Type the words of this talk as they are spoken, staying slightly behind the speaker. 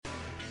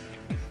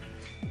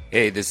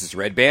Hey, this is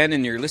Red Band,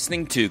 and you're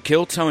listening to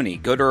Kill Tony.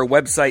 Go to our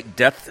website,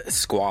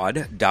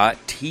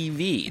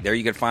 deathsquad.tv. There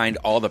you can find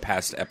all the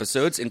past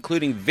episodes,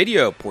 including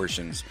video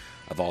portions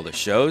of all the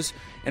shows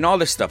and all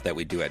the stuff that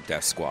we do at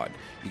Death Squad.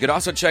 You can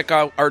also check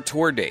out our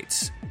tour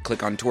dates.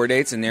 Click on tour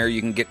dates, and there you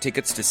can get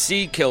tickets to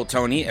see Kill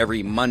Tony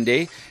every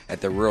Monday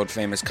at the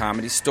world-famous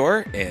Comedy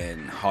Store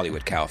in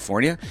Hollywood,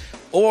 California.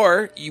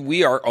 Or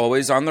we are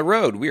always on the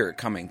road. We are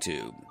coming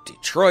to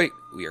Detroit.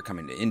 We are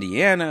coming to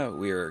Indiana.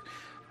 We are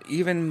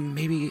even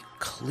maybe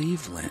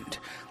Cleveland.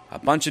 A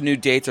bunch of new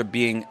dates are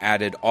being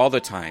added all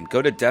the time.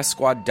 Go to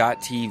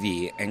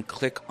deathsquad.tv and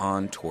click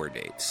on tour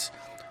dates.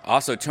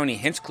 Also, Tony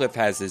Hinchcliffe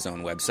has his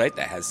own website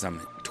that has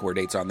some tour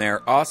dates on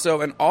there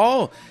also, and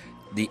all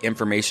the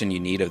information you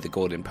need of the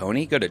Golden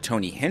Pony, go to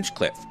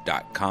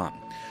tonyhinchcliffe.com.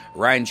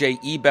 Ryan J.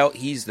 Ebelt,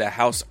 he's the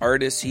house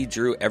artist. He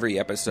drew every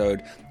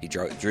episode. He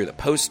drew the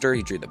poster.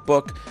 He drew the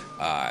book.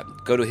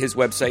 Go to his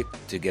website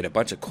to get a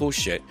bunch of cool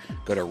shit.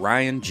 Go to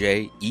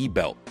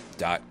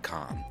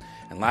ryanjebelt.com.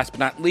 And last but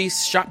not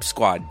least,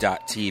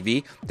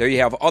 shopsquad.tv. There you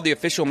have all the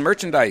official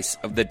merchandise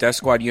of the Death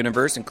Squad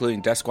universe, including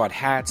Death Squad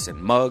hats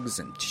and mugs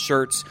and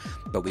shirts.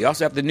 But we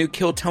also have the new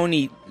Kill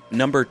Tony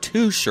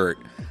 #2 shirt,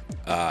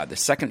 the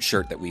second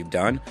shirt that we've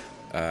done.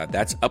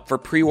 That's up for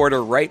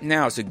pre-order right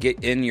now, so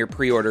get in your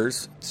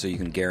pre-orders so you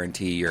can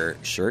guarantee your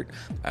shirt.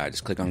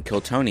 Just click on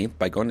Kill Tony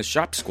by going to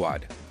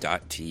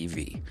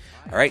shopsquad.tv.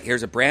 All right,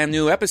 here's a brand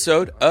new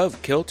episode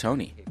of Kill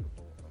Tony.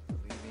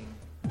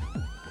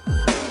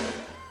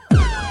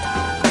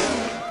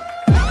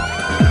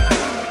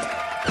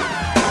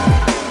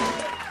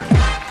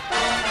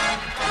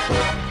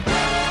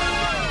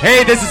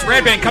 Hey, this is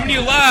Red Band coming to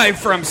you live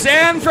from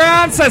San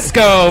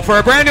Francisco for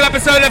a brand new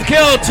episode of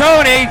Kill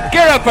Tony.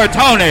 Get up for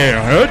Tony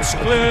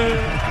Hinchcliffe.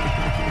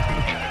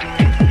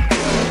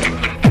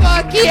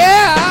 Fuck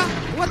yeah!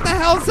 What the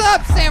hell's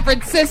up, San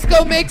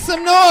Francisco? Make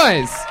some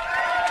noise!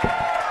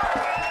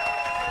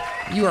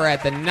 You are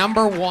at the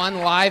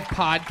 #1 live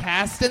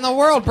podcast in the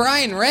world.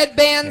 Brian Red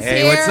Band's here.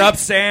 Hey, what's up,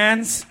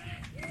 Sans?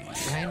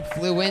 Ryan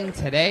flew in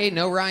today.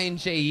 No Ryan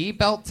J.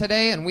 Ebelt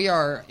today, and we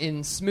are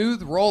in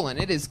smooth rolling.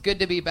 It is good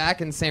to be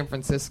back in San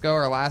Francisco.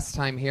 Our last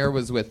time here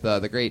was with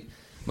the great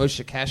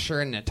Moshe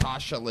Kasher and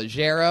Natasha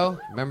Leggero.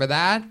 Remember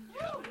that?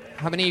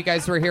 How many of you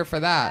guys were here for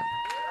that?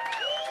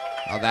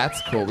 Oh,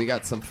 that's cool. We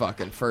got some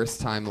fucking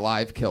first-time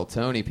live Kill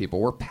Tony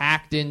people. We're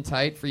packed in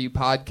tight for you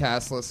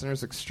podcast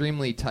listeners.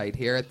 Extremely tight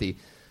here at the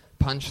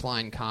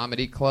Punchline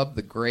Comedy Club,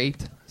 the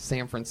great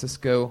San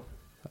Francisco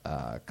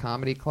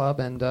comedy club,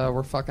 and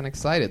we're fucking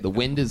excited. The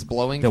wind is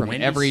blowing from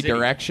every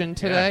direction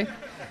today. Yeah.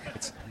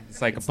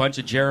 It's like a bunch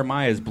of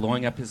Jeremiahs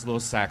blowing up his little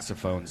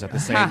saxophones at the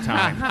same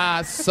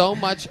time. So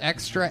much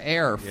extra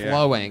air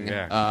flowing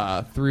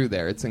through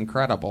there. It's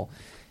incredible.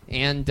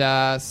 And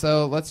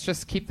so let's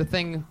just keep the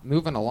thing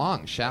moving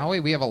along, shall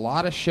we? We have a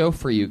lot of show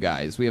for you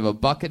guys. We have a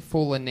bucket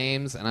full of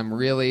names, and I'm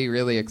really,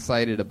 really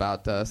excited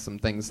about some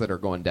things that are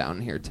going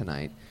down here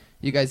tonight.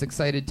 You guys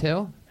excited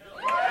too?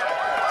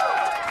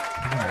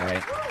 All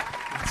right.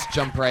 Let's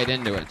jump right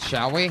into it,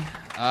 shall we?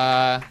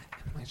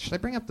 Should I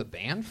bring up the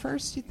band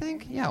first, you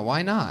think? Yeah,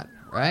 why not,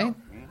 right?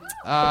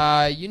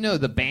 You know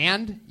the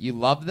band. You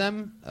love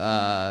them.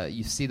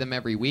 You see them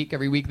every week.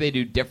 Every week they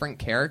do different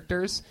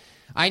characters.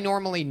 I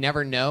normally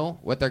never know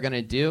what they're going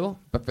to do,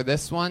 but for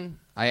this one,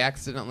 I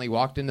accidentally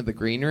walked into the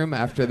green room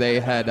after they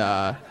had...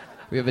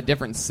 we have a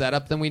different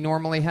setup than we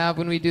normally have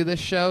when we do this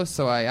show,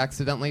 so I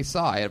accidentally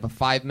saw. I have a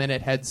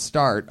 5-minute head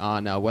start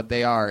on what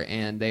they are,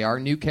 and they are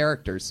new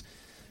characters.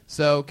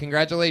 So,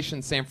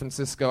 congratulations, San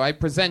Francisco. I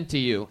present to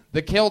you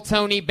the Kill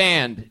Tony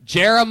Band,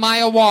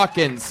 Jeremiah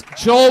Watkins,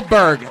 Joel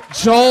Berg,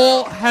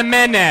 Joel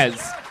Jimenez,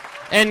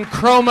 and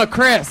Chroma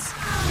Chris.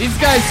 These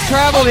guys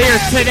traveled here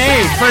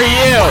today for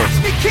you,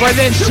 for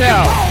this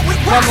show,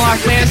 from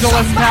Los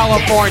Angeles,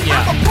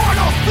 California.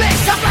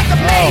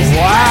 Oh,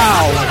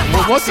 wow.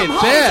 Well, look at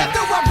this.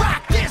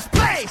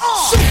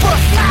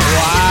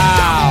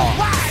 Wow.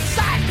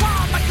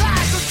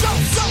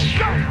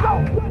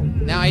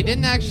 Now, I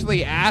didn't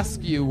actually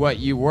ask you what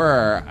you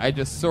were. I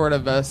just sort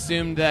of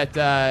assumed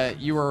that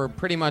you were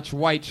pretty much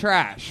white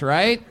trash,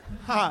 right?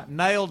 Ha,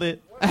 nailed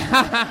it.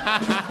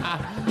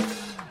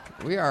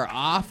 We are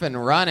off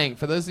and running.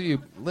 For those of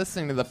you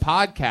listening to the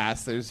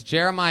podcast, there's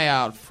Jeremiah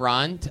out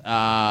front,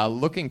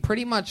 looking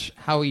pretty much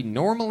how he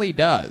normally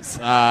does.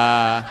 We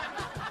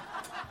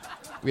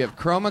have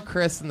Chroma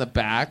Chris in the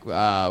back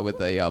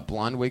with a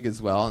blonde wig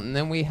as well. And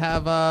then we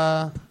have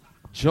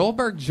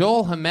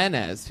Joel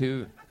Jimenez,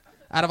 who,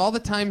 out of all the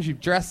times you've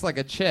dressed like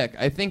a chick,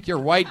 I think your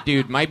white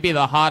dude might be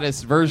the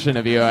hottest version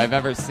of you I've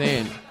ever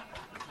seen.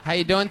 How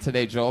you doing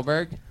today,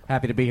 Joelberg?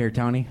 Happy to be here,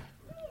 Tony.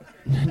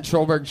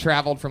 Joelberg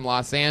traveled from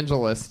Los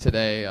Angeles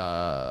today,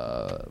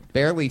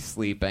 barely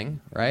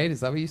sleeping, right? Is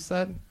that what you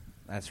said?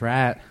 That's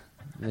right.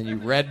 And then you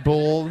Red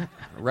Bull and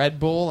Red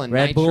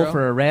Nitro. Bull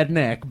for a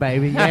redneck,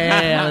 baby.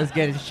 Yeah, let's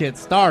get this shit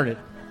started.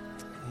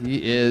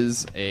 He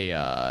is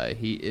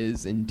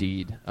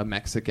indeed a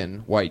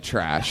Mexican white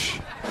trash.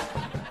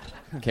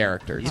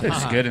 characters. He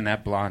looks good in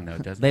that blonde, though,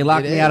 doesn't They he?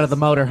 locked me out of the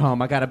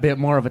motorhome. I got a bit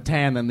more of a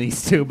tan than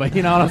these two, but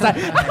you know what I'm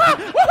saying?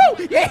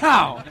 Woohoo!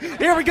 Yeah!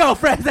 Here we go,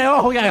 friends.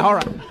 Oh, yeah, all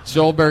right.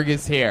 Joelberg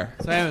is here.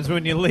 So happens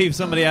when you leave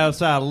somebody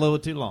outside a little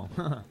too long.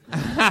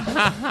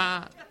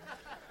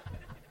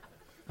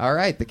 All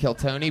right, the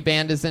Kiltony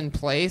band is in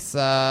place.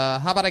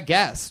 How about a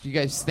guest? You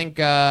guys think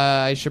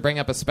I should bring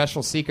up a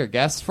special secret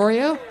guest for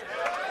you?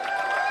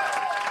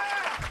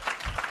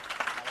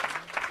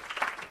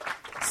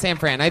 Sam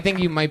Fran, I think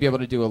you might be able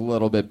to do a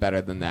little bit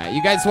better than that.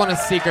 You guys want a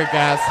secret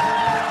guest?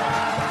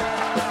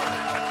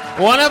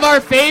 One of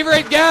our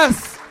favorite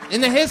guests in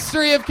the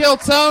history of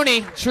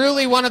Kiltony.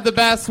 Truly one of the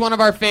best, one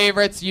of our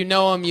favorites. You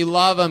know him, you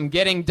love him.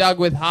 Getting Dug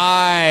with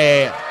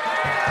High.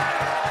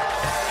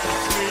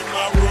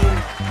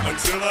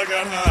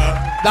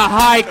 The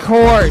High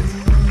Court.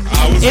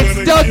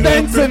 It's Doug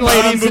Benson,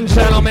 ladies and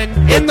gentlemen,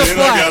 in the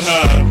flesh.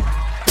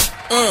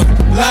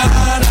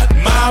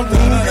 My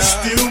room is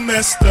still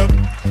messed up,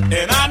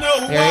 and I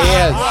know Here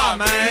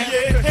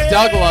he is.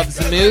 Doug loves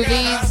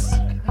movies.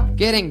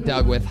 Getting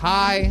Dug with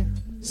High.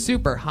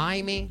 Super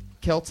high-me.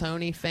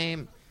 Kiltony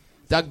fame.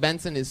 Doug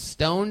Benson is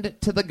stoned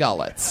to the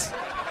gullets.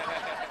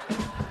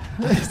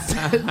 Is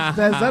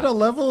that a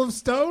level of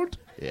stoned?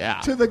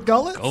 Yeah. To the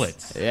gullets?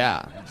 Gullets.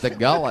 Yeah, the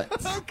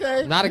gullets.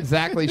 Okay. Not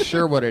exactly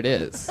sure what it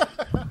is,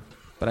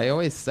 but I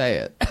always say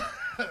it.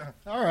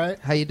 All right.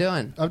 How you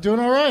doing? I'm doing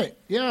all right.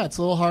 Yeah, it's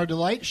a little hard to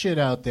light shit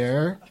out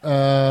there.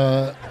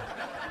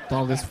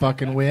 All this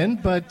fucking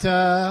wind, but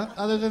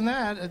other than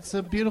that, it's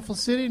a beautiful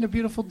city and a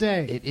beautiful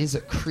day. It is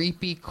a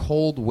creepy,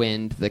 cold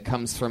wind that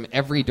comes from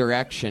every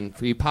direction.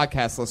 For you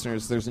podcast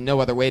listeners, there's no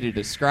other way to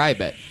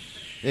describe it.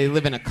 They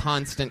live in a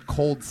constant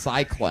cold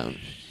cyclone.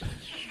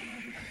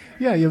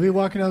 Yeah, you'll be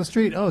walking down the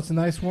street. Oh, it's a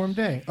nice warm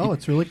day. Oh,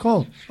 it's really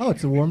cold. Oh,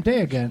 it's a warm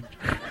day again.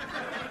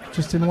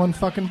 Just in one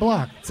fucking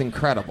block. It's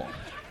incredible.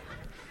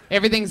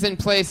 Everything's in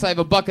place. I have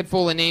a bucket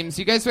full of names.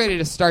 You guys ready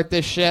to start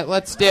this shit?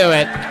 Let's do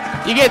it.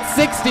 You get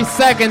 60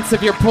 seconds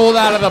if you're pulled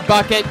out of the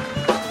bucket.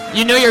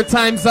 You know your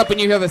time's up when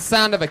you hear the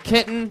sound of a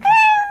kitten.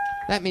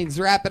 That means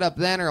wrap it up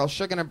then, or else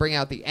you're going to bring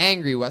out the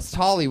angry West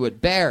Hollywood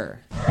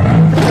bear.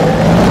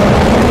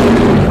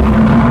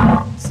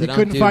 So You don't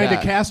couldn't do find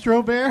that. a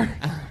Castro bear?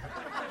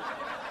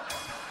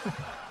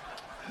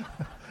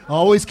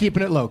 Always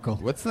keeping it local.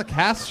 What's the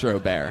Castro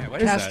bear? What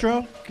is that?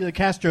 Castro? The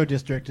Castro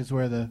district is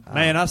where the...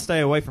 Man, I stay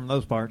away from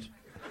those parts.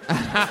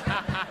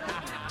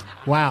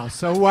 Wow,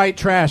 so white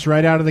trash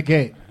right out of the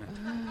gate.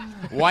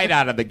 White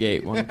out of the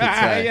gate, one could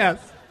say. Yes.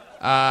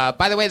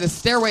 By the way, the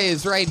stairway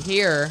is right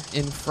here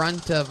in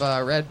front of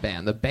Red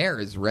Band. The bear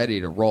is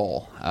ready to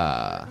roll.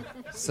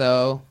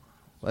 So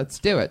let's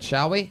do it,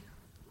 shall we?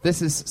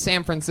 This is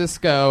San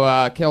Francisco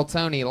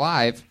Kiltony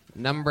Live,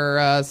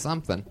 number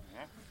something.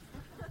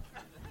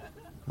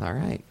 All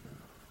right.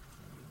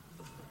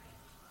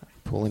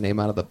 Pull a name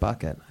out of the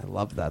bucket. I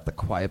love that, the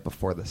quiet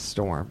before the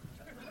storm.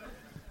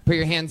 Put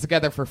your hands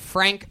together for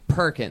Frank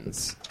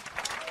Perkins.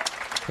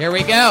 Here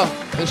we go.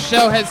 The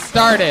show has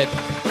started.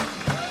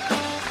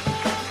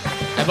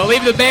 I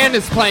believe the band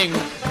is playing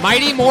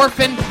Mighty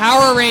Morphin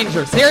Power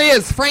Rangers. Here he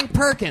is, Frank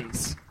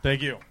Perkins.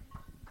 Thank you.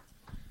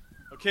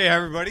 Okay,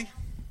 everybody.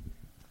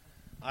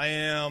 I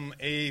am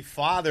a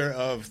father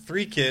of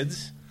 3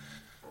 kids,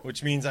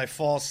 which means I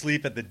fall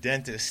asleep at the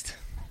dentist.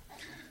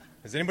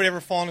 Has anybody ever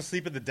fallen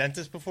asleep at the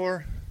dentist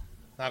before?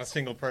 Not a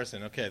single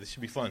person. Okay, this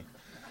should be fun.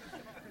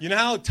 You know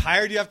how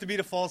tired you have to be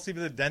to fall asleep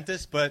at the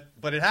dentist? But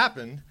it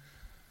happened.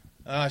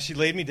 She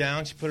laid me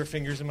down. She put her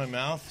fingers in my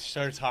mouth. She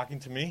started talking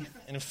to me,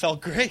 and it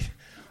felt great.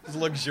 It was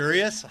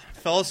luxurious. I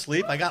fell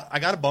asleep. I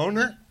got a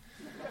boner.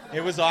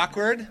 It was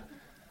awkward.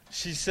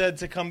 She said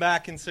to come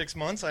back in 6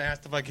 months. I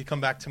asked if I could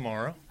come back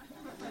tomorrow.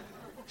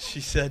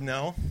 She said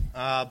no.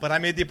 But I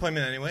made the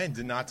appointment anyway and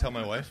did not tell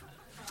my wife.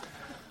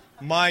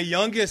 My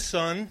youngest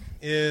son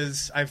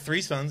is, I have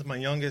 3 sons. My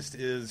youngest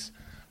is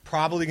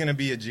probably going to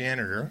be a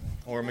janitor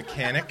or a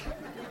mechanic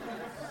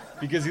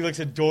because he looks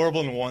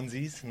adorable in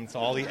onesies, and it's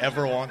all he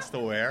ever wants to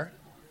wear.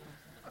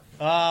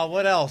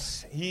 What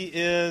else? He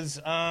is,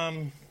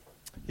 yeah,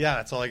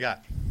 that's all I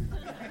got.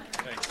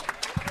 Thanks.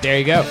 There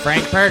you go,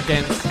 Frank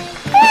Perkins.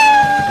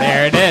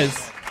 There it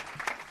is.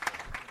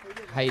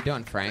 How you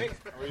doing, Frank?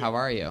 How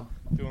are you?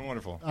 Doing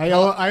wonderful. I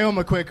owe him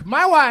a quick,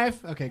 my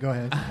wife. Okay, go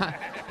ahead.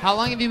 How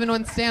long have you been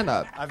doing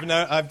stand-up?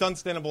 I've done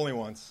stand-up only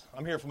once.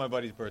 I'm here for my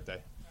buddy's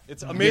birthday.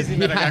 It's amazing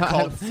that I got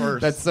called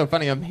first. That's so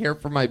funny. I'm here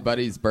for my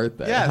buddy's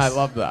birthday. Yes. I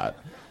love that.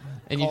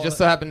 And you just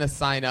so happen to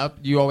sign up.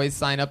 You always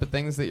sign up at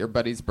things that your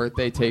buddy's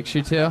birthday takes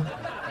you to?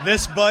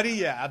 This buddy,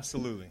 yeah,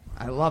 absolutely.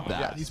 I love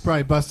that. He's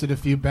probably busted a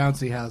few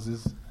bouncy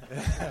houses.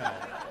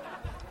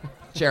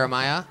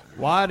 Jeremiah?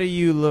 Why do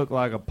you look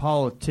like a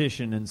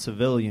politician in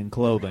civilian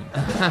clothing?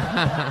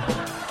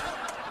 That's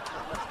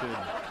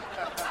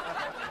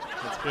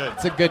good.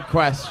 It's a good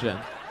question.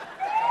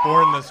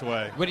 Born this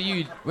way. What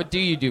do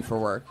you do for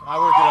work? I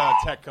work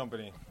at a tech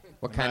company.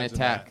 What kind of Imagine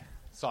tech? that.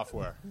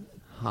 Software.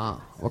 Huh.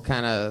 What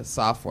kind of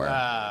software?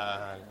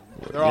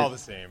 They're all the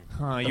same.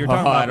 You're talking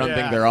I about don't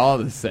think they're all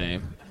the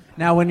same.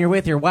 Now, when you're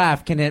with your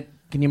wife, can it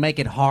Can you make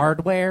it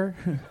hardware?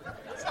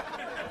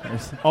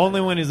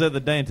 Only when he's at the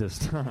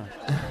dentist.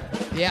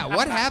 Yeah,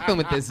 what happened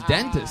with this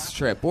dentist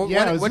trip? What,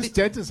 Yeah, what, was what this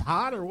did- dentist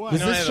hot or what?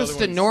 was You know, I this had just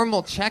other a ones.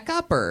 normal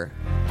checkup, or?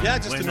 Yeah,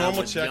 just When a I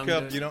normal was checkup.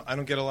 younger. You know, I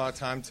don't get a lot of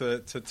time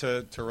to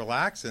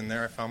relax in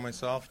there. I found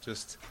myself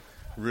just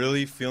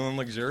really feeling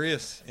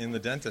luxurious in the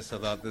dentist. I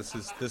thought this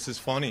is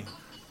funny.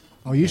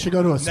 Oh, you should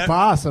go to a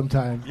spa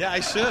sometime. Yeah, I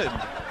should.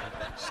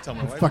 Just tell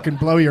my wife. Fucking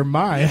blow your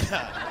mind.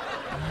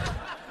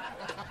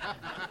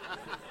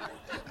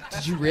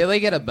 Did you really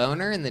get a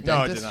boner in the No,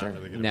 I did dentist not trip?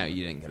 really get a No, boner.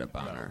 you didn't get a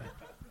boner.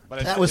 But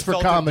I That fe- was it for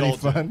felt comedy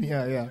indulgent. fun.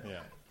 Yeah. Yeah,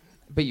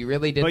 But you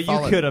really did But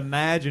fall you could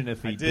imagine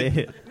if he I did.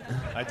 did.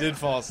 I did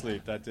fall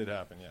asleep. That did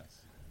happen. Yes.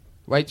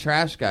 White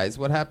trash guys,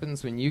 what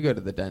happens when you go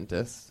to the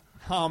dentist?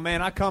 Oh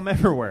man, I come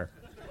everywhere.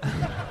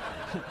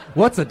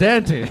 What's a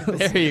dentist?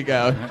 There you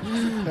go.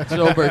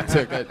 Gilbert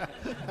took it.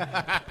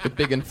 The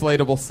big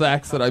inflatable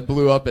sacks that I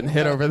blew up and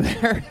hit over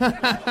there.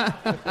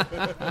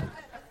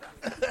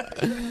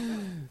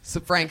 So,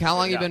 Frank, how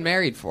long you been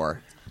married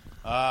for?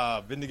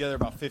 Been together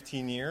about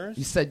 15 You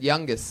years. said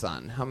youngest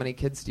son. How many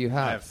kids do you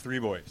have? I have 3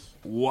 boys.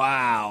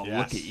 Wow, Yes.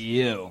 look at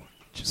you.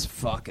 Just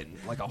fucking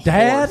like a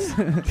Dad?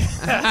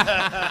 horse.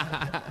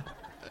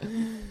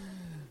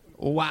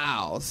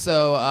 Wow.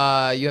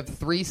 So you have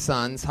 3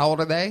 sons. How old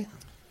are they?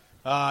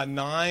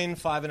 9,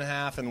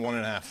 5.5, and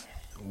 1.5.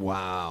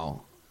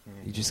 Wow.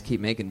 You just keep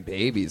making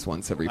babies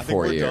once every I think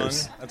 4 we're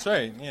years. done. That's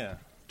right. Yeah.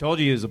 Told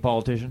you he was a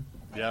politician.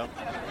 Yeah.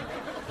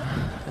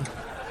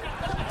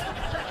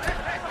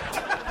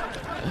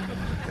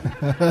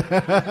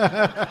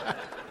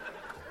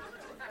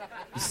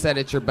 You said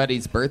it's your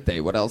buddy's birthday.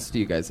 What else do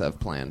you guys have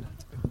planned?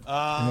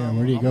 Yeah,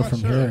 where do you I'm go not from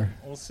sure. here?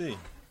 We'll see.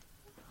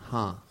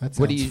 Huh. That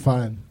What do sounds you?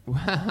 fun.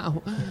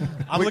 Wow.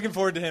 I'm looking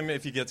forward to him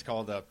if he gets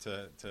called up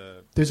to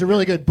There's a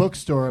really good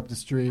bookstore up the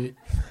street.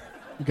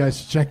 You guys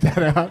should check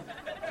that out.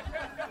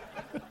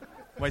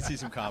 might see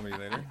some comedy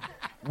later.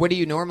 What do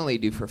you normally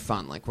do for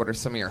fun? Like, what are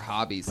some of your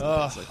hobbies and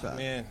Oh, things like that?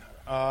 man.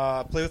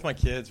 Play with my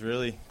kids,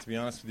 really, to be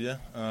honest with you.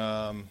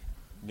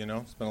 You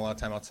know, spend a lot of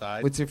time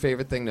outside. What's your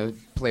favorite thing to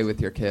play with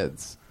your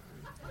kids?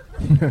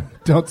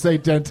 Don't say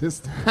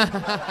dentist.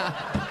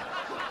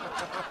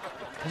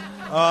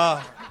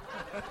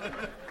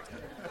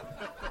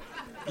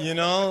 You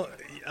know,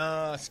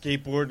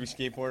 skateboard. We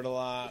skateboard a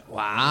lot.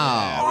 Wow.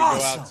 Yeah, we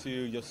go out to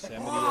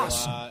Yosemite a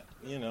lot.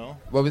 You know,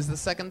 What was the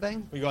second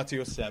thing? we go out to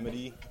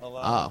Yosemite a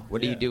lot. Oh,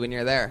 what do you Yeah. do when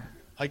you're there?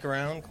 Hike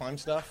around, climb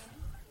stuff.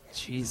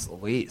 Jeez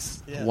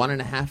Louise. Yeah.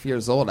 1.5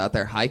 years old out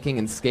there hiking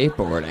and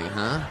skateboarding,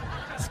 huh?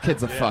 This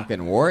kid's a Yeah.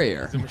 fucking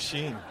warrior. It's a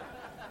machine.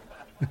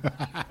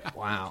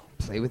 Wow.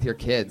 Play with your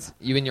kids.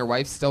 You and your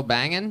wife still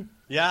banging?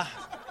 Yeah,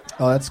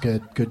 Oh, that's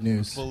good. Good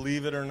news.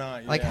 believe it or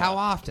not. Like, yeah. how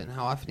often?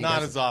 How often do you Not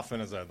guys... as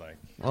often as I'd like.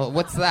 Well,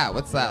 what's that?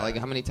 What's that? Like,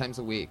 how many times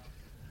a week?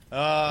 Or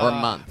a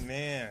month?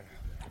 Man.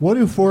 What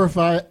do 4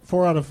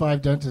 out of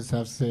 5 dentists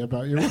have to say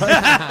about your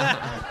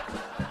wife?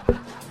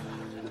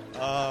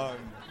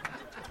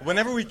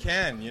 Whenever we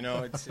can, you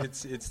know,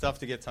 it's tough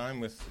to get time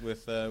with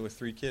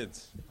 3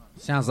 kids.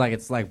 Sounds like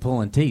it's like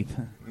pulling teeth.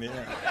 Yeah.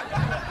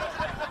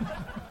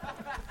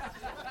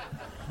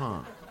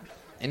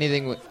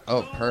 Anything with...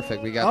 Oh,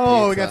 perfect. We got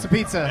Oh, pizza. we got some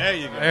pizza. There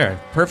you go. There,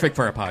 perfect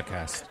for a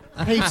podcast.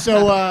 Hey,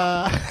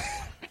 so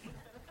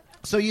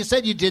so you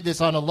said you did this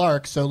on a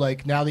lark. So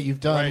like now that you've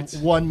done Right.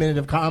 1 minute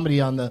of comedy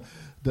on the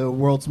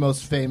world's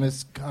most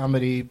famous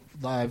comedy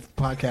live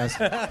podcast,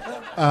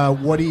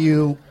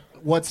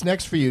 what's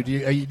next for you? Do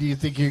you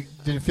think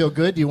did it feel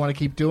good? Do you want to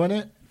keep doing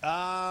it?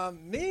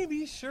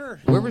 Maybe,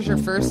 sure. Where was your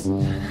first...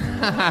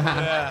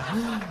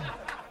 Yeah.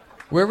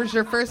 Where was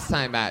your first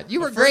time at?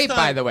 You were first great, by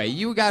time- the way.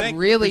 You got Thank-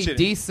 really appreciate it.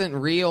 decent,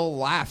 real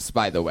laughs,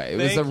 by the way. It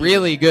was Thank a you.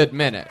 really good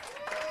minute.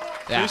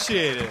 Yeah.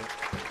 Appreciate it.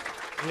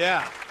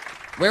 Yeah.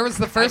 Where was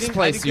the first didn't- I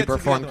place didn't you get to the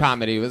performed other one.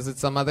 comedy? Was it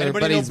some other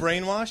Anybody know buddy's...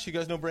 Brainwash? You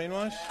guys know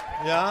Brainwash?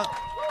 Yeah.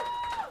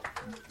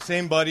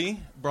 Same buddy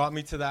brought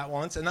me to that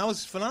once, and that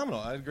was phenomenal.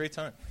 I had a great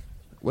time.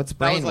 What's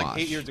That was Brainwash? like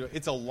 8 years ago.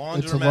 It's a laundromat,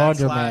 It's a laundromat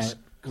slash where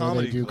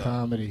comedy they do club.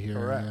 comedy here.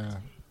 Correct. Yeah.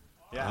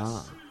 Yes.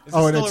 Ah. Is it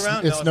Oh, and still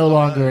around? it's it's no not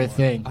longer a anymore.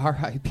 thing.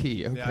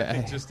 R.I.P. Okay. Yeah, I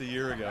think just a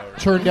year ago.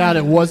 Turned out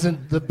it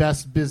wasn't the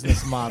best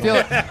business model. Feel-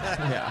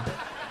 yeah.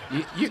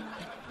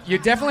 You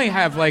definitely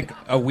have like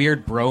a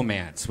weird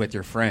bromance with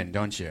your friend,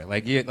 don't you?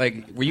 Like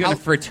were you in How- a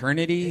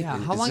fraternity? Yeah.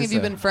 How Is long this have you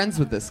a- been friends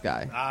with this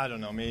guy? I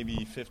don't know,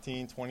 maybe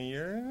 15, 20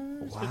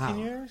 years? 15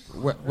 years?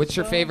 What's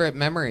your favorite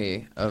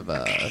memory of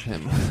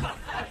him?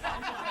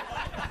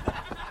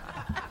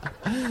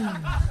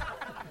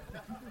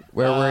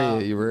 Where were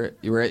you?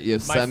 You were at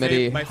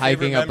Yosemite my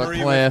hiking favorite up a memory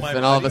with cliff, my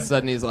and all of a buddy?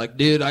 sudden he's like,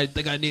 "Dude, I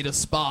think I need a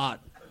spot."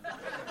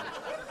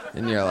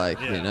 And you're like,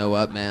 Yeah. "You know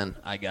what, man?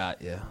 I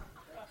got you."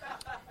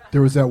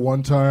 There was that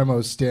one time I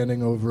was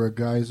standing over a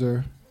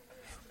geyser.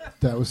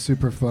 That was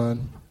super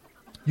fun.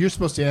 You're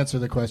supposed to answer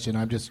the question.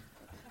 I'm just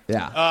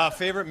Yeah.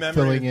 Favorite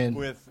Filling memory in.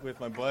 with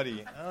my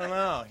buddy. I don't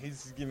know.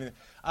 He's giving me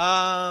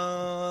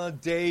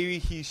day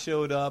he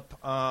showed up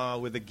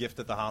with a gift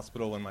at the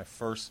hospital when my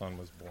first son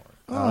was born.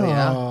 Oh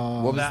yeah.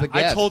 What was That- the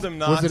gift? I told him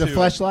not Was it to. a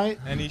fleshlight?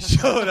 And he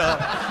showed up.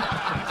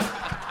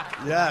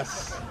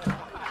 Yes.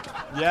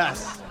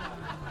 Yes.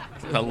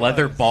 A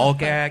leather ball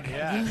gag.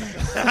 Yeah.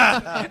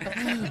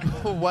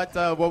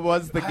 What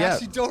was the I gift?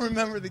 actually don't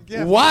remember the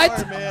gift. What?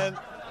 Sorry, man.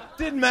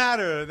 Didn't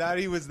matter that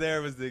he was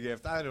there was the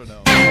gift. I don't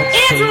know.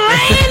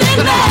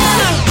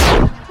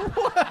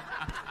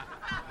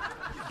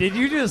 Did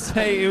you just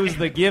say it was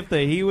the gift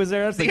that he was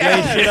there? That's the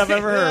gayest shit I've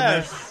ever heard,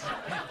 man.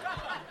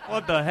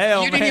 What the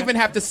hell, You didn't even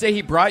have to say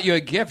he brought you a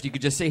gift. You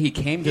could just say he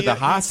came to the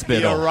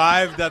hospital. He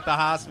arrived at the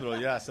hospital,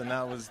 yes, and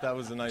that was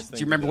a nice thing. Do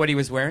you remember what he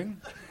was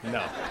wearing? No,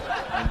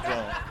 I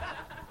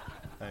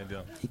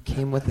don't. He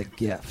came with a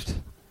gift.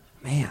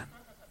 Man.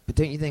 But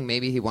don't you think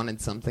maybe he wanted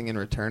something in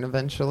return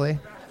eventually?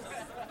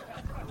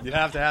 You'd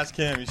have to ask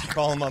him. You should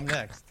call him up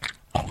next.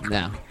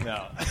 No.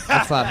 No.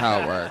 That's not how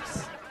it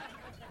works.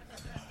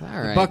 All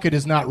right. The bucket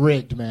is not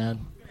rigged,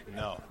 man.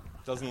 No,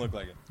 doesn't look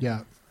like it.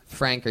 Yeah.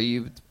 Frank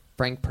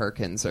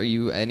Perkins, are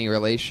you any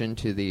relation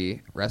to the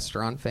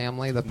restaurant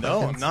family? The Perkins?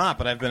 No, I'm not,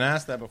 but I've been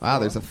asked that before. Wow,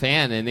 there's a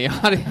fan in the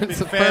audience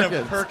Big of fan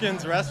Perkins. of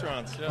Perkins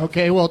restaurants. Yeah.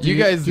 Okay, well, do you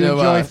guys do you know,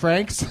 enjoy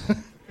Frank's?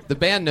 The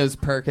band knows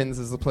Perkins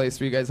is the place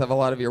where you guys have a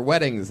lot of your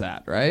weddings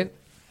at, right?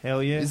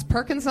 Hell yeah. Is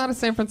Perkins not a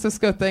San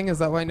Francisco thing? Is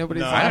that why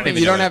nobody's No, I laughing? don't You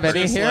think don't so. have any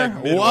Perkins, here? like,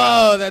 Midwest.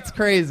 Whoa, that's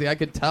crazy. I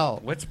could tell.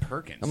 What's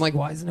Perkins? I'm like,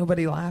 why is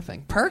nobody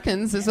laughing?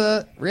 Perkins is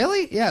a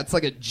really? Yeah, it's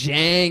like a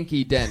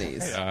janky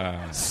Denny's.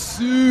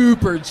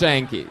 Super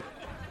janky.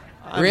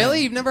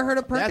 Really? You've never heard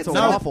of Perkins? That's a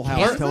Waffle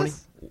House, Kansas? Tony.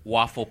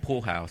 Waffle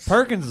Pool House.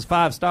 Perkins is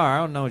 5-star. I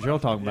don't know what you're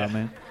talking about,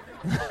 man.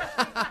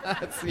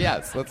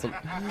 Yes,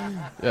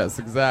 yes,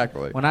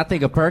 exactly. When I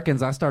think of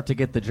Perkins, I start to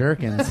get the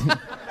jerkins.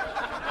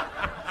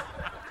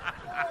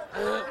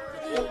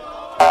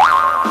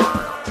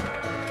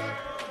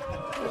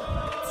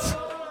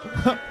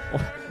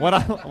 What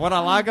I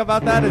like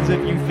about that is if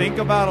you think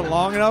about it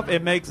long enough,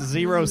 it makes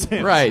zero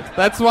sense. Right.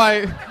 That's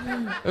why,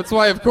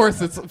 of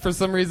course, it's for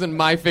some reason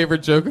my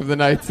favorite joke of the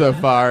night so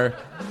far.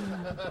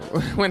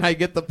 When I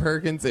get the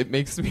Perkins, it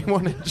makes me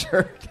want to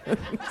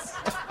jerkins.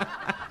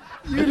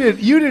 You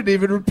didn't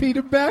even repeat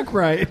it back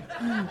right.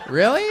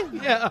 Really?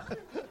 Yeah.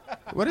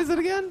 What is it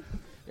again?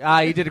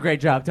 You did a great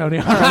job, Tony.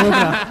 All right, moving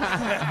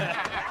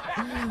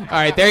on. All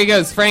right, there he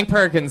goes. Frank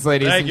Perkins,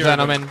 ladies Thank and you,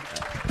 gentlemen.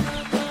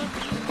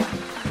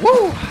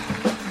 Woo!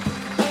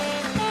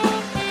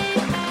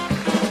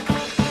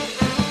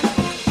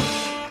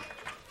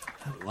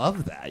 I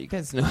love that. You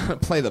guys know how to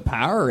play the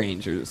Power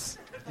Rangers.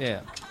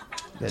 Yeah.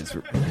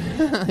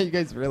 You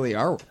guys really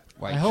are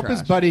white I hope trash.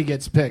 his buddy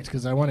gets picked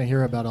because I want to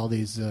hear about all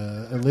these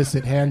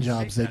illicit hand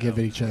jobs they give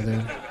each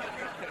other.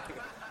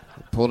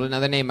 Pulled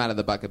another name out of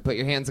the bucket. Put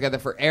your hands together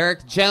for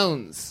Eric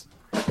Jones.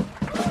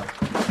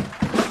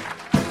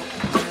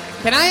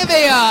 Can I have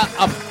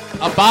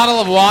a bottle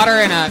of water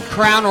and a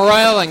Crown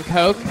Royal and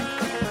Coke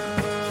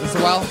as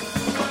well?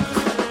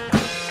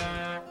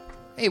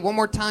 Hey, one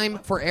more time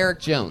for Eric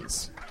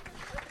Jones.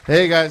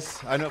 Hey guys,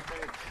 I know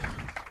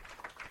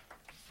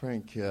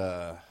Frank.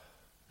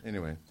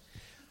 Anyway,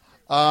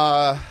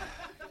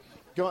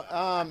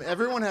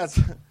 everyone has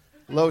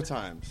low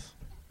times,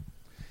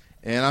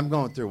 and I'm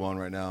going through one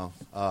right now.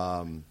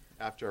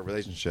 After a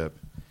relationship,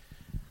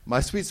 my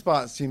sweet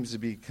spot seems to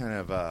be kind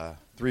of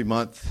 3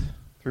 month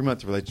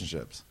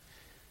relationships.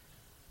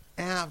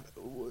 And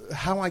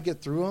how I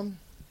get through them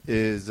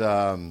is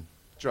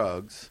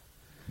drugs,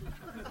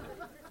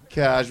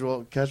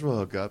 casual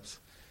hookups.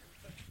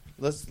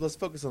 Let's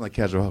focus on the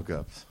casual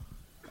hookups.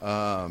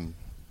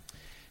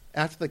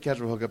 After the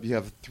casual hookup, you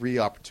have 3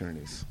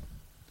 opportunities.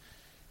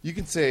 You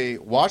can say,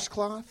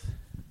 washcloth,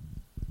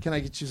 can I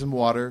get you some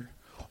water?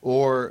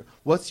 Or,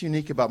 what's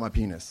unique about my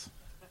penis?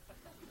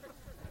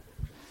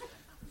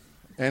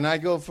 And I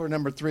go for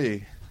number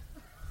 3.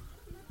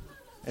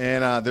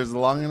 And there's a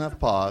long enough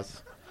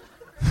pause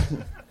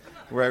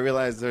where I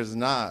realize there's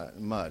not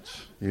much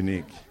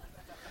unique.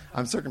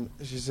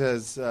 She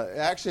says,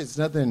 actually, it's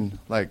nothing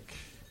like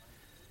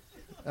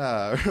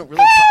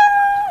really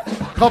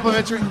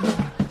complimentary.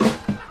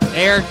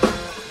 Eric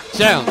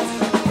Jones.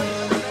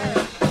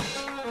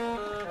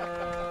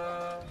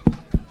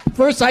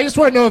 First, I just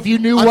want to know if you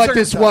knew what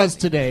this was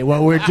today,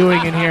 what we're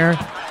doing in here.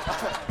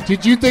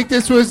 Did you think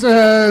this was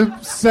a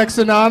Sex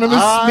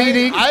Anonymous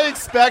meeting? I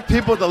expect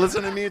people to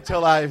listen to me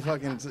until I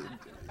fucking...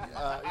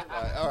 all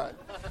right.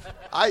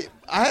 I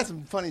had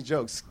some funny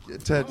jokes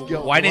to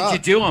go. Why didn't you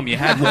do them? You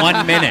had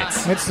 1 minute.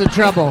 That's the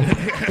trouble.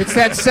 It's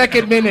that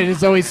second minute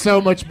is always so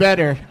much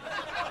better.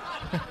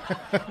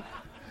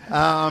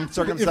 I'm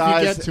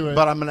circumcised,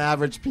 but I'm an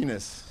average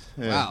penis.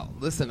 Yeah. Wow,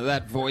 listen to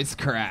that voice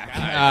crack.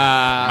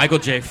 Michael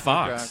J.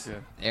 Fox. Yeah.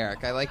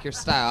 Eric, I like your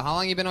style. How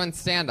long you been on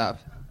stand-up?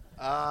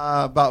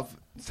 About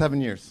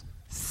 7 years.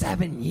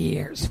 7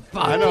 years.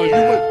 Fuck. I know. You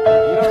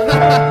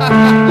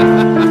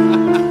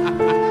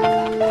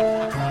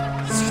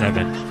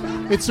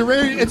 7. It's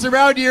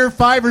around year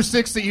 5 or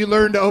 6 that you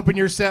learn to open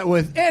your set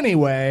with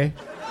anyway.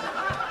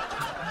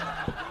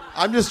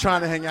 I'm just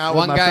trying to hang out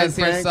One with my guy's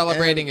friend here Frank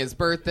celebrating his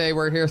birthday.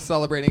 We're here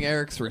celebrating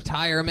Eric's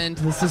retirement.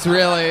 This is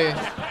really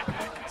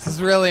This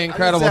is really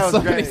incredible. That was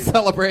So many great.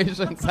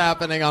 celebrations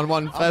happening on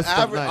one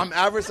festive night. I'm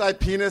average sized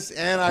penis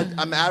and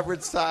I'm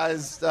average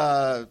sized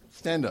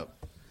stand up.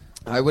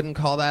 I wouldn't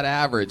call that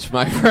average,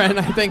 my friend.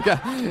 I think,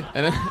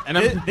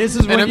 This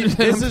is when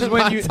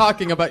I'm not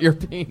talking about your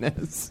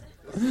penis.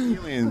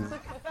 Aliens.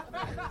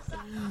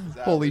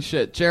 Holy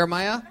shit,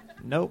 Jeremiah.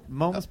 Nope,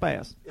 moments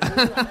pass.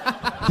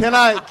 How can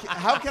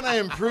I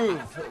improve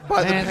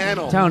by the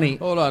panel? Tony.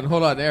 Hold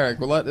on, Eric.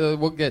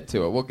 We'll get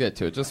to it. We'll get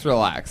to it. Just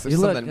relax. There's You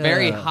look, something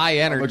very high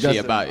energy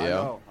Justin, about I you.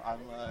 know.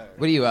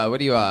 What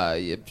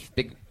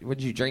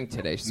did you drink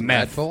today? Some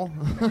Meth. Red Bull?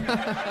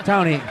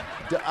 Tony.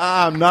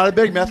 I'm not a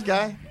big meth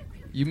guy.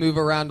 You move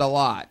around a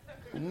lot.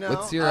 No.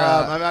 What's your?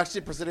 I'm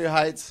actually Presidio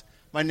Heights.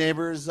 My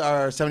neighbors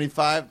are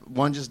 75.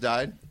 One just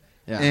died.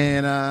 Yeah.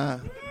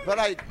 And but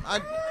I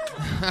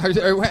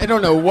I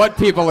don't know what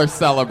people are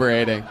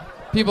celebrating.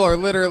 People are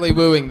literally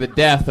wooing the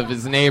death of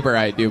his neighbor,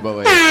 I do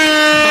believe.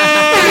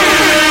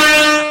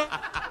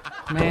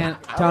 Man,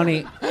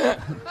 Tony. I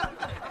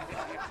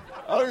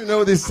don't even know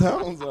what these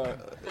sounds are.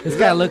 This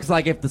guy looks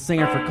like if the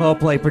singer for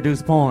Coldplay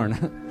produced porn.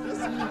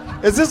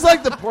 Is this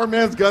like the poor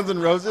man's Guns N'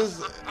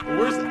 Roses?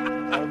 Who's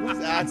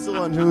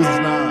Axl and who's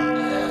not?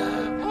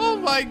 Oh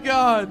my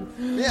God!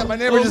 Yeah, my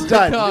neighbor just my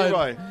died. God.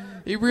 Leroy.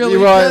 He really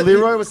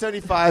Leroy was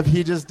 75.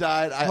 He just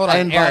died. Hold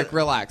on, Eric.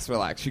 Relax.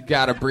 You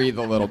gotta breathe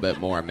a little bit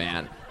more,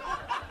 man.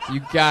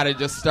 You gotta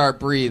just start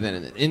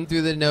breathing in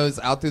through the nose,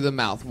 out through the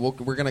mouth.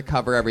 We're gonna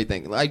cover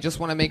everything. I just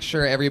want to make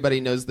sure everybody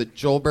knows that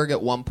Joelberg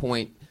at one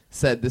point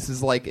said this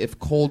is like if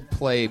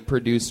Coldplay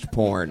produced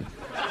porn.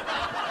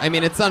 I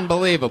mean, it's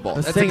unbelievable.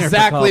 The That's singer for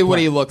exactly what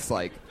Coldplay. he looks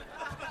like.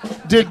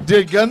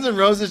 Did Guns N'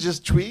 Roses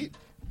just tweet?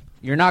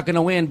 You're not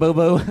gonna win, boo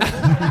boo.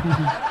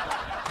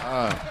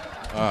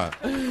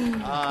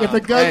 If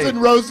the Guns N'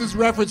 Roses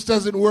reference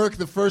doesn't work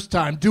the first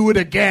time, do it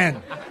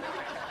again.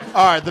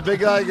 All right, the big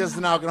guy against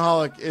an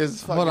alcoholic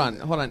is fucking...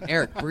 Hold on,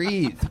 Eric,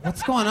 breathe.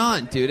 What's going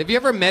on, dude? Have you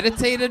ever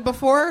meditated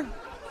before?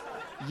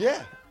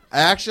 Yeah.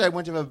 I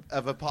went to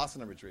a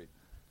Vipassana retreat.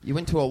 You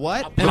went to a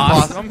what?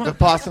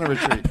 Vipassana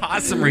retreat.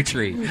 Possum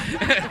retreat.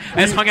 I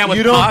just hung out with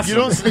You don't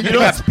possums. speak.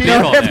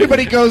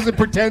 Everybody goes and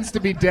pretends to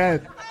be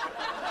dead.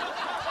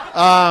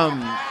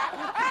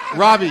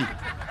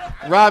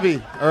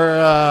 Robbie,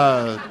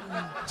 or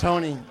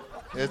Tony.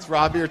 It's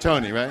Robbie or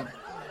Tony, right?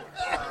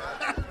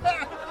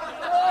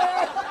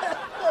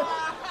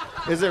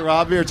 Is it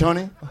Robbie or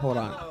Tony? Hold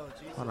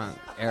on,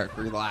 Eric,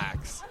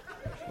 relax.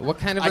 What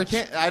kind of?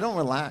 I don't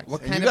relax.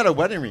 What And kind you of- got a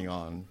wedding ring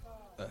on.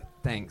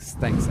 Thanks,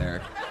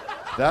 Eric.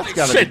 That's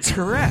got to Shit, be.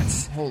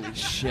 Tourette's. Holy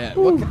shit!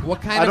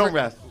 What kind I of? don't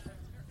rest.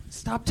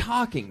 Stop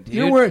talking, dude.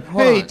 You're wearing.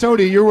 Hold Hey, on.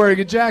 Tony, you're wearing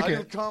a I jacket.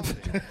 do comedy.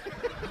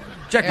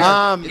 Check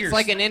It's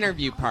like an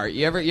interview part.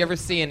 You ever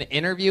see an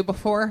interview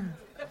before?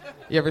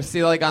 You ever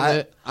see like on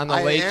the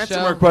I Late answer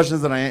Show? more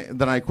questions than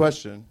I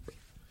question.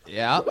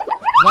 Yeah.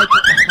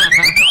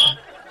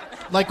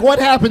 Like what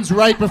happens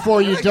right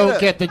before you don't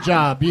get the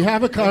job? You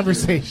have a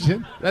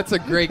conversation. That's a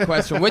great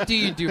question. What do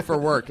you do for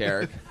work,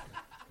 Eric?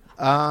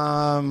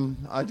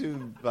 I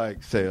do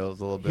like sales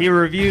a little bit. He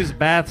reviews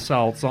bath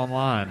salts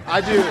online.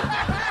 I do.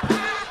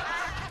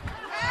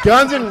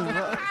 Guns and.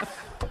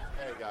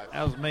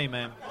 That was me,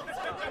 man.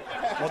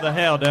 What the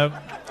hell, Doug?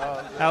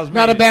 That was me.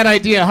 Not a bad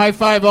idea. High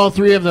five all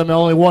three of them.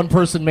 Only one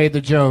person made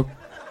the joke.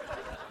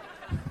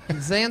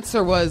 His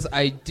answer was,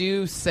 "I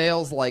do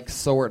sales like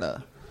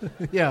sorta."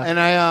 Yeah. And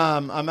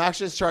I'm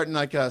actually starting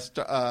like a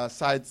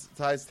sides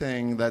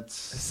thing that's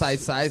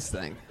Size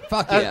thing.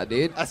 Fuck yeah,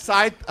 dude. a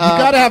side. You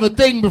gotta have a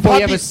thing before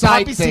you have a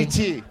side poppy thing.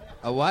 seed tea.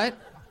 A what?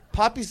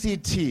 Poppy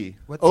seed tea.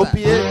 What's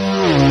Opiate.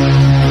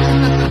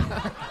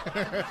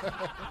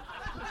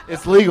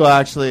 It's legal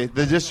actually.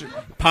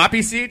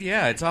 Poppy seed?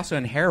 Yeah, it's also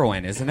in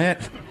heroin, isn't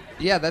it?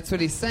 Yeah, that's what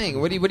he's saying.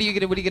 What are you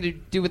gonna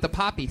do with the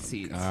poppy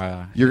seeds?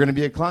 You're gonna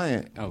be a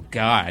client. Oh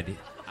God.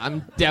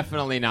 I'm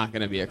definitely not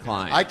gonna be a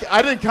client.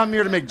 I didn't come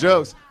here to make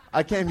jokes.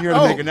 I came here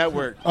to make a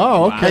network.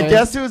 Oh, okay. And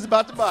guess who's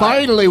about to buy?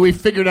 Finally, we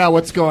figured out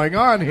what's going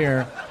on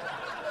here.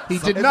 He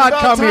did It's not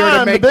about come here to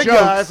time make the big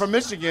guy jokes. from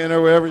Michigan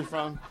or wherever he's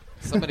from.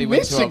 Somebody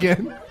went to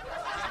Michigan.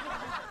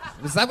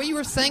 Was that what you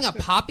were saying? A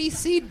poppy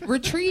seed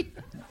retreat?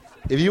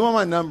 If you want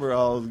my number,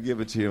 I'll give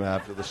it to you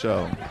after the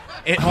show.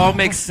 It all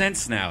makes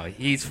sense now.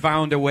 He's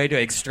found a way to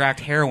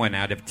extract heroin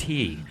out of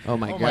tea. Oh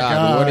my Oh god! my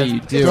God. What are you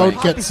doing?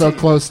 Don't get so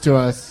close to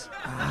us.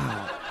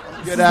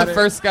 This is the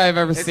first guy I've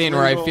ever seen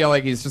where I legal. feel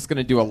like he's just going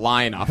to do a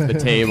line off the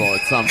table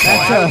at some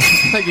point.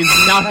 Like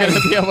he's not going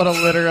to be able to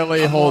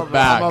literally hold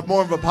back. I'm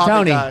more of a poppy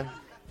Tony. guy.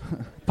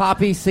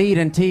 Poppy Seed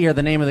and Tea are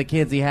the name of the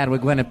kids he had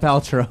with Gwyneth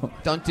Paltrow.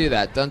 Don't do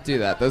that. Don't do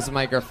that. Those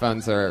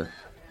microphones are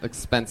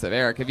expensive.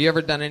 Eric, have you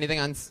ever done anything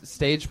on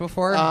stage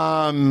before?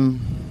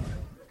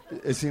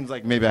 It seems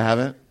like maybe I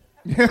haven't.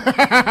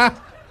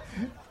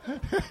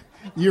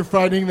 You're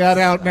finding that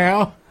out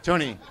now?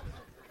 Tony.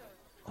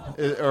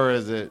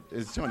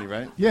 Is Tony,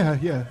 right? Yeah,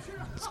 yeah.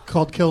 It's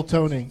called Kill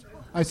Tony.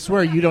 I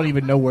swear you don't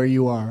even know where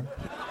you are.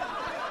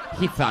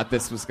 He thought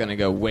this was going to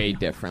go way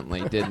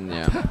differently, didn't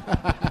you?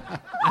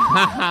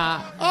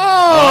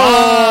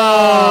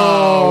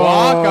 Oh!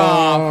 Walk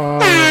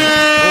off.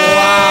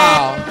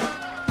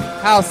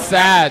 How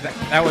sad.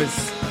 That was.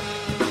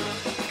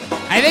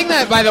 I think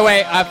that, by the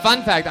way,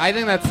 fun fact, I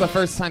think that's the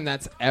first time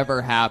that's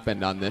ever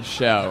happened on this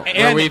show.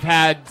 Where we've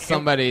had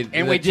somebody and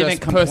that we didn't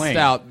just complain. pushed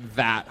out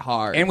that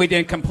hard. And we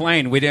didn't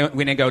complain. We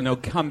didn't go, no,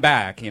 come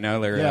back. You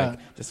know, they were like,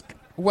 just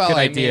good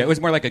idea. mean, it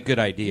was more like a good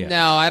idea.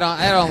 No, I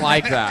don't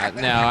like that.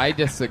 No, I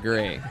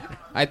disagree.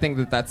 I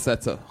think that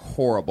sets a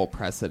horrible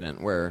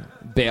precedent where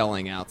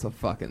bailing out's a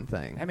fucking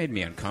thing. That made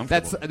me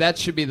uncomfortable. That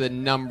should be the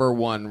number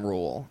one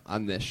rule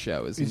on this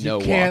show is no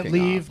you can't walking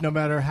leave off. no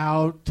matter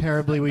how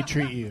terribly we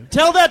treat you.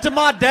 Tell that to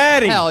my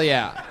daddy. Hell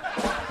yeah.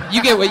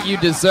 You get what you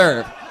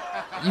deserve.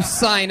 You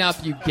sign up,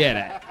 you get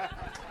it.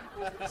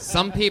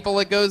 Some people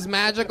it goes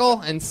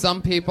magical, and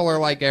some people are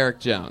like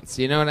Eric Jones.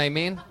 You know what I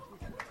mean?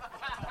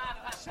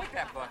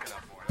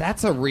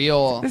 That's a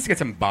real... Let's get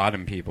some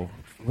bottom people.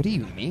 What do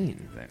you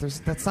mean?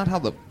 That's not how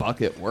the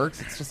bucket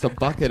works. It's just a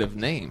bucket of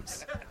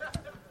names.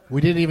 We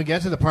didn't even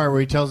get to the part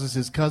where he tells us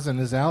his cousin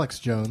is Alex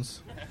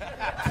Jones.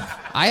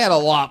 I had a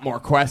lot more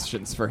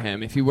questions for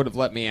him. If he would have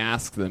let me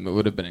ask them, it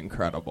would have been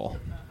incredible.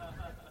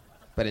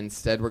 But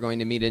instead, we're going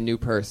to meet a new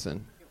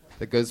person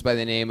that goes by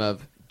the name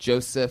of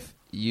Joseph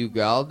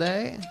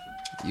Ugalde.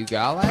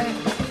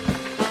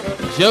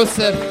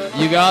 Joseph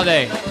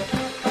Ugalde.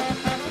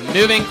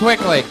 Moving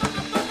quickly.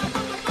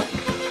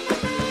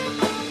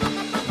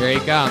 Here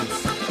he comes.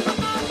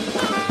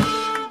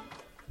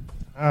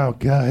 Oh,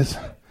 guys.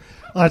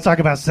 Let's talk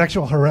about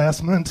sexual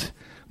harassment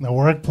in the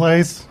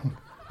workplace.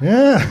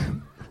 Yeah.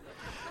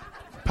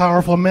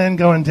 Powerful men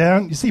going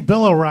down. You see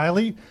Bill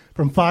O'Reilly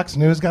from Fox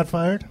News got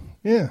fired?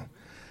 Yeah.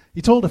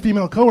 He told a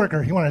female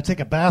coworker he wanted to take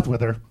a bath with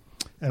her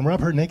and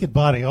rub her naked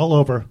body all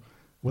over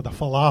with a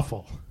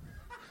falafel.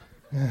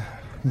 Yeah.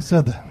 He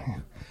said that.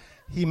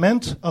 He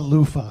meant a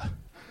loofah.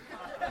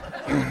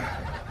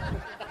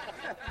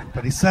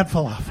 But he said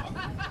falafel.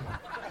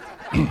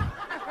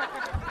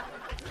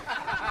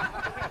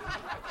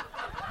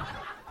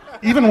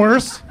 Even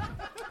worse,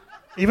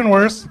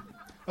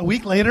 a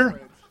week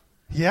later,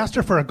 he asked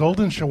her for a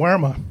golden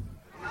shawarma.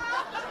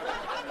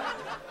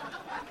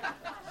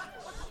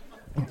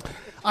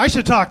 I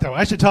should talk, though.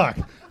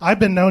 I've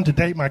been known to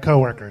date my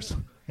coworkers.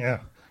 Yeah,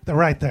 they're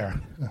right there.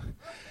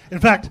 In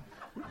fact,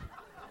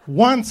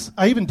 once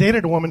I even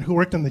dated a woman who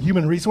worked in the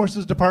human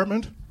resources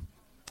department.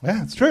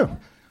 Yeah, it's true.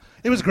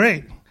 It was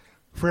great.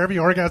 For every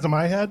orgasm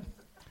I had,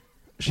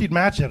 she'd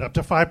match it up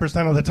to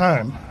 5% of the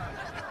time.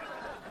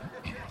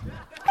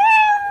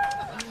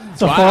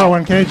 It's a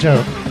 401k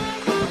joke.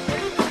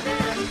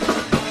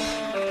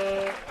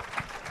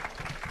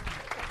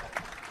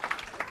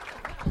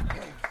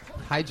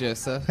 Hi,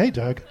 Joseph. Hey,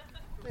 Doug.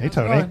 Hey,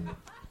 Tony.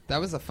 That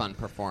was a fun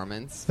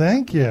performance.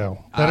 Thank you.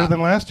 Better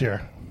than last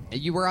year.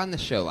 You were on the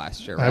show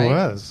last year, right?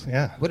 I was,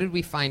 yeah. What did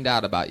we find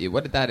out about you?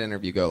 What did that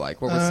interview go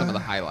like? What were some of the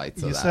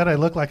highlights of You that? said I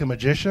look like a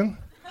magician?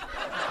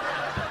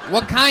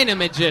 What kind of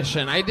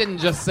magician? I didn't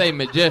just say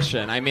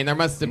magician. I mean, there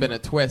must have been a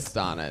twist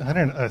on it. I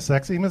don't know. A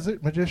sexy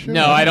magician?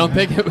 No, I don't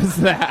think it was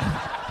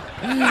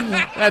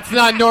that. That's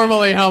not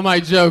normally how my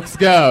jokes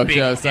go,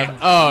 Joseph.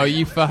 Oh,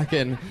 you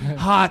fucking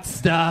hot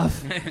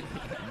stuff.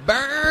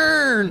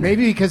 Burn!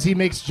 Maybe because he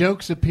makes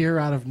jokes appear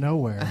out of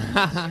nowhere.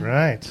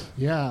 Right.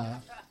 Yeah.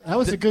 That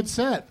was a good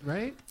set,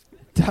 right?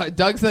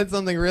 Doug said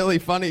something really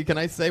funny. Can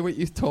I say what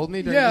you told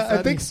me during the Yeah, set?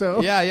 I think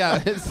so. Yeah.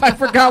 I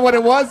forgot what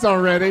it was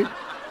already.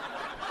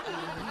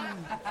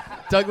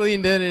 Doug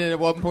leaned in, and at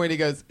one point he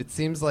goes, "It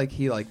seems like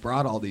he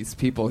brought all these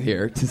people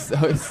here to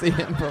see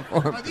him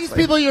perform." Are these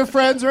people your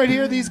friends right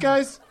here, these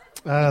guys?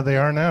 They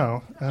are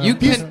now.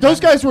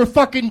 Those guys were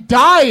fucking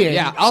dying.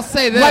 Yeah, I'll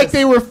say this. Like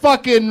they were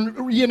fucking,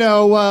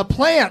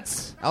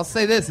 plants. I'll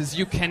say this, is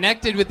you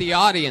connected with the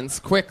audience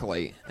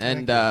quickly,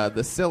 and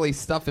the silly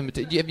stuff in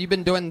between. Have you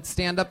been doing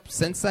stand-up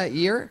since that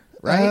year,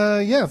 right?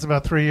 Yeah, it's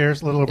about 3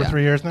 years, a little over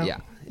 3 years now.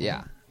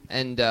 Yeah.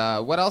 And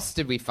what else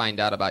did we find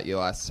out about you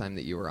last time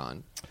that you were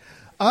on?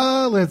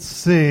 Let's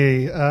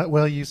see.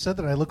 Well, you said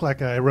that I look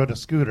like I rode a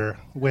scooter,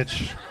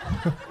 which...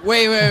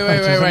 Wait.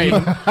 Dude,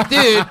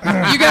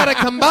 you gotta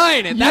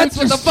combine it. That's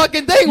what the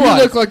fucking thing was.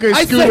 You look like a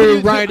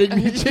scooter-riding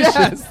magician.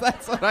 Yes,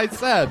 that's what I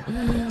said.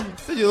 I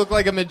said you look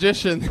like a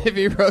magician if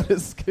you rode a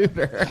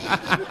scooter.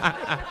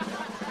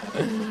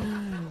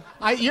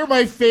 You're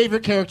my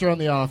favorite character on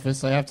The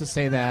Office. I have to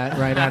say that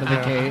right out of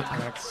the gate.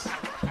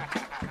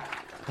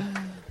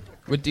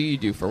 What do you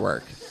do for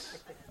work?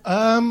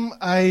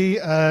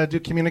 I do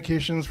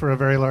communications for a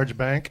very large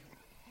bank.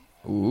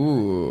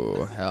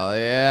 Ooh, hell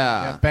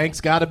yeah.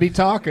 Bank's got to be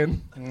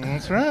talking.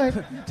 That's right.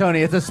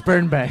 Tony, it's a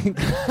sperm bank.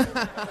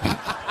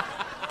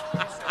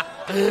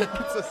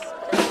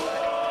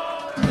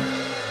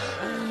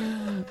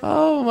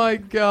 Oh, my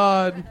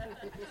God.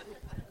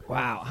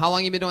 Wow. How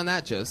long you been doing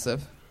that,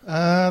 Joseph?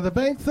 The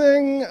bank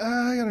thing,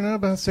 I don't know,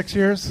 about 6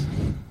 years.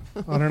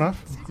 On and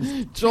off.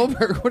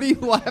 Joelberg, what are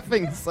you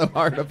laughing so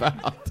hard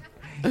about?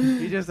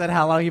 He just said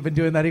how long you've been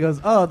doing that. He goes,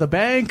 oh, the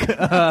bank?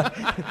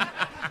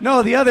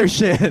 No, the other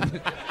shit.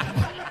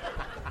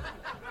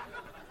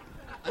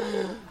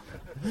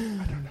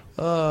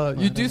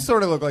 You do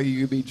sort of look like you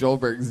could be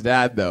Joelberg's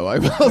dad, though, I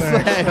will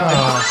say.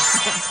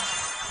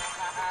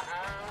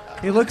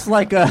 He looks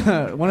like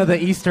one of the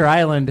Easter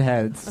Island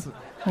heads.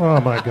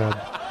 Oh my God.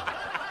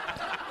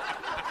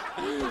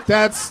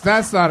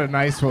 That's not a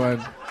nice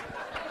one.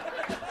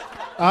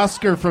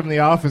 Oscar from The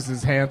Office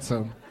is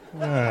handsome.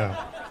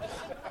 Yeah.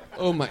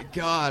 Oh my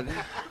God.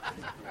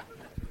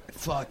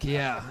 Fuck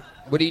yeah.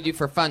 What do you do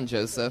for fun,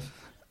 Joseph?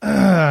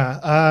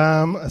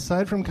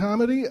 Aside from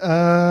comedy,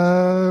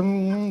 yeah,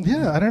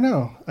 I don't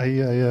know.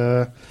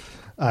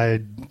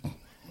 I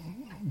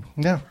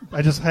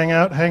just hang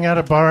out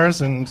at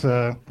bars and.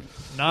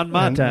 Not in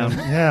my town.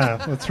 Yeah,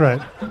 that's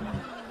right.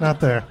 Not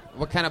there.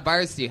 What kind of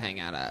bars do you hang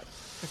out at?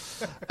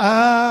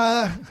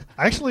 I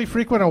actually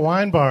frequent a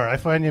wine bar. I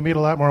find you meet a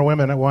lot more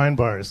women at wine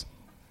bars.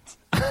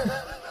 You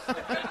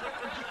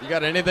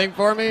got anything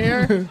for me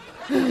here?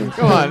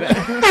 Come on.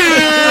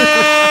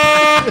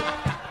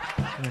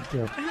 Thank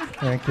you.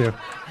 Thank you.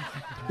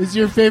 Is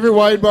your favorite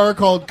wine bar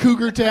called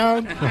Cougar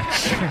Town?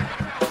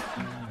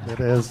 It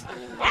is.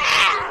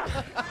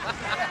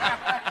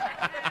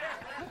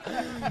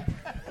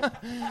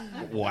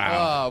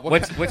 Wow.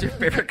 What's your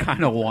favorite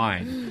kind of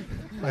wine?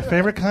 My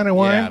favorite kind of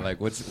wine? Yeah, like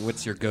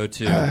what's your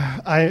go-to?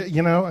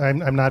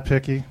 I'm not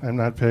picky. I'm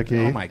not picky.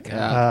 Oh my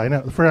God. I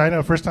know.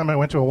 First time I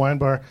went to a wine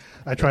bar,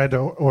 I tried to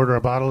order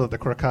a bottle of the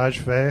Crocage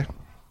Fay.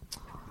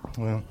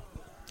 Well,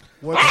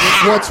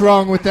 what's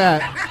wrong with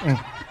that?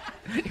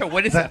 Yeah,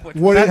 what is that?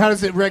 How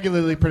does it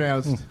regularly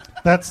pronounced?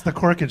 That's the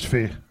Corkage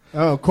Fee.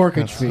 Oh,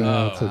 Corkage Fee.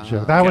 That's a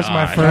joke. That was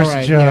my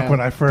first joke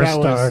when I first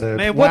started.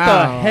 Man, what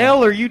the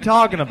hell are you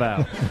talking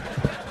about?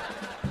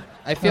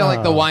 I feel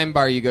like the wine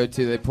bar you go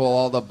to, they pull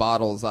all the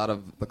bottles out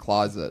of the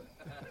closet.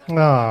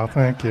 Oh,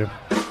 thank you.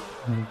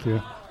 Thank you.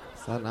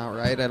 Is that not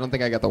right? I don't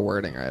think I got the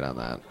wording right on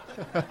that.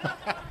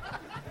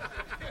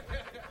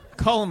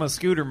 Call him a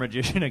scooter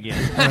magician again.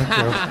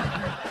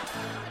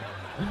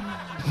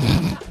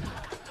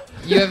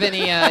 You have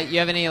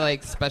any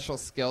like special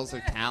skills or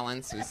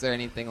talents? Is there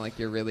anything like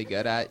you're really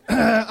good at?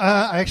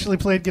 I actually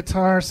played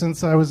guitar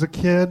since I was a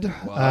kid,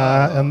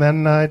 and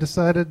then I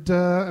decided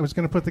I was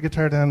going to put the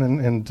guitar down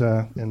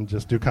and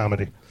just do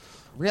comedy.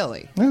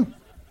 Really? Yeah.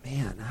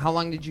 Man, how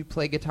long did you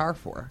play guitar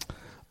for?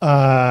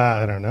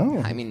 I don't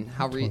know. I mean,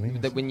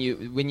 when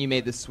you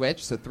made the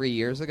switch? So 3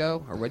 years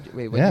ago, or what?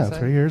 Wait, what yeah, did you say?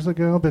 3 years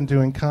ago. I've been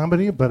doing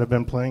comedy, but I've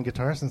been playing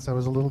guitar since I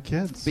was a little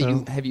kid.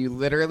 But have you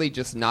literally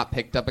just not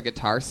picked up a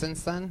guitar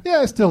since then? Yeah,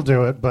 I still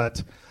do it,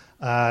 but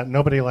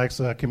nobody likes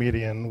a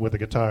comedian with a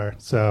guitar.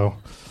 So.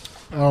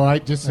 Oh, I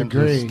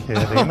disagree. I'm just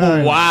kidding.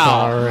 I'm wow.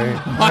 Sorry.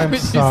 Why I'm would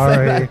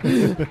sorry. You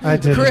say that? I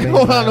didn't mean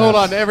hold that.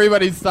 on.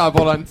 Everybody stop.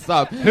 Hold on.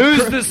 Stop.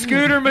 Who's the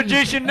scooter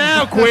magician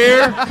now,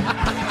 queer?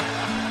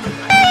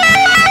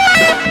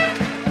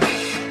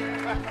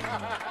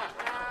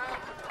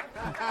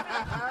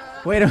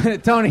 Wait a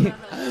minute, Tony.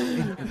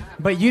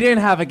 But you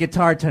didn't have a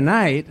guitar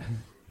tonight.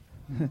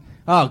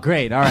 Oh,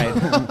 great. All right.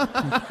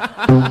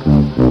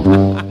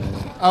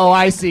 Oh,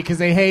 I see, because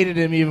they hated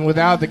him even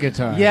without the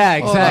guitar. Yeah,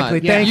 exactly.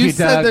 Thank you, You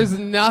said Doug. there's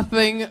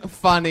nothing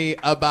funny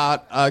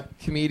about a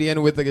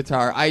comedian with a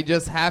guitar. I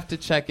just have to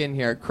check in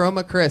here.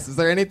 Chroma Chris, is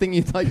there anything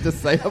you'd like to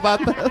say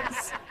about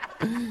this?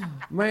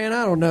 Man,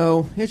 I don't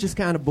know. It's just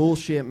kind of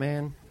bullshit,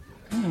 man.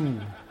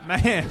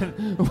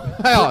 Man,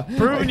 well,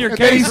 proving your Then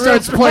case. he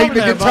starts playing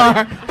the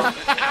guitar.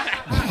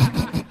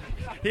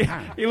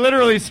 He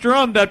literally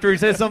strummed after he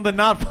said something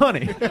not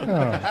funny.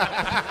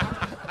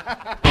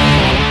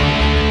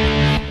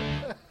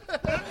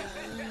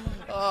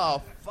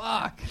 Oh,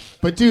 fuck.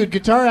 But, dude,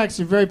 guitar acts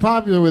are very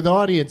popular with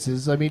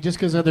audiences. I mean, just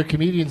because other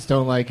comedians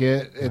don't like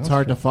it, it's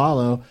hard to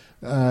follow.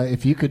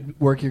 If you could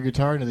work your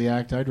guitar into the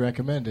act, I'd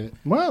recommend it.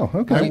 Wow,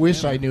 okay. I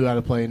wish I knew how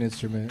to play an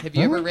instrument. Have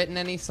you ever written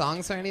any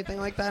songs or anything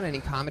like that? Any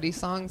comedy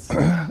songs?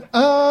 Yeah,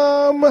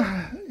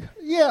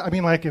 I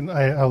mean,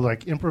 I'll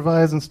like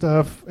improvise and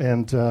stuff,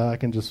 and I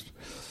can just,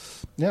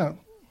 yeah.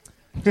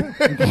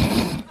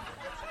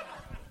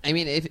 I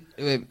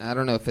mean, I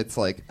don't know if it's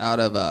like out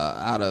of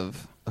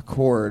a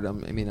chord. I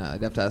mean,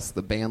 I'd have to ask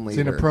the band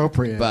leader. It's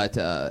inappropriate. But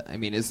I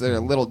mean, is there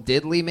a little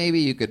diddly maybe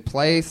you could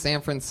play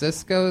San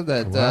Francisco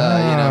that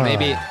Wow.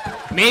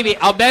 maybe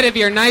I'll bet if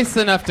you're nice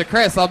enough to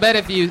Chris, I'll bet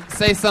if you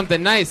say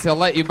something nice, he'll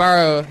let you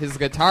borrow his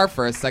guitar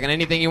for a second.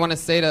 Anything you want to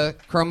say to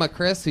Chroma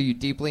Chris, who you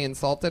deeply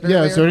insulted earlier?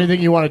 Yeah, is there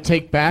anything you want to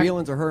take back?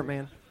 Feelings are hurt,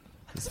 man.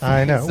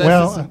 I know. Says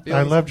Well, some I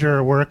feelings. loved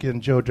your work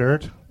in Joe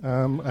Dirt.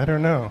 I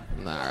don't know.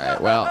 All right,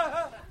 well.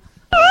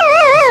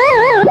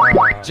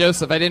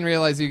 Joseph, I didn't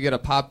realize you get a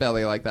pot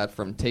belly like that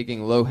from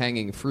taking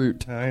low-hanging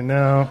fruit. I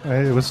know.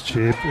 It was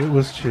cheap. It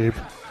was cheap.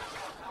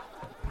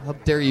 How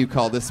dare you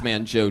call this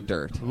man Joe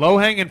Dirt?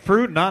 Low-hanging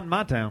fruit, not in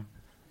my town.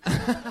 All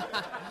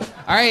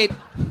right,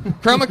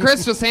 Chroma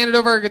Chris just handed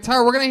over a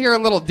guitar. We're going to hear a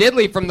little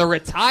diddly from the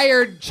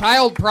retired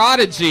child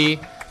prodigy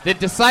that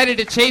decided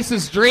to chase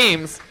his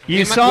dreams.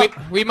 We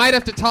might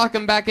have to talk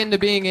him back into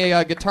being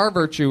a guitar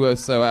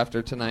virtuoso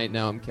after tonight.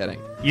 No, I'm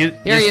kidding. Here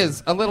he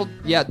is. A little,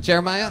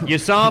 Jeremiah. You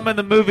saw him in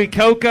the movie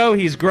Coco.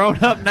 He's grown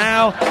up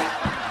now. All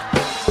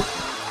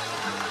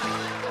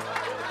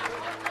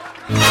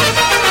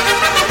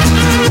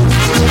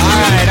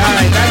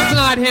right. That's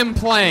not him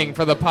playing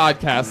for the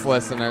podcast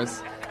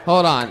listeners.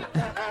 Hold on.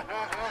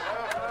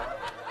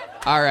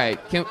 All right.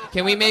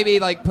 Can we maybe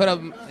like put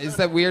a? Is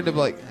that weird to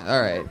like?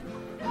 All right.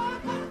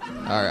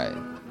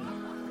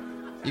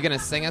 You gonna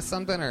sing us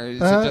something, or is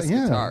it just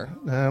guitar?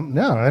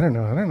 No, I don't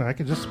know. I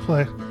could just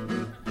play.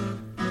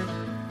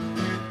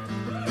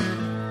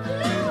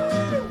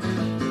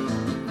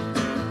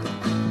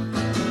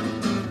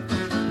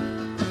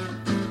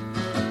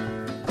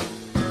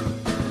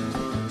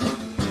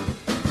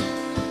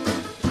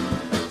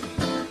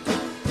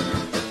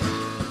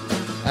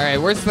 All right,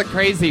 where's the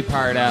crazy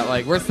part at?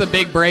 Like, where's the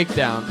big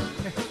breakdown?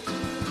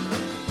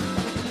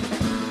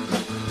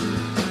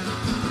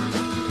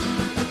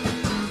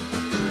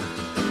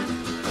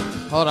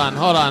 Hold on.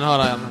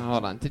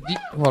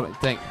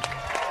 Think.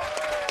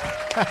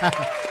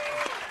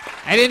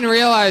 I didn't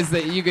realize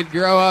that you could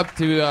grow up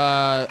to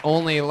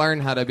only learn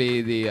how to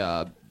be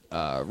the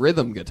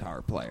rhythm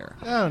guitar player.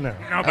 Oh no!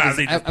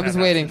 I was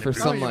waiting for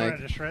some you like.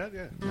 wanted to shred?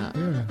 Yeah.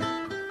 No.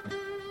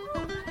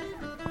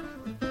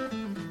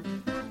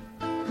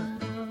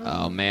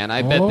 Oh man,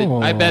 I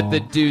bet the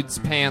dude's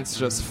pants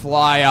just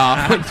fly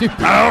off.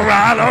 All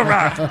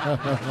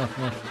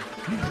right.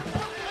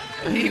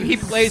 He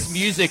plays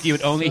music you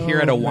would only hear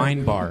at a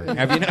wine bar.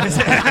 Have you noticed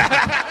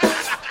that?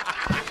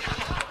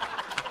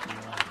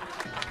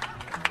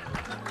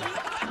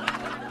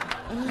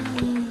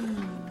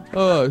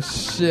 Oh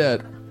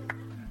shit!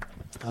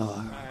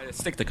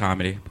 Stick to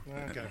comedy.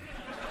 Okay.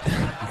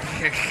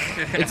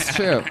 It's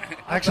true.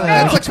 Actually,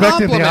 I was That's a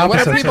expecting the compliment. What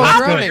opposite. are people so it's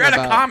groaning good. You're at a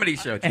about? comedy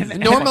show.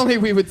 Normally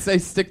we would say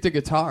stick to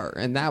guitar,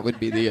 and that would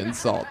be the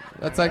insult.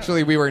 That's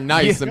actually we were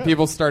nice, and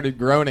people started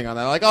groaning on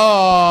that, like,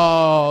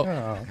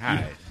 oh.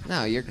 Hi.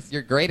 No,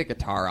 you're great at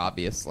guitar,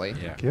 obviously.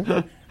 Yeah. Thank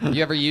you.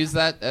 You ever use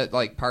that at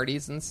like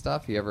parties and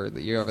stuff? You ever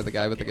the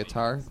guy with the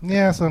guitar?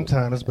 Yeah,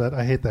 sometimes, but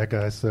I hate that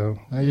guy. So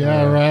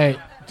Yeah, right.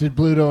 Did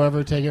Bluto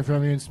ever take it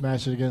from you and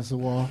smash it against the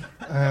wall?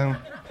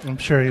 I'm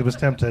sure he was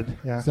tempted.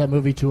 Yeah. Is that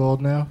movie too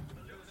old now?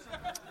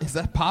 Is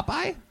that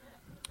Popeye?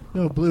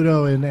 No,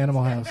 Bluto in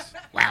Animal House.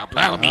 Wow,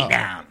 blow me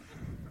down.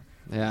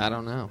 Yeah, I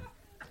don't know.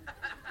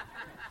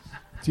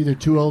 It's either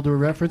too old to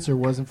reference or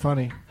wasn't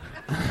funny.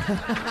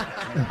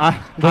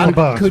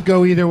 Both. Could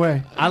go either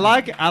way. I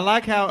like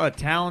how a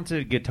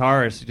talented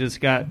guitarist just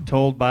got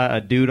told by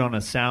a dude on a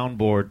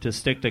soundboard to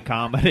stick to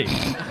comedy.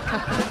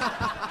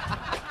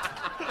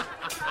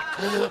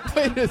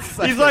 Wait a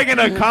second. He's like an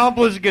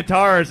accomplished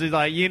guitarist. He's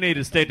like, you need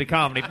to stick to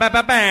comedy. Bow,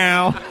 bow,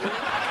 bow.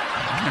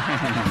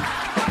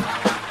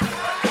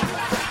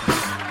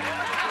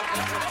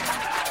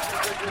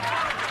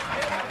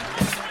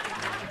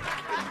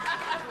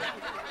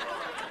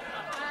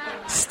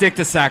 Stick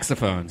to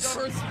saxophones.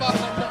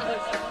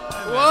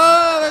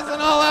 Whoa, there's an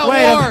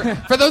all-out war.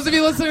 For those of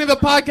you listening to the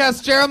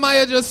podcast,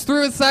 Jeremiah just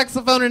threw his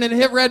saxophone and it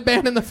hit Red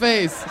Band in the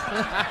face.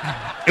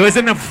 It was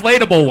an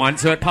inflatable one,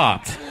 so it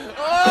popped.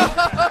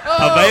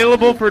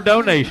 Available for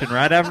donation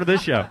right after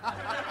this show.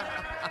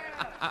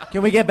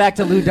 Can we get back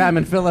to Lou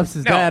Diamond Phillips'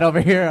 dad over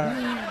here?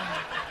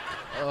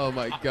 Oh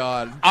my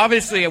God!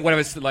 Obviously, what I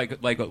was like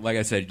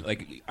I said,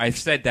 I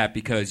said that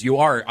because you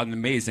are an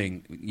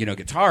amazing,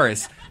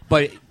 guitarist,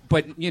 but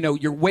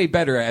you're way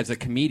better as a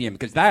comedian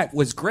because that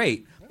was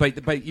great. But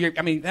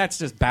that's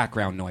just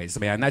background noise,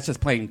 man. That's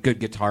just playing good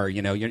guitar,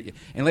 and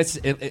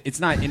it's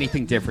not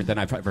anything different than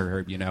I've ever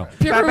heard,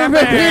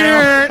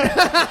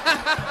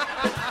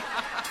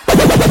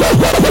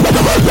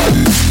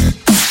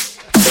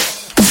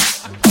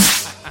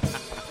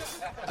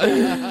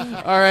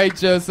 All right,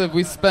 Joseph,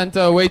 we spent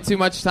way too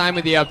much time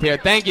with you up here.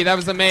 Thank you. That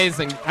was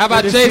amazing. How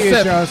about Good to see you,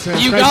 Joseph Joseph.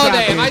 Ugalde? Great job,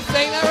 Am I dude.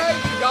 saying that right?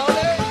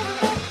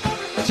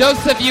 Ugalde?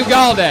 Joseph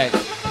Ugalde.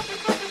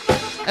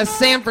 A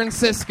San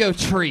Francisco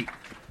treat.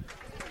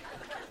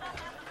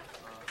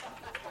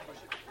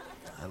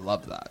 I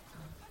love that.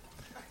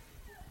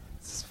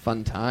 It's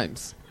fun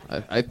times.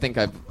 I think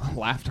I've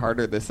laughed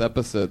harder this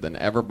episode than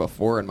ever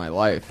before in my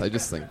life. I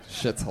just think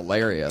shit's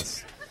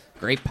hilarious.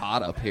 Great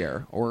pod up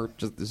here, or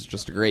this is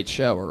just a great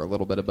show, or a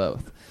little bit of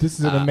both. This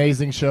is an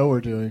amazing show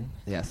we're doing.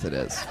 Yes, it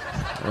is.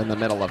 We're in the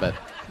middle of it.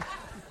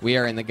 We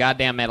are in the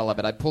goddamn middle of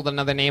it. I pulled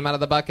another name out of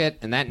the bucket,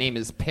 and that name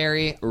is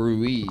Perry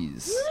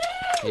Ruiz.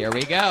 Here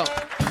we go.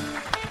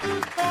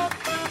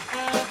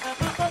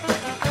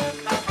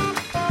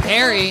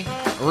 Perry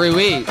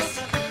Ruiz.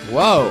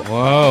 Whoa.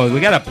 Whoa, we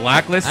got a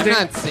blacklisted? I'm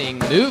not seeing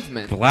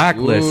movement.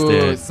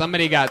 Blacklisted. Ooh,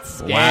 somebody got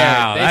scared.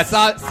 Wow,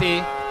 See,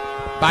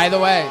 by the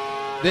way,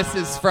 this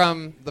is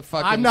from the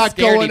fucking I'm not Scaredy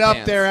going up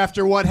Pants. there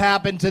after what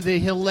happened to the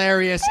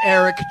hilarious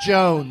Eric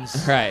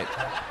Jones. Right.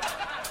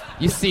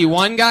 You see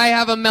one guy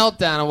have a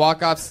meltdown and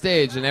walk off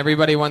stage, and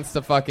everybody wants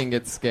to fucking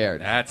get scared.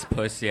 That's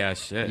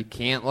pussy-ass shit. You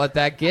can't let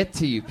that get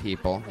to you,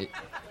 people.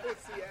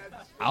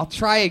 I'll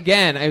try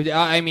again.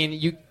 I mean,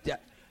 you...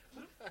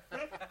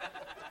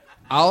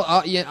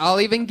 I'll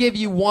even give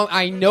you one...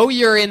 I know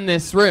you're in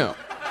this room.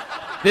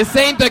 This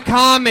ain't the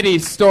Comedy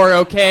Store,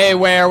 okay,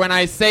 where when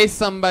I say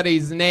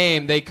somebody's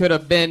name, they could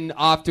have been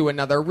off to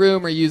another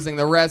room or using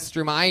the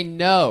restroom. I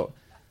know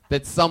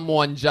that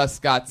someone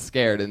just got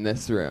scared in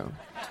this room.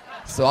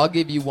 So I'll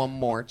give you one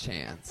more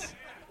chance.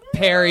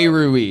 Perry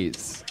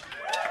Ruiz.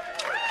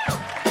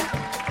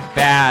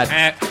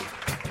 Bad.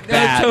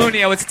 No,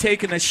 Tony, I was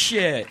taking a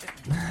shit.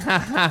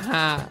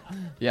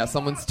 Yeah,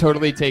 someone's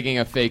totally taking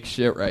a fake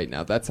shit right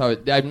now. That's how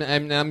it.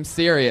 I'm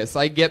serious.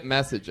 I get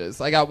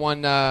messages. I got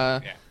one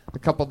a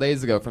couple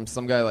days ago from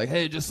some guy like,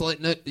 "Hey, just like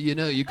you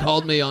know, you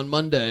called me on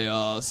Monday.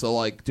 So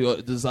like,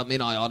 does that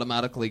mean I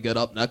automatically get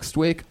up next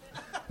week?"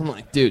 I'm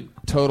like, dude,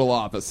 total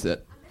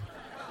opposite.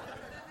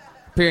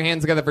 Put your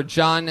hands together for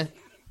John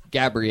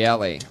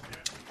Gabrielli.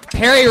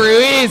 Perry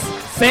Ruiz,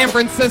 San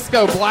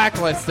Francisco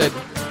blacklisted.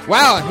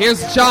 Wow,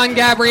 here's John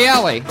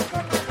Gabrielli.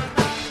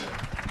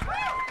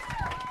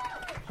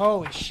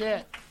 Holy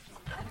shit.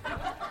 All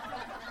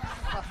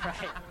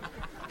right.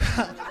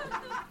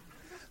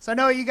 So I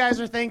know what you guys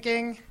are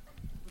thinking.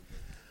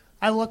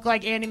 I look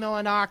like Andy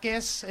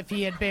Milonakis if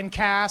he had been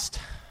cast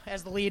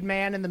as the lead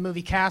man in the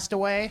movie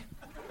Castaway.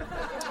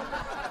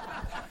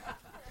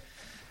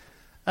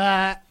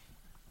 Have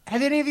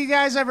any of you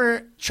guys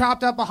ever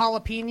chopped up a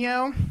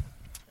jalapeno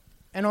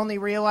and only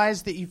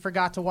realized that you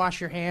forgot to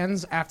wash your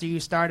hands after you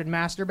started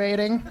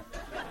masturbating?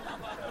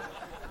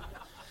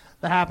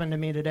 That happened to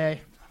me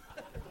today.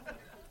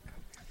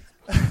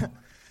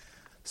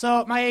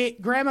 So my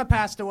grandma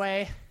passed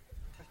away.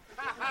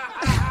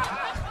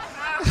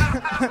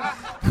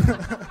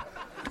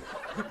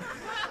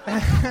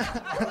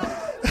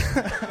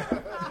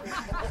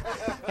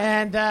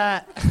 And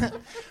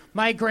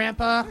my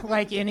grandpa,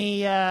 like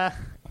any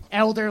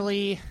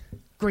elderly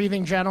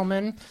grieving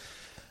gentleman,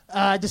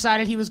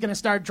 decided he was going to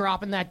start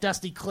dropping that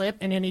dusty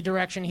clip in any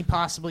direction he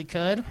possibly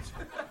could.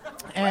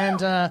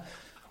 And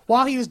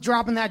while he was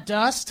dropping that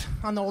dust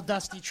on the old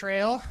dusty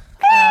trail...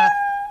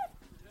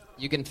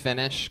 You can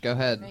finish. Go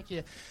ahead. Thank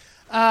you.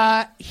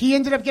 He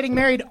ended up getting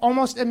married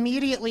almost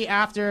immediately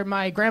after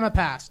my grandma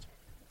passed.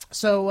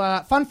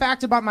 So, fun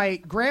fact about my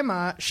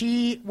grandma,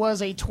 she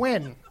was a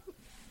twin.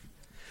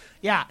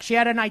 Yeah, she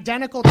had an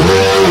identical twin.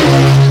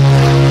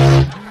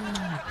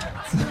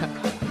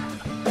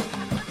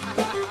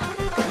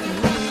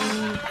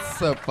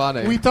 So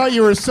funny. We thought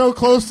you were so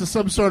close to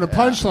some sort of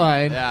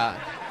punchline. Yeah.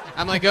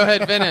 I'm like, go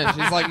ahead, finish.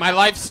 He's like, my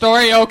life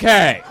story?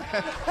 Okay.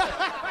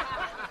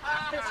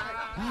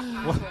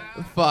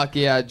 Fuck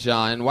yeah,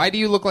 John. Why do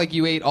you look like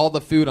you ate all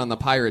the food on the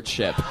pirate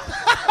ship?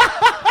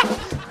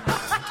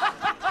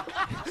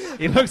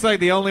 He looks like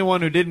the only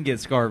one who didn't get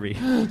scurvy.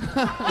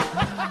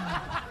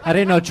 I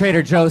didn't know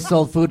Trader Joe's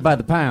sold food by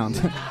the pound.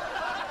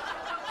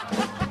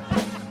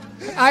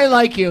 I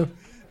like you.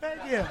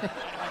 Thank you.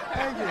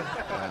 Thank you.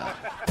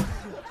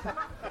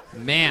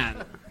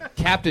 Man,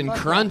 Captain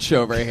Crunch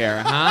over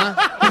here, huh?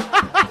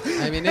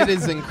 I mean, it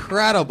is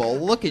incredible.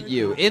 Look at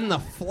you, in the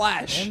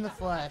flesh. In the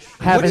flesh.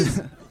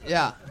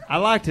 Yeah. I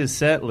liked his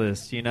set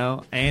list, you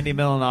know. Andy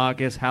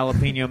Milonakis,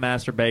 jalapeno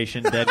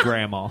masturbation, dead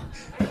grandma.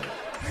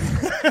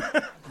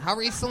 How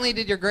recently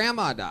did your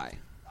grandma die?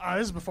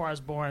 This is before I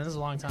was born. This is a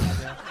long time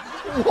ago.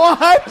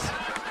 What?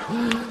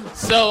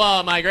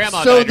 So, my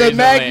grandma So died the recently.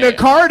 Magna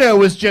Carta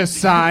was just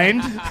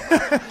signed.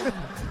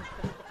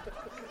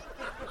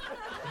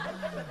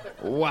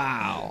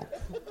 Wow.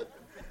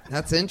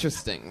 That's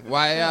interesting.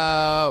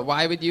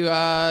 Why would you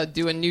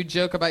do a new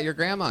joke about your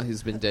grandma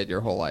who's been dead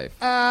your whole life?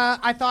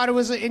 I thought it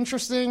was an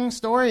interesting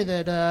story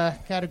that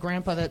had a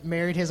grandpa that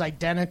married his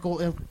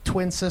identical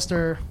twin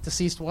sister,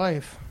 deceased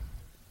wife.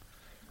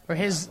 Or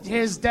his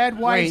dead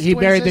wife's Wait, he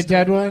twin married sister. the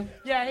dead one?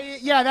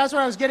 Yeah, that's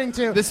what I was getting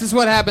to. This is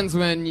what happens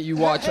when you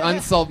watch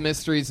Unsolved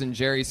Mysteries and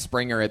Jerry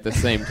Springer at the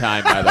same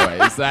time, by the way.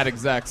 It's that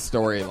exact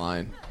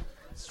storyline.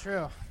 It's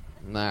true.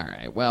 All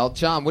right. Well,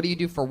 John, what do you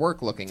do for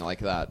work looking like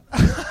that?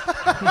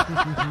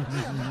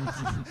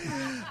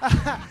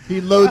 He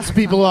loads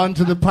people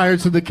onto the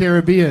Pirates of the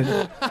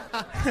Caribbean.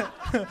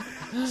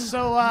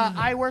 So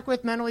I work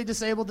with mentally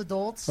disabled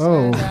adults.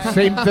 Oh, and,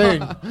 same thing.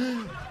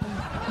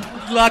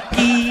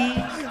 Lucky.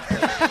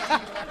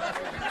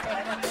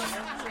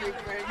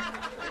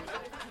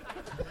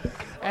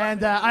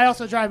 And I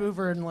also drive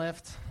Uber and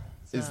Lyft.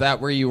 Is that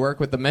where you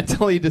work with the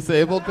mentally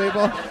disabled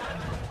people?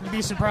 You'd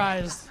be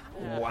surprised.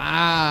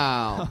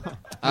 Wow.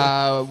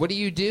 What do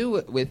you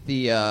do with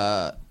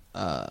the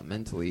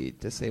mentally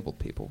disabled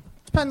people?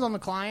 Depends on the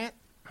client.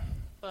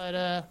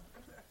 But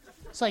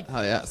it's like...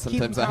 Oh, yeah. Sometimes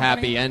keep a them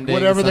happy company. ending.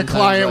 Whatever the sometimes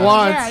client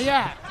wants.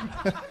 Yeah.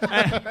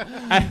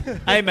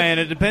 Hey, man,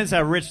 it depends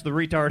how rich the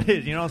retard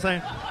is. You know what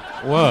I'm saying?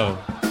 Whoa.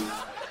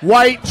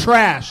 White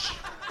trash.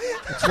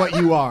 That's what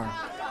you are.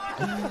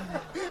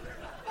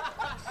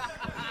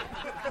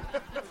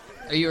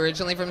 Are you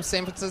originally from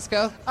San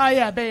Francisco?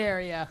 Yeah, Bay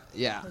Area.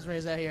 Yeah. I was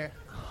raised out here.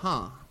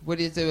 Huh. What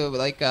do you do?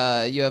 Like,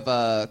 you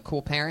have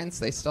cool parents?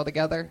 They still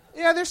together?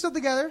 Yeah, they're still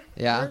together.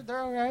 Yeah. They're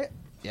all right.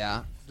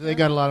 Yeah. Do they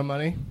got a lot of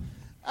money?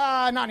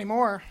 Not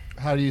anymore.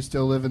 How do you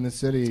still live in the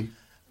city?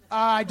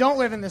 I don't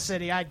live in the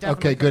city. I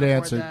definitely Okay, good couldn't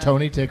afford answer. that.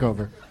 Tony, take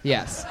over.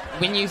 Yes.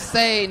 When you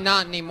say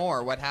not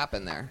anymore, what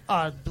happened there?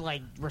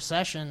 Like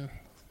recession,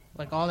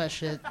 like all that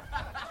shit.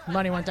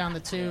 Money went down the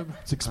tube.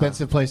 It's an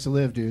expensive place to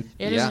live, dude.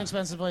 It is an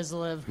expensive place to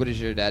live. What does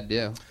your dad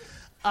do?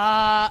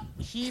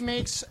 He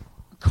makes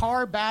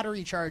car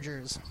battery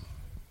chargers.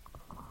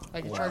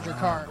 Like you charge your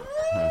car.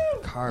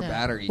 Car Yeah.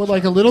 battery. What,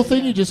 like a little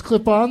thing you just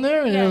clip on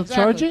there and Yeah, it'll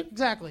exactly, charge it?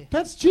 Exactly.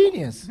 That's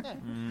genius. I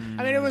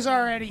mean, it was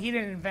already. He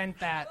didn't invent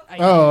that.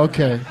 Oh,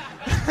 okay.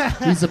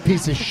 He's a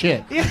piece of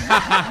shit.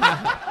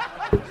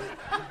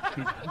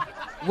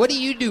 What do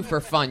you do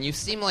for fun? You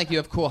seem like you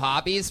have cool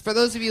hobbies. For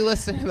those of you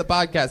listening to the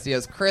podcast, he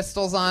has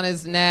crystals on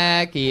his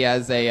neck. He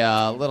has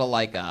a little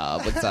what's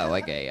that?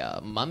 Like a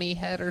mummy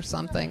head or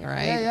something,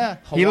 right? Yeah.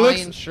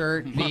 Hawaiian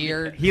shirt,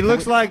 beard. He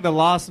looks like the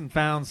lost and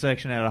found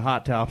section at a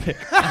Hot Topic.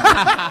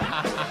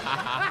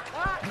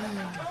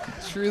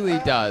 Truly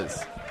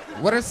does.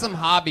 What are some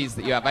hobbies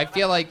that you have? I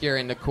feel like you're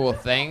into cool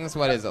things.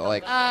 What is it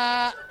like?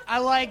 I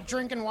like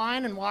drinking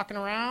wine and walking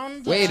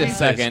around. Wait a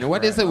second.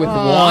 What is it with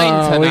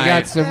wine tonight? We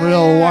got some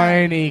real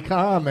whiny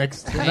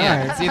comics tonight.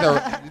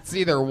 Man, it's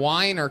either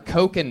wine or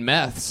coke and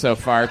meth so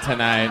far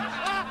tonight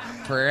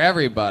for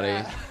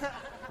everybody.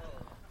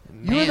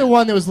 You were the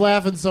one that was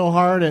laughing so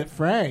hard at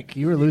Frank.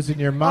 You were losing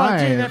your Oh, mind.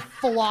 dude, that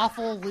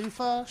falafel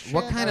loofah shit.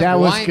 What kind That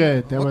of was wine?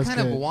 good. That what was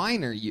kind good. of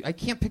wine are you? I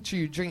can't picture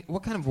you drink.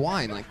 What kind of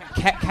wine? Like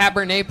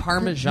Cabernet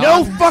Parmesan?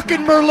 No fucking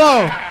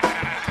Merlot.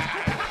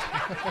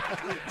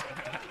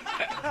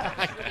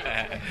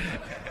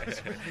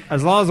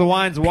 As long as the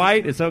wine's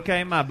white, it's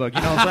okay in my book.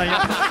 You know what I'm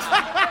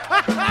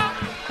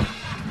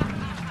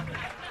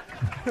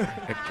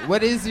saying?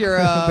 What is your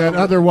That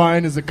other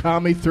wine is a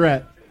commie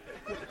threat.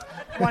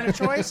 Wine of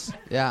choice?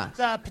 Yeah.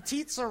 The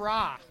Petite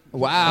Syrah.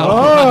 Wow.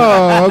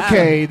 Oh,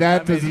 okay.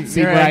 That doesn't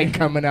seem you're right right.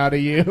 coming out of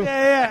you.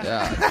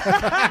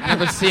 Yeah.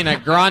 Never seen a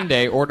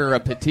grande order a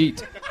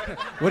petite.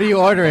 What do you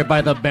order it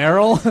by the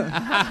barrel?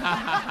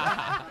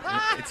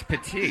 It's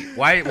petite.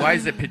 Why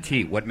is it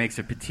petite? What makes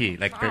it petite?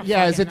 Like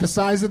Yeah, is it the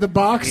size of the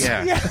box?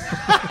 Yeah.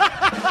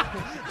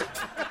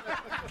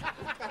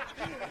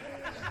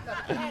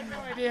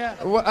 Yeah.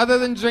 Other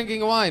than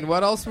drinking wine,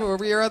 what else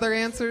were your other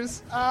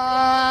answers?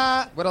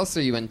 What else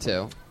are you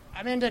into?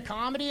 I'm into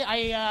comedy.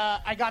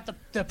 I got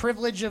the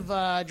privilege of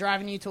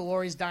driving you to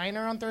Lori's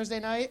Diner on Thursday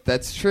night.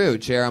 That's true.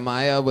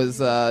 Jeremiah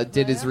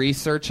did his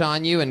research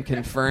on you and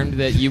confirmed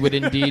that you would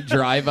indeed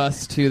drive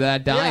us to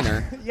that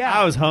diner. Yeah.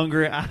 I was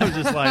hungry. I was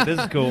just like, this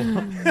is cool.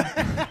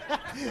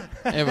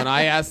 And when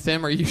I asked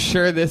him, "Are you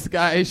sure this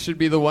guy should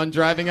be the one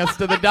driving us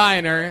to the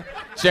diner?"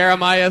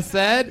 Jeremiah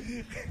said,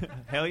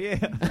 Hell yeah.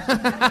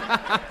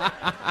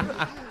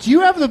 Do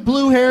you have the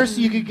blue hair so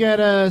you could get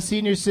a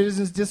senior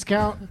citizens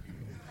discount?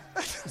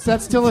 Is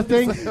that still a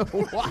thing?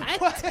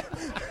 What?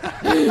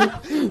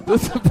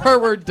 This is the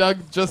part where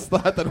Doug just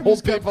thought that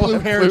old people blue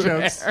have hair blue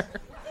jokes.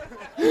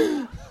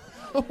 hair.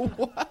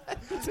 What?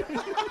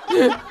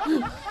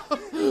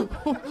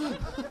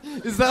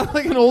 Is that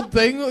like an old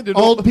thing? Did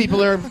Old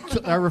people are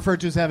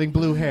referred to as having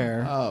blue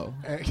hair. Oh.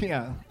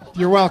 Yeah.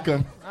 You're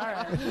welcome.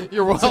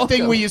 You're It's a welcome.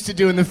 thing we used to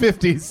do in the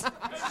 50s.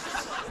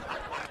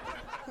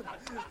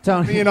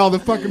 Tony, Me and all the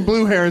fucking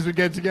blue hairs would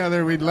get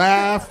together. We'd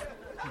laugh.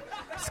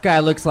 this guy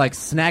looks like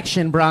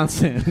Snackshin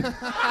Bronson.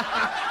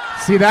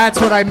 See, that's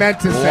what I meant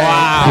to say.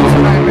 Wow. That's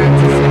what I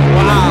meant to say.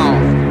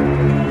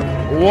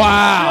 Wow.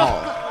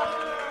 Wow.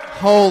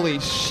 Holy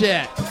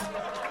shit.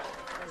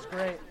 That's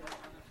great.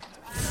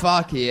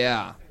 Fuck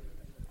yeah.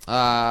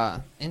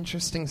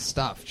 Interesting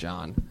stuff,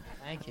 John.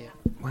 Thank you.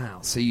 Wow.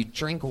 So you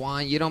drink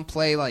wine. You don't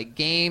play like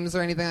games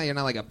or anything? You're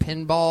not like a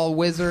pinball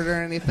wizard or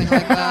anything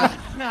like that?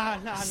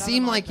 No.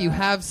 Seem like you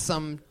have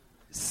some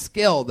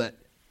skill that,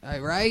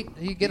 right?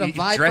 You get a he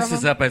vibe dresses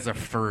from him? up as a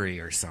furry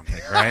or something,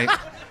 right?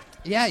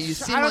 Yeah, you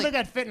seem I don't like... think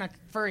I'd fit in a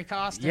furry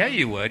costume. Yeah,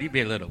 you would. You'd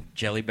be a little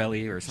jelly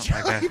belly or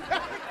something like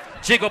that.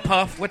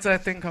 Jigglepuff. What's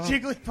that thing called?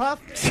 Jigglypuff.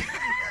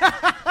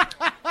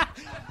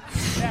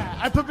 Yeah,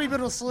 I put people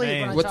to sleep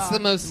Man, when I What's talk. the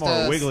most... More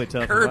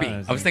Wigglytuff. Kirby.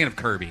 than I was thinking of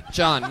Kirby.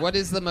 John, what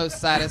is the most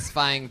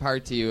satisfying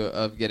part to you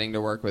of getting to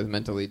work with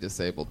mentally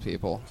disabled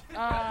people?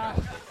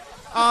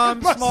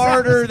 I'm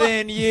smarter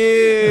than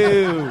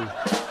you.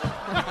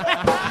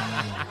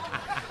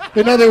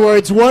 In other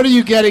words, what are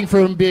you getting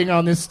from being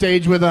on this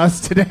stage with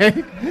us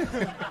today?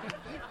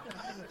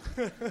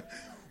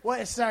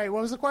 What? Sorry,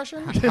 what was the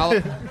question? How-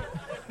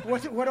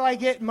 What do I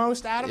get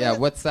most out of yeah, it?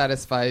 what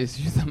satisfies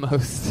you the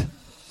most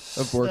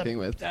of working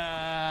with?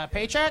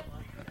 Paycheck?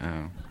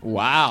 Oh.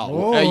 Wow.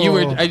 Oh.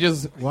 I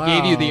just Wow.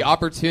 gave you the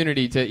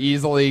opportunity to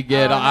easily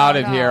get Oh, no, out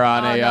of no. here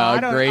on Oh, a no, I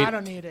don't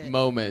great need it.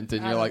 moment,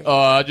 and I you're don't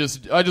like,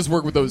 need I just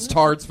work with those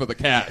tarts for the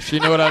cash. You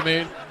know what I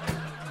mean?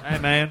 Hey,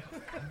 man.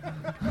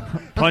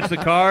 Punch the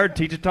card,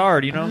 teach a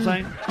tard. You know what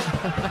I'm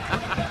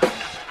saying?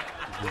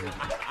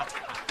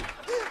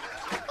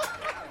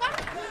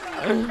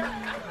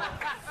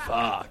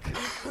 Fuck.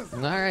 All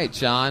right,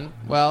 John.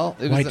 Well,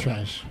 it White was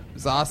trash. It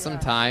was awesome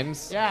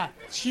times. Yeah,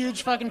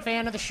 huge fucking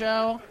fan of the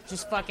show.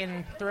 Just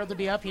fucking thrilled to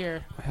be up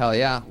here. Hell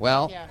yeah.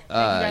 Well, Yeah. Thank you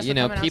guys for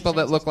coming out people to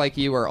that San look like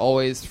you are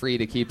always free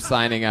to keep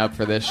signing up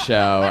for this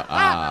show.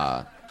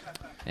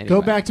 Anyway.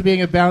 Go back to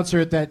being a bouncer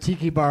at that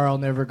tiki bar I'll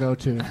never go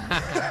to. All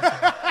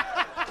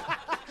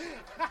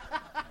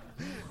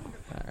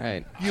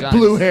right. You John-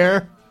 blue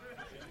hair.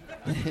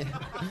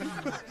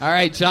 All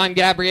right, John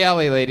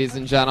Gabrielli, ladies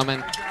and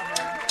gentlemen.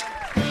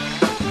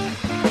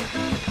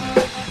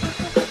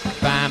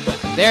 Bam.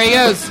 There he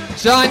goes,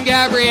 John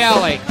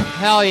Gabrielli.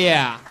 Hell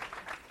yeah.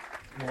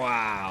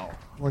 Wow.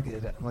 Look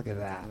at that. Look at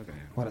that.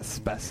 What a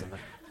specimen.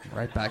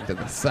 Right back to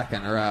the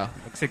second row.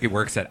 Looks like he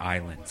works at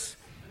Islands.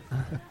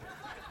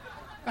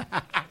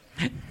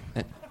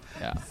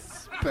 Yeah.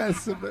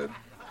 Specimen.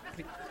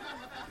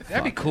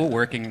 That'd be cool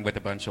working with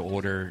a bunch of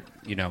older,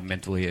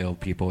 mentally ill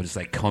people, just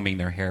like combing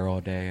their hair all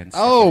day and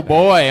stuff. Oh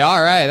boy!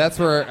 All right,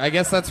 I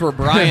guess that's where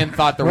Brian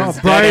thought there was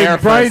Brian, dead air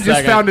for Brian a just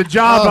second. found a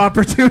job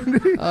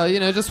opportunity.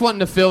 Just wanting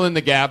to fill in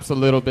the gaps a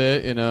little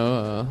bit.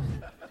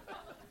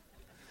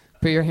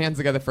 Put your hands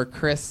together for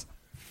Chris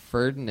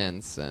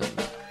Ferdinandson.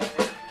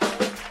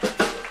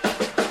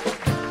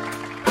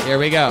 Here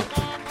we go.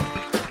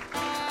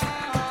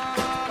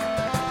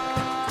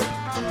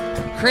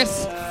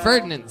 Chris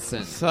Ferdinandson.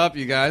 What's up,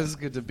 you guys?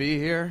 Good to be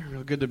here.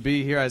 Real good to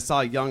be here. I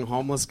saw a young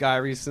homeless guy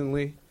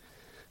recently.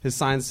 His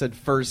sign said,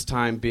 "First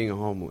time being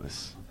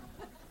homeless."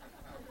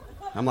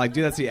 I'm like,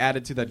 dude, that's the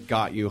attitude that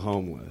got you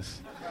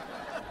homeless.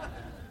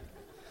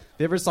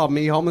 They ever saw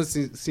me homeless,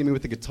 see me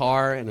with a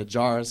guitar and a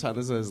jar? This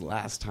is his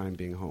last time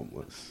being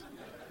homeless.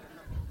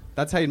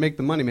 That's how you make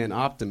the money, man.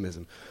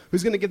 Optimism.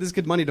 Who's going to give this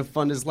kid money to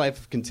fund his life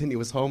of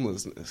continuous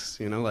homelessness?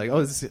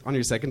 Is this on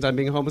your second time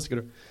being homeless?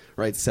 You're going to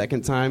write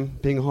second time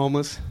being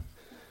homeless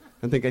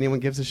and think anyone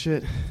gives a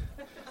shit?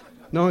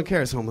 No one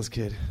cares, homeless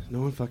kid.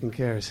 No one fucking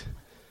cares.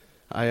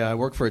 I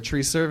work for a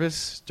tree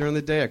service during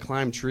the day. I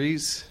climb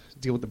trees,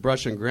 deal with the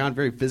brush and ground.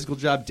 Very physical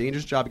job,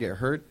 dangerous job. I get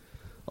hurt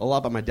a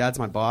lot, but my dad's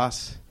my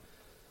boss.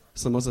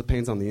 So most of the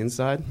pain's on the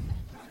inside.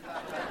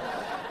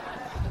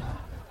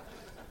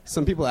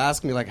 Some people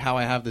ask me, how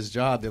I have this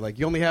job. They're like,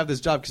 you only have this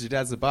job because your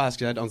dad's the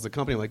boss, your dad owns the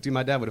company. I'm like, dude,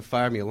 my dad would have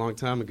fired me a long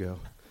time ago.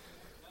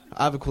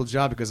 I have a cool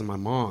job because of my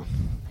mom.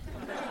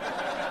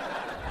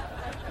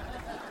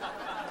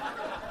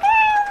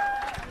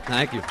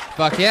 Thank you.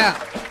 Fuck yeah.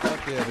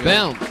 Fuck yeah, dude.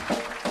 Boom.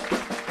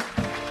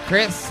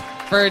 Chris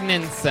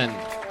Ferdinandson.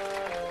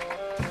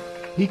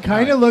 He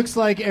kind of looks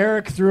like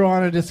Eric threw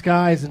on a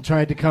disguise and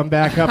tried to come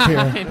back up here.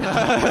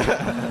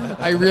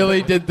 I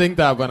really did think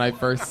that when I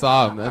first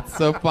saw him. That's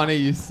so funny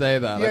you say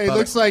that. Yeah, he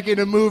looks like in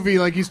a movie,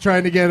 like he's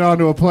trying to get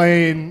onto a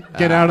plane,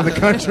 get out of the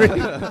country.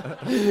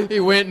 He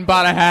went and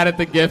bought a hat at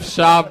the gift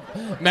shop,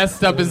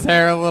 messed up his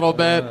hair a little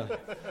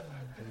bit.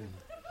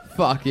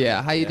 Fuck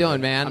yeah. How you doing,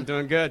 man? I'm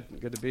doing good.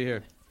 Good to be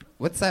here.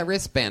 What's that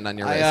wristband on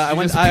your wrist? I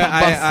went out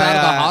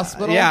of the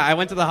hospital? Yeah, I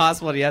went to the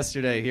hospital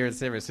yesterday here in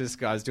San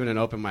Francisco. I was doing an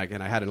open mic,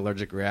 and I had an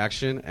allergic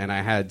reaction, and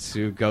I had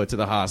to go to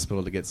the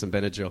hospispittal to get some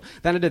Benadryl.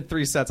 Then I did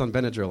 3 sets on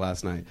Benadryl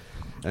last night.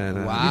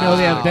 And, wow.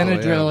 They have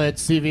Benadryl at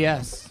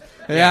CVS.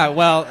 Yeah,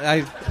 well,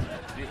 I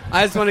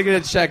just want to get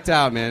it checked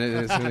out, man.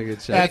 It's going to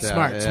get checked That's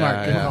out.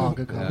 smart. Good call,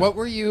 good call. What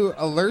were you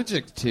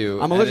allergic to?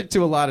 I'm allergic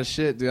to a lot of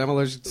shit, dude. I'm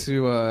allergic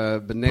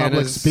to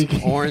bananas,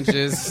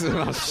 oranges.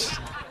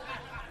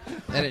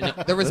 I didn't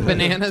know. There was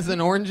bananas and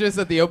oranges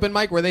at the open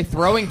mic. Were they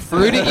throwing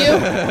fruit at you?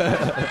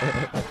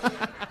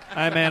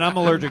 Hey, man, I'm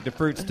allergic to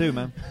fruits too,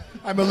 man.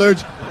 I'm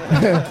allergic.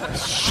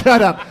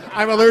 Shut up.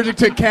 I'm allergic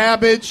to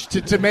cabbage,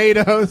 to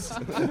tomatoes.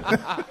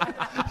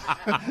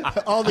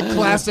 All the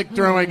classic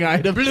throwing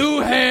items. Blue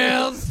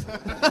hairs.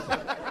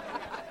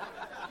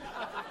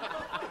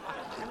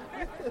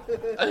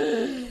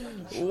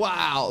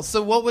 Wow.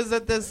 So what was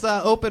at this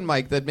open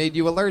mic that made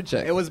you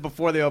allergic? It was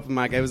before the open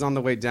mic. I was on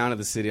the way down to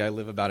the city. I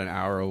live about an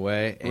hour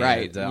away. And,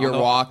 right. You're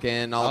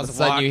walking. All of a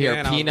sudden you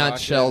hear peanut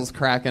shells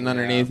cracking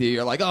underneath you.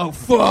 You're like, oh,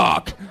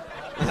 fuck.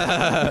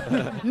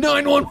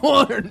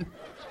 911.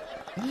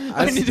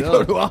 I need to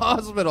go to a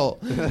hospital.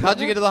 How'd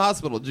you get to the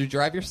hospital? Did you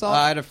drive yourself?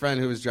 I had a friend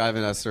who was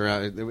driving us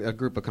around. A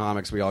group of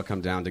comics. We all come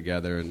down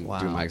together and do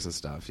mics and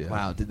stuff. Yeah.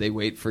 Wow. Did they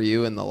wait for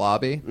you in the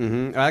lobby?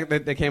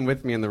 Mm-hmm. They came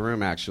with me in the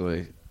room,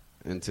 actually,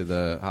 into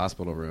the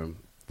hospital room.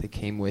 They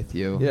came with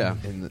you? Yeah.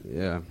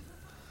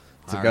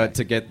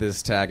 To get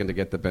this tag and to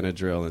get the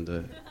Benadryl and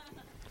to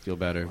feel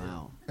better.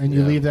 Wow. And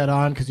you leave that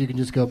on because you can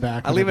just go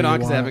back. I leave it on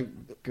because I haven't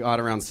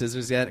got around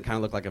scissors yet. It kind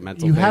of looked like a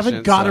mental You patient,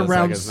 haven't got so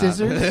around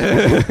scissors?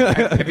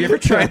 Have you ever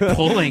tried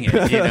pulling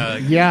it?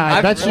 Yeah,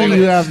 I bet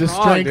you have the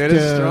strength dude,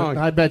 it's strong.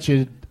 I bet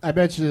you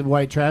the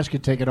white trash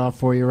could take it off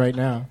for you right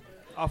now.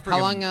 I'll How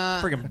long?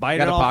 Freaking bite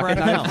it off right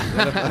now.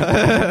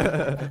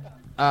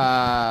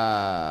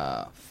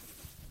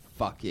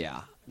 Fuck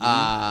yeah.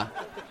 How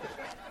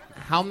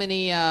long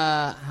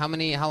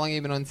have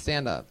you been on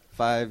stand-up?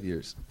 5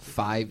 years.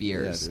 5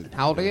 years. Yeah, dude.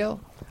 How old are you?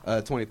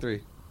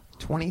 23.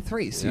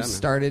 23. So Yeah, you man.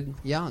 started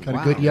young. Got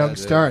Wow. a good young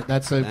start.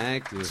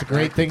 Thank you. It's a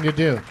great thing to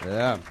do.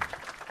 Yeah.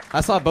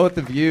 I saw both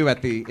of you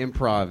at the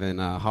Improv in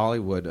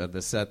Hollywood,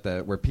 the set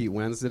where Pete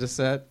Wentz did a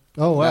set.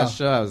 Oh, wow. That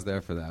show, I was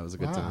there for that. It was a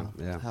good Wow. time.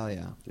 Yeah. Hell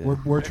yeah.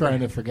 We're trying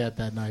to forget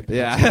that night. but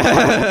Yeah.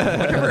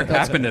 Whatever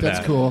happened to that?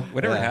 That's cool.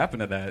 Whatever happened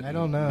to that? I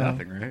don't know.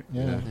 Nothing, right?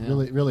 Yeah.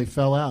 Really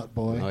fell out,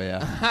 boy. Oh,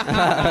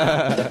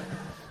 yeah.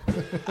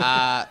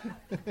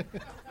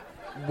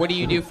 What do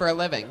you do for a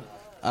living?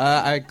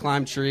 I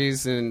climb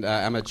trees, and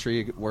I'm a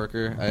tree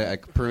worker. I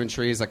prune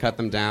trees. I cut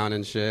them down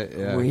and shit.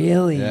 Yeah.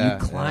 Really? Yeah, You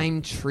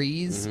climb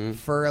trees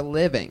for a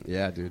living?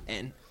 Yeah, dude.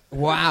 And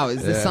Wow,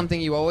 is this Yeah.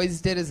 something you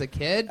always did as a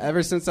kid?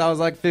 Ever since I was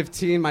like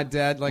 15, my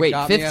dad Wait,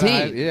 got 15? me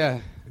at a, yeah.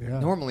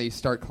 Normally, you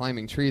start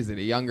climbing trees at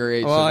a younger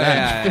age Well, than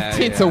that. yeah,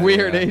 15's yeah, a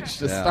weird yeah, age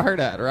to yeah. start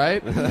at,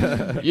 right?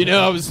 You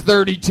know, I was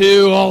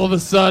 32. All of a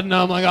sudden,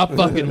 I'm like, I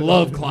fucking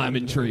love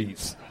climbing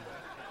trees.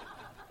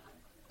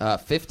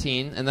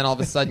 15, and then all of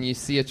a sudden, you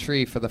see a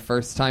tree for the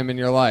first time in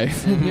your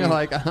life, and you're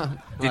like,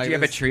 Did you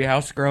have a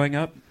treehouse growing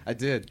up? I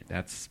did.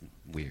 That's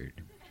weird.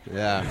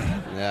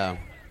 Yeah.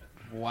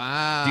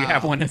 Wow. Do you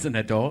have one as an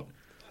adult?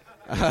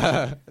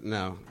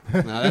 No,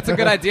 that's a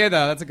good idea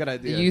though. That's a good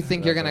idea. Do you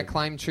think you're gonna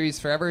climb trees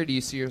forever? Or do you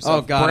see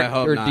yourself? Oh, God, I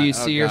hope or not. do you Oh,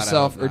 see God, I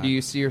yourself? hope Or not. do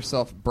you see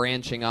yourself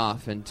branching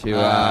off into something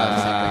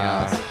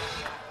else?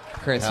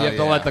 Chris, Hell you have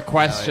to yeah. let the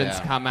questions Hell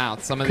yeah. come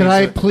out. Some of Could these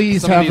I are,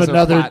 please some of have these are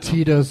another platinum.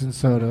 Tito's and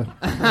soda?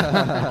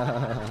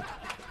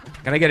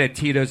 Can I get a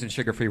Tito's and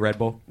sugar-free Red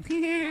Bull?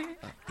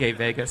 Gay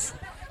Vegas.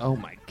 Oh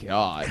my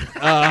God.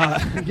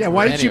 Yeah,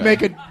 why didn't you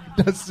make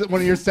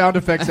one of your sound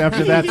effects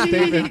after that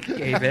statement?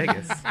 Gay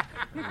Vegas.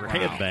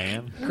 Red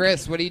band.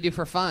 Chris, what do you do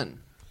for fun?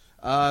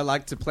 I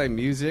like to play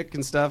music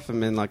and stuff.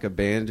 I'm in like a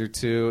band or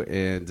two,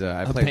 and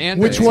I play. band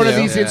Which one of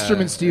Yeah, these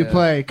instruments do you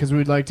play? Because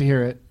we'd like to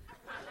hear it.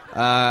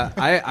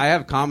 I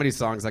have comedy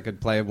songs. I could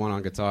play one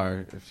on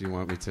guitar if you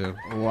want me to.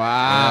 Wow.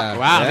 Yeah.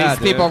 Wow, Yeah, these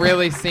people dude.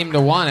 really seem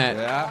to want it.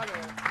 Yeah.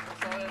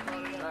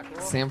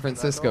 San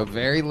Francisco,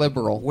 very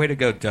liberal. Way to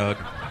go, Doug.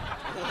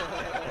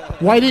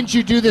 Why didn't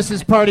you do this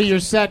as part of your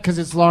set? Because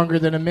it's longer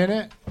than a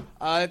minute?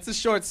 It's a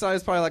short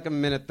size, probably like a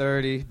minute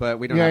 30, but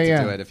we don't Yeah, have to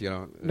yeah. do it if you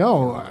don't.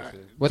 No.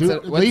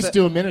 At least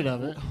do a minute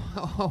of it.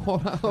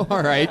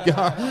 All right.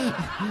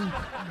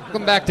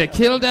 Welcome back to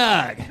Kill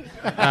Dog.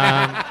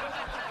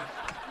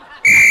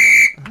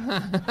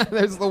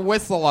 There's the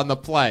whistle on the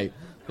play.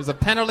 There's a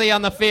penalty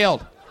on the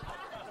field.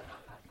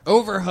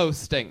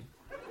 Over-hosting.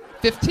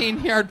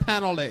 15-yard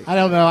penalty. I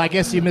don't know. I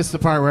guess you missed the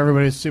part where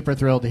everybody's super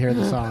thrilled to hear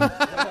the song. It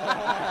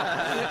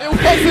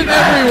wasn't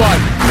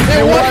everyone.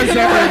 It wasn't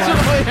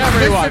originally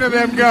everyone. Listen to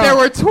them go. There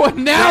were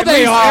now At they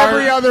least are.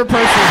 every other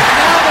person.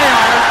 Now they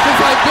are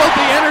because I built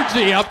the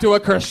energy up to a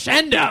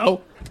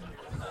crescendo.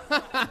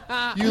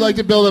 You like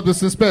to build up the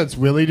suspense.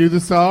 Will he do the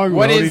song?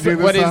 What Will he is do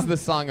the what song? is the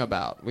song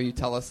about? Will you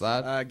tell us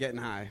that? Getting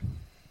high.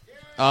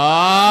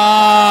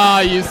 Oh,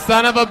 you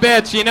son of a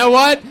bitch. You know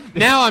what?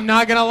 Now I'm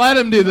not going to let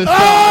him do this song.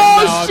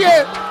 Oh, No.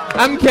 shit.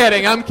 I'm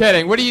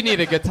kidding. What do you need,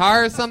 a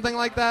guitar or something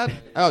like that?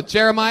 Oh,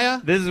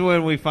 Jeremiah? This is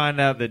when we find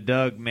out that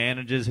Doug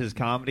manages his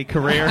comedy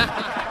career.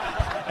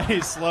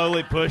 He's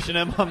slowly pushing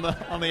him on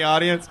the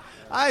audience.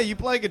 Hey, you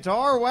play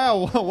guitar?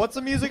 Wow, what's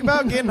the music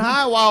about? Getting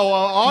high? Wow,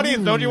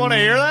 audience, don't you want to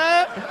hear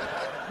that?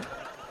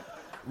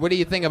 What do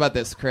you think about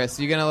this, Chris?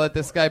 You going to let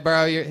this guy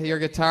borrow your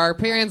guitar?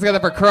 Put your hands together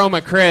for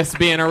Chroma Chris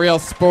being a real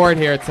sport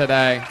here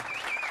today.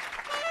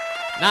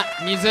 Not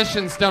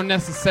musicians don't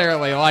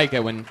necessarily like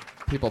it when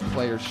people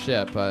play your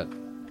shit, but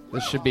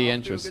this should be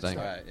interesting.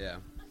 Yeah.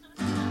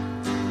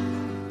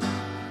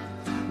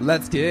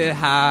 Let's get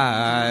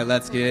high,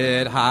 let's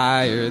get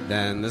higher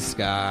than the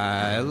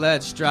sky.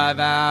 Let's drive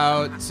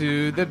out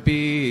to the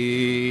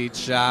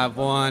beach. I've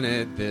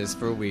wanted this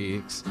for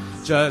weeks.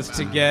 Just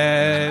to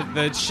get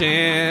the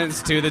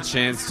chance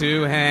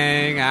to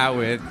hang out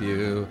with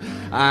you.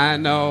 I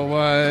know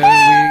what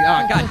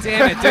oh, god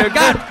damn it, dude.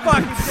 God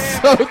fucking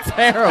damn it. So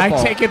terrible. I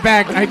take it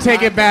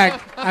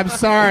back. I'm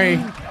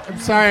sorry.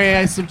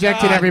 I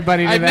subjected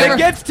everybody to that. It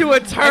gets to a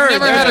turn. I've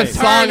never had a There's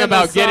song turn in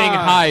about the getting song.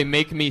 high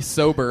make me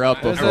sober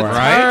up There's before. a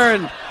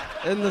turn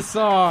in the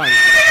song.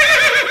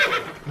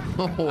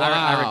 Wow.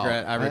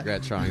 I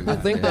regret trying that.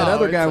 I think that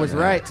other guy was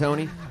right,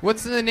 Tony.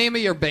 What's the name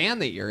of your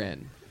band that you're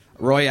in?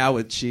 Royale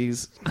with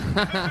cheese.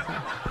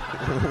 I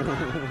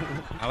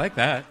like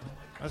that.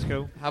 That's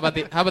cool. How about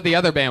the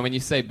other band when you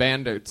say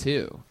Bander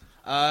too?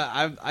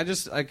 I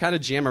kind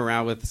of jam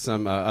around with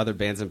some other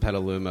bands in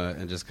Petaluma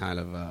and just kind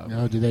of.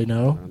 No, do they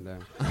know?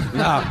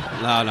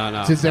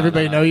 No. Does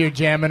everybody know you're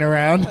jamming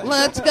around?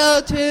 Let's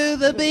go to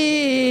the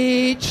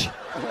beach.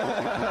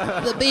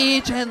 The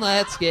beach and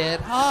let's get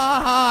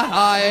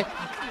high.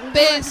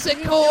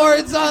 Basic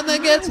chords on the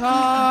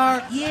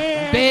guitar.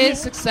 Yeah.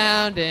 Basic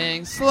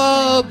sounding,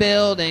 slow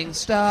building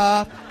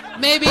stuff.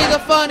 Maybe the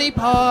funny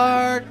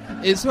part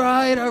is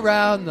right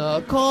around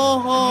the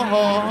corner.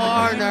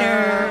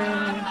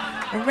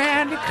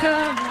 Around the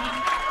corner.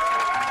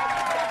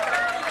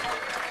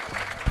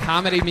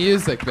 Comedy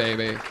music,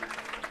 baby.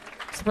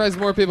 Surprised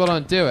more people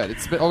don't do it.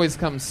 It's always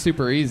comes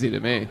super easy to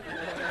me.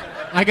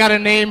 I got a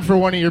name for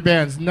one of your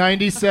bands.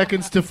 90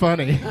 Seconds to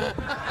Funny.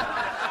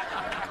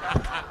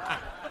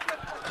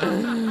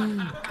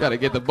 Gotta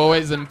get the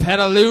boys in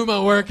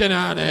Petaluma working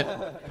on it.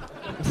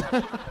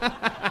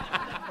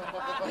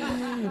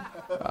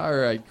 All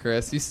right,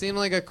 Chris. You seem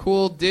like a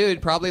cool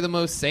dude. Probably the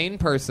most sane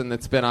person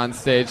that's been on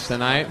stage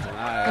tonight.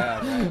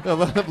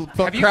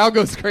 The crowd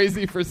goes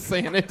crazy for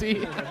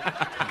sanity.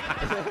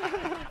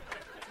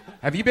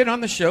 Have you been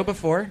on the show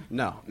before?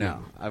 No.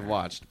 I've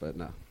watched, but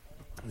no.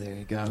 There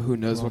you go. Who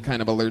knows what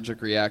kind of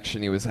allergic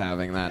reaction he was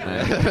having that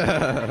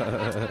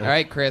night. All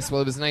right, Chris.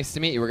 Well, it was nice to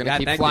meet you. We're going to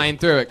keep thank flying you.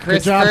 through it.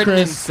 Chris Good job,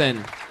 Chris.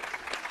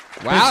 Ferdinandson.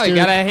 Wow, you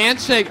got a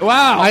handshake.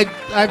 Wow.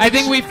 I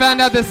think we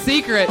found out the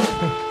secret.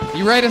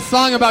 You write a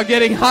song about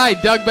getting high,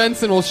 Doug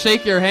Benson will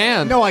shake your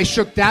hand. No, I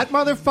shook that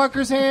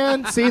motherfucker's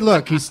hand. See,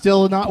 look, he's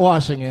still not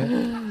washing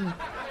it.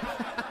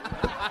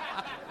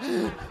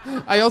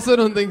 I also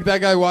don't think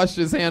that guy washed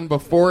his hand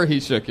before he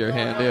shook your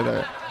hand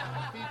either.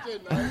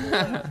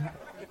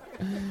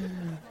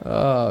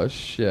 Oh,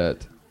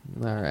 shit.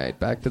 All right,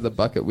 back to the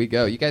bucket we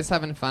go. You guys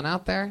having fun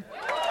out there?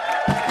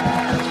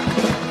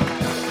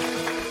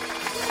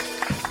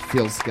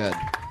 Feels good.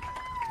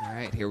 All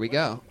right, here we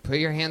go. Put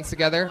your hands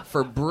together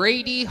for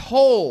Brady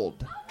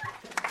Hold.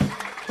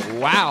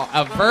 Wow,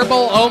 a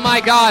verbal oh my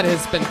God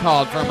has been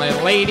called from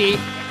a lady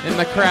in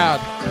the crowd.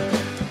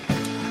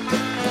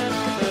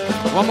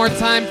 One more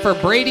time for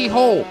Brady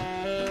Hold.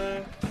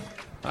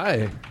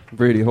 Hi,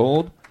 Brady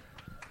Hold.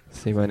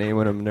 Say my name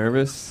when I'm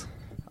nervous.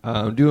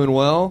 I'm doing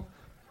well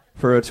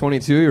for a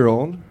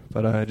 22-year-old,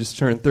 but I just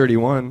turned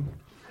 31.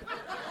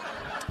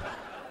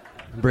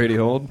 Brady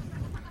Hold.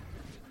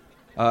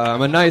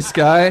 I'm a nice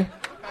guy.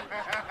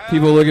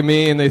 People look at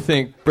me and they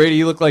think, Brady,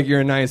 you look like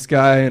you're a nice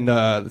guy, and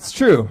it's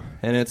true.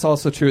 And it's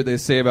also true what they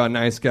say about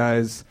nice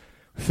guys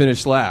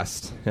finish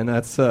last. And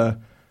that's never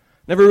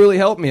really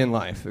helped me in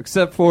life,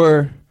 except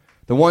for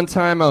the one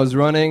time I was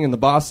running in the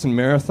Boston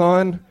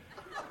Marathon.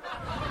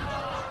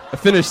 I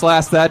finished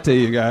last that day,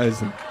 you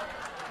guys. And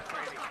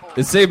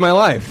it saved my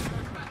life.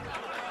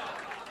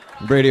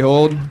 Brady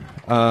Hold.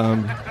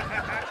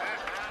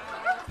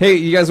 Hey,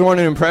 you guys want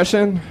an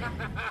impression?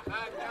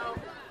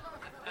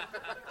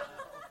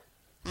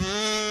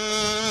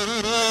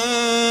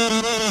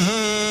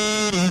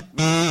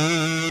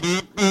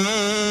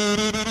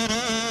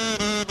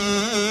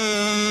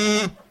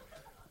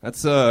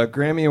 That's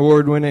Grammy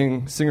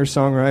Award-winning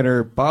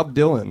singer-songwriter Bob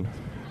Dylan.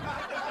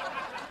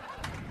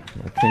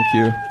 Thank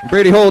you.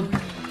 Brady Hold.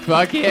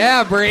 Fuck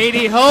yeah,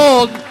 Brady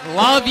Hold.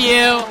 Love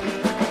you.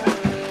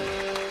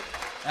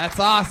 That's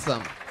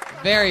awesome.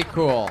 Very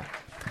cool.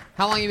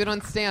 How long have you been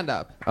on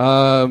stand-up?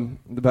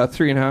 About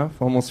 3.5,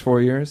 almost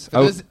 4 years.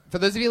 For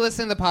those of you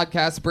listening to the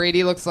podcast,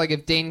 Brady looks like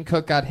if Dane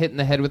Cook got hit in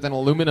the head with an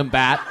aluminum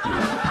bat.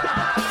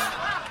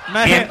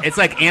 Man, it's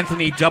like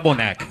Anthony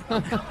Doubleneck.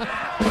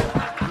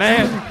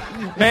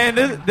 Man,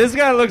 this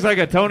guy looks like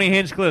a Tony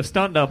Hinchcliffe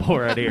stunt double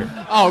right here.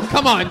 Oh,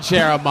 come on,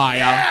 Jeremiah.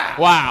 Yeah.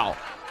 Wow.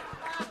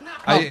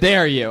 How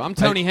dare you? I'm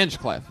Tony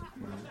Hinchcliffe.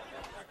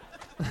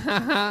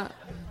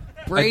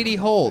 Brady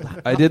Hold.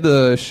 I did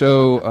the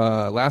show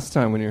last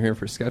time when you were here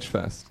for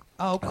Sketchfest.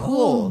 Oh,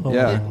 cool.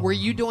 Yeah. Were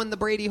you doing the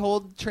Brady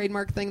Hold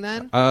trademark thing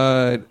then?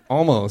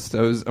 Almost.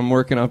 I'm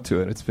working up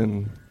to it. It's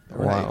been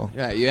a while.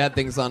 Yeah, you had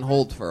things on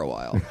hold for a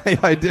while.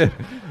 I did.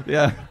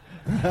 Yeah.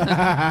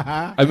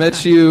 I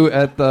met you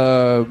at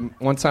the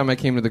one time I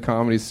came to the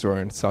Comedy Store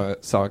and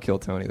saw Kill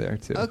Tony there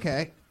too.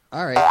 Okay.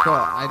 All right, cool.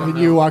 I don't And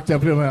know. you walked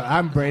up to him and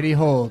I'm Brady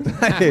Hold.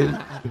 I'm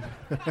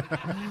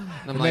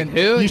like, who?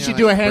 You And should you're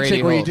do a like, handshake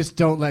Brady where you Hold. just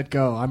don't let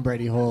go. I'm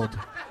Brady Hold.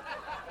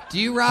 Do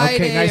you ride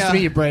Okay, a... nice to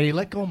meet you, Brady.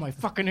 Let go of my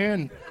fucking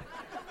hand.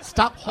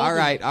 Stop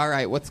holding. All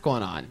right. What's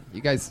going on?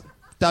 You guys...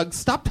 Doug,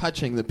 stop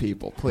touching the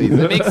people, please.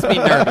 It makes me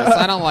nervous.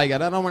 I don't like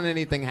it. I don't want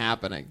anything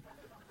happening.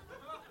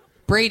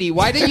 Brady,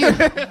 why do you...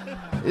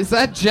 Is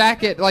that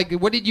jacket... Like,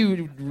 what did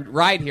you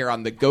ride here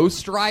on? The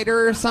Ghost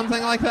Rider or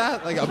something like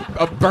that? Like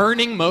a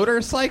burning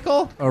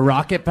motorcycle? A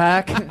rocket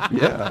pack?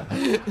 Yeah.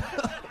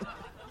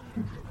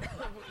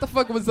 What the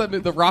fuck was that?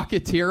 The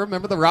Rocketeer?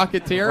 Remember the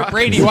Rocketeer?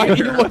 Brady, why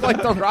do you look like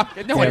the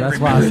Rocketeer? No, that's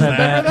why I said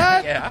Remember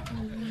that. Yeah.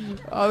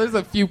 Oh, there's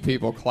a few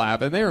people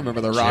clapping. They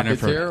remember the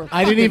Jennifer. Rocketeer.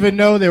 I didn't even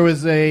know there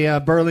was a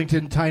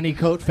Burlington tiny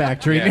coat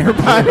factory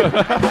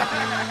nearby.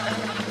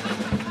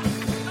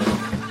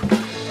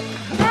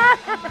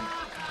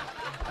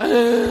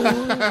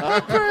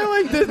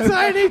 Burlington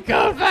Tiny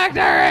Coat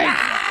Factory!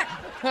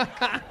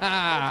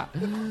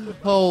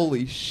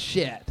 Holy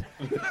shit.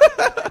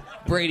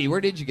 Brady,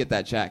 where did you get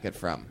that jacket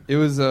from? It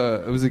was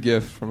a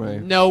gift from my...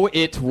 No,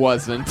 it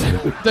wasn't.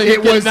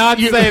 You cannot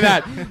say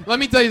that. Let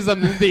me tell you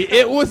something. The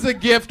 "it was a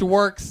gift"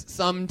 works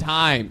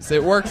sometimes.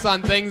 It works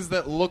on things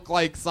that look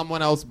like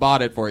someone else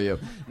bought it for you.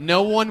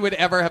 No one would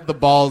ever have the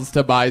balls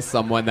to buy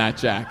someone that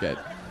jacket.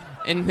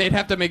 And they'd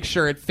have to make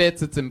sure it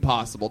fits. It's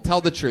impossible. Tell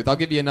the truth. I'll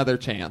give you another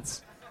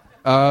chance.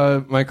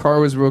 My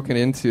car was broken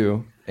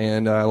into,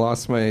 and I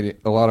lost a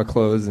lot of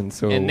clothes, and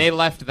so... And they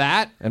left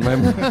that? And my...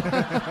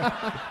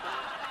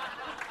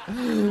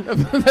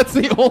 That's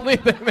the only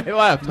thing they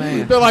left.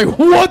 Man. They're like,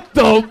 what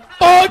the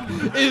fuck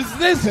is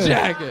this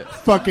jacket?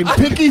 Fucking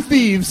picky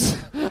thieves.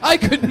 I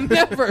could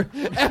never,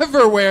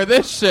 ever wear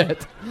this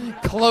shit.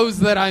 Clothes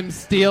that I'm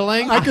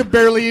stealing. I could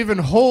barely even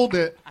hold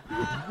it.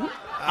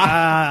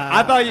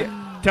 I thought you...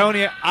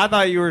 Tony, I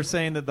thought you were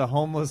saying that the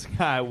homeless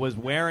guy was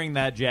wearing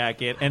that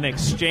jacket and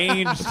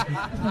exchanged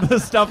the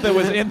stuff that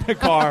was in the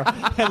car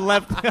and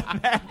left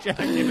that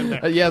jacket in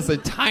there. Yes, a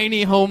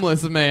tiny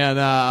homeless man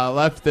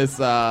left this.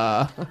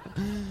 Wow.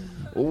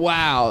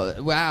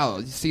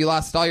 So you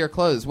lost all your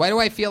clothes. Why do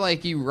I feel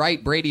like you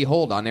write Brady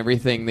Hold on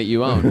everything that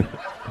you own?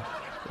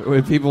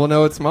 when people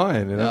know it's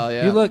mine. You know? Hell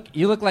yeah.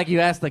 You look like you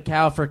asked the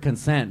cow for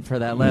consent for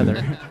that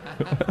leather.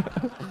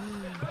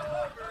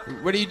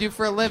 What do you do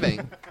for a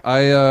living?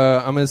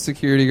 I'm a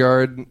security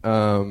guard.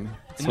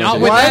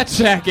 Not with that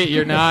jacket,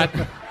 you're not.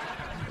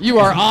 You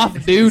are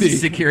off duty.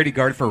 Security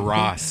guard for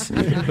Ross.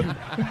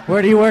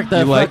 Where do you work? The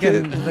You like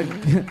fucking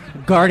the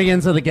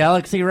Guardians of the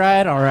Galaxy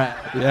ride? All right.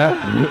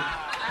 Yeah.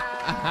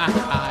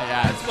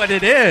 That's what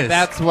it is.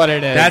 That's what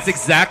it is. That's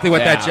exactly what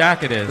that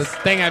jacket is. The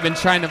thing I've been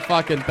trying to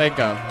fucking think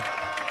of.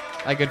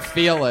 I could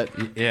feel it.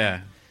 Yeah.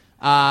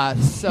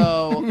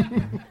 So,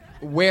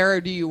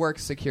 where do you work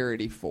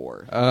security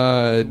for?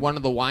 One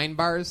of the wine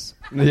bars?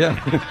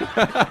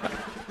 Yeah.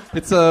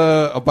 It's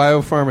a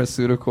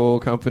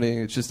biopharmaceutical company.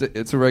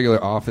 It's a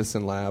regular office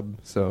and lab,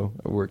 so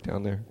I work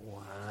down there.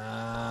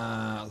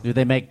 Wow. Do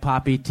they make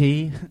poppy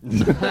tea?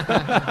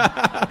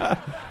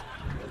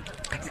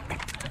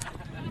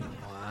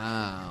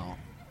 Wow.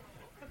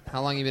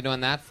 How long have you been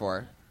doing that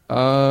for?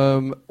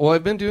 Well,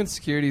 I've been doing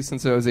security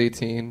since I was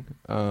 18.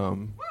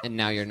 And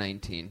now you're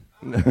 19.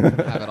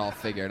 Have it all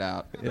figured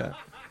out. Yeah.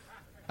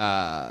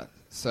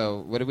 So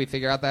what did we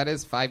figure out that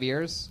is? 5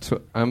 years?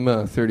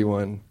 I'm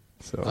 31.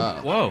 So.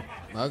 Whoa.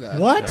 Okay.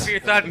 What? Have you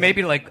thought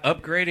maybe like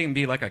upgrading and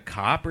be like a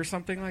cop or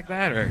something like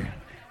that, or?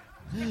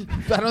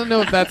 I don't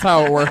know if that's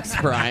how it works,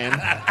 Brian.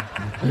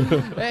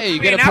 Hey, you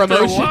get a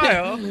promotion. After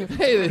a while.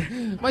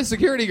 Hey, my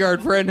security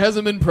guard friend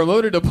hasn't been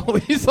promoted to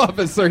police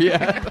officer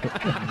yet.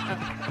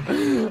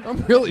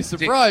 I'm really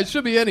surprised.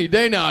 Should be any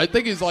day now. I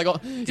think he's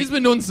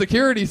been doing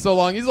security so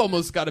long, he's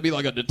almost got to be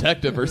like a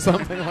detective or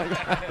something like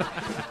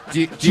that.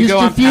 Do you Just go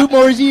a on few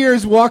more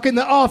years walking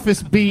the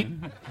office beat.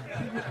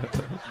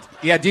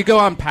 Yeah, do you go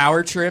on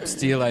power trips?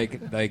 Do you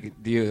do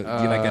you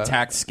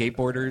attack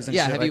skateboarders and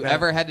yeah, shit have like you that?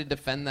 ever had to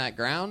defend that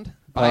ground?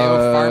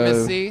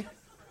 Biopharmacy?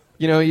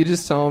 You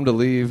just tell them to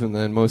leave, and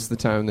then most of the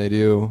time they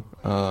do.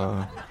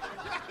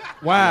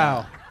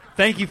 Wow.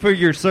 Thank you for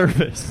your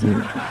service.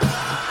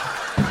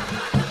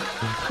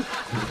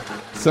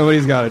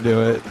 Somebody's got to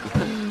do it.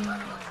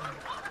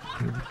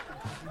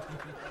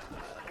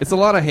 It's a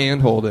lot of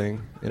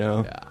hand-holding, you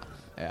know?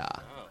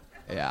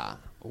 Yeah.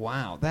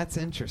 Wow, that's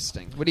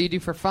interesting. What do you do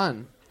for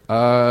fun?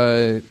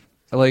 I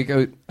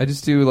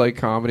just do like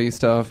comedy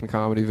stuff and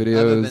comedy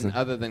videos.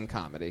 Other than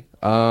comedy.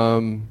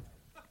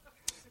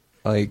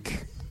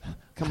 Like,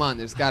 come on,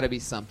 there's got to be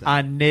something.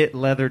 I knit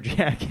leather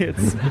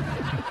jackets.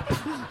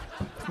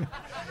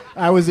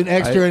 I was an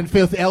extra in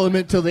Fifth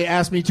Element till they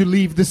asked me to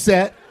leave the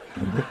set.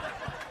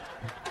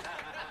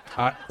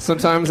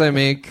 Sometimes I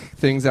make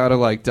things out of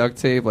like duct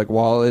tape, like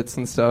wallets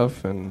and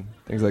stuff and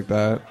things like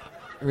that.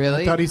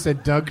 Really? I thought he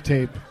said duct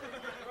tape.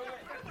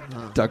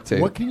 Duct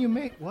tape. What can you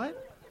make?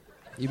 What?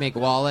 You make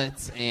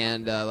wallets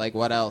and like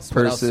what else?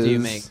 Purses. What else do you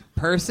make?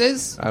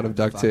 Purses? Out of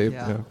duct tape.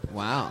 Yeah.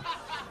 Wow.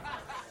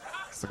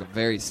 It's like a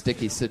very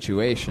sticky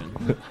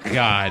situation.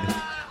 God.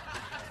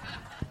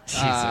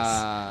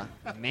 Jesus.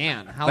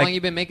 Man, how long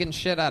you been making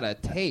shit out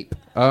of tape?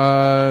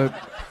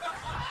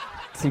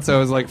 Since I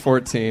was like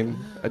 14.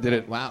 I did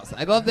it. Wow.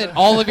 I love that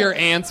all of your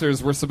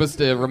answers were supposed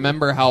to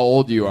remember how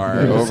old you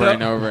are over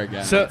and over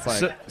again.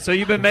 So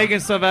you've been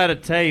making stuff out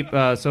of tape.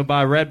 So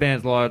by Red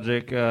Band's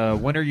logic,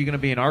 when are you going to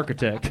be an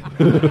architect?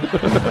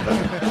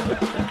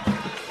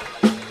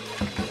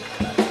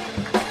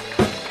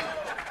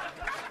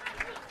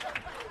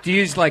 Do you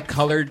use like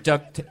colored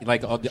duct,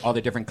 like all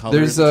the different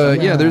colors?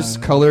 There's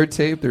colored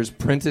tape. There's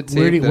printed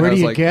tape. Where do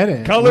you get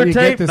it? Colored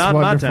tape? This Not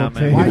my town,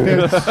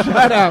 man.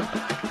 Shut up.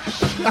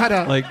 Shut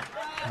up. Like,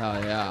 oh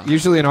yeah.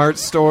 Usually an art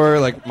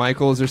store, like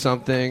Michael's or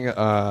something.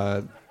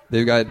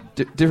 They've got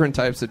different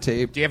types of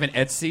tape. Do you have an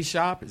Etsy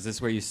shop? Is this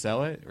where you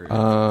sell it, or,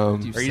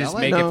 do you just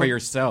make it for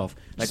yourself?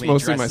 Like Just when you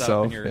mostly dress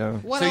myself.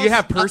 Up Yeah. So you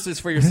have purses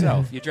for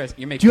yourself. You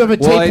make. Do you have a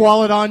tape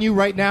wallet on you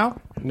right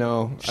now?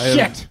 No.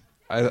 Shit.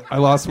 I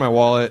lost my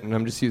wallet, and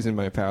I'm just using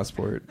my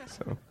passport.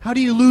 So. How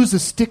do you lose a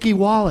sticky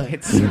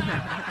wallet?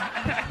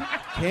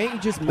 Can't you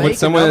just make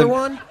another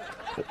one?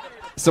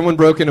 Someone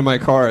broke into my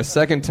car a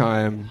second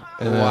time.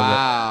 And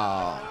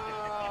wow.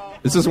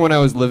 This is when I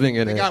was living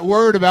in I it. got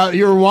word about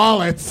your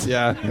wallets.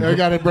 Yeah. I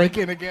got to break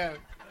in again.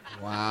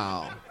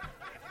 Wow.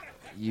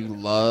 You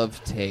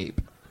love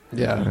tape.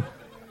 Yeah.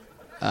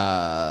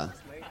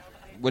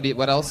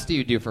 What else do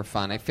you do for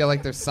fun? I feel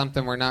like there's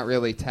something we're not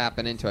really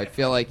tapping into. I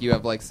feel like you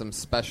have like some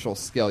special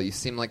skill. You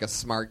seem like a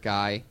smart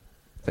guy.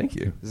 Thank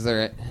you. Is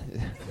there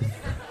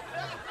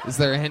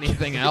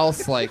anything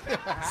else, like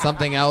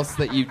something else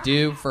that you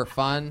do for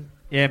fun?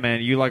 Yeah,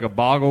 man. You like a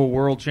Boggle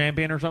world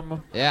champion or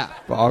something? Yeah.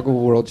 Boggle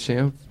world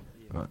champ?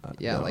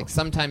 Yeah, no. like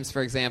sometimes,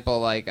 for example,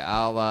 like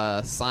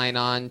I'll sign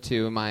on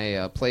to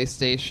my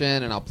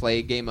PlayStation and I'll play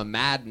a game of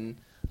Madden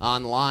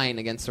online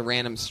against a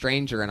random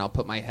stranger, and I'll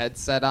put my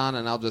headset on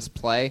and I'll just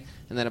play,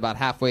 and then about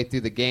halfway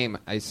through the game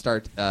I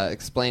start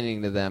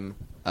explaining to them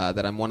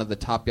that I'm one of the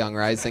top young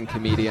rising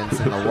comedians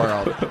in the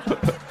world,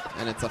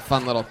 and it's a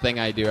fun little thing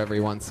I do every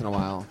once in a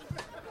while.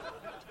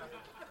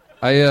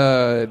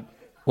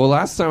 Well,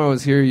 last time I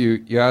was here,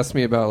 you asked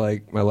me about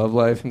like my love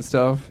life and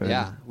stuff. And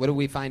Yeah, what did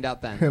we find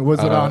out then?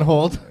 Was it on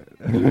hold?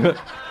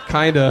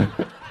 Kinda.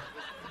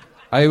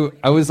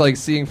 I was like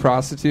seeing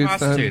prostitutes.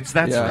 Prostitutes,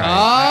 then. that's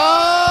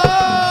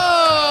Yeah.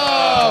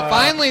 Oh,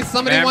 finally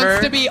somebody Remember?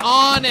 wants to be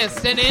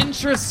honest and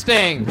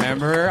interesting.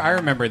 I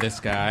remember this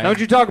guy. Don't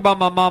you talk about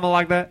my mama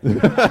like that.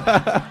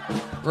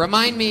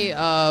 Remind me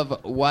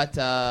of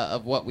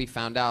what we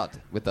found out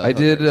with the. I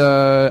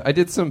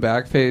did some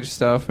Backpage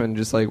stuff and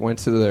just like went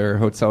to their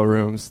hotel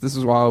rooms. This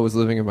is while I was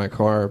living in my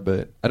car,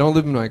 but I don't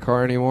live in my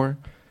car anymore.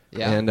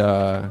 Yeah.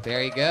 And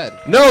very good.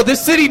 no,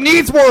 this city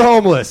needs more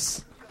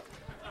homeless.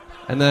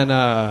 And then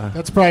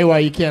That's probably why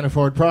you can't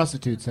afford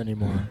prostitutes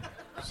anymore.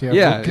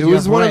 yeah, it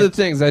was one of the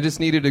things. I just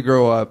needed to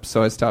grow up,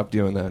 so I stopped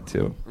doing that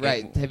too.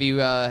 Right. Have you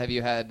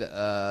had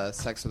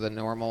sex with a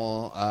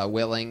normal,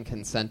 willing,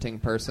 consenting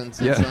person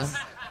since Yes.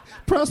 then?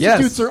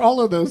 Prostitutes are all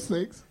of those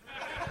things.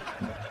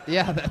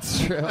 Yeah,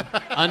 that's true.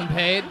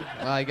 Unpaid?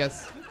 Well, I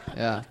guess.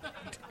 Yeah.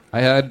 I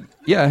had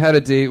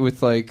a date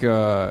with like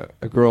a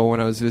girl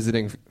when I was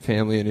visiting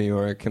family in New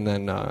York, and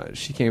then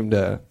she came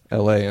to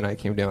L.A. and I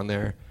came down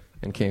there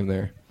and came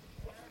there.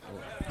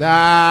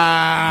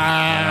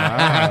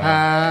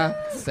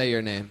 Say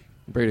your name.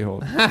 Brady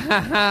Holt.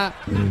 I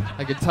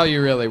could tell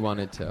you really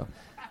wanted to. All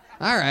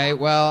right.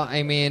 Well,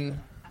 I mean,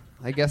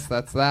 I guess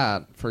that's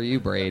that for you,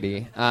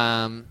 Brady.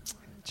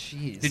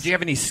 Jeez. Did you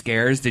have any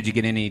scares? Did you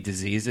get any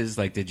diseases?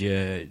 Like, did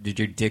your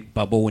dick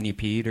bubble when you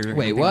peed or?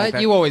 Wait, anything what? like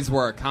that? You always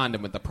wore a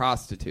condom with the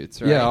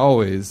prostitutes, right? Yeah,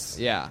 always.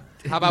 Yeah.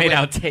 How about made with-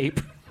 out tape?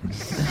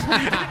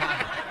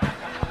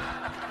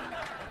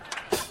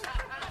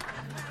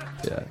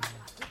 Yeah.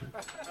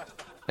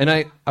 And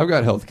I've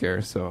got health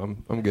care, so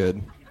I'm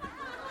good.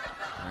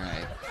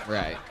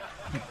 Right.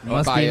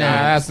 Must Bye, be Aaron.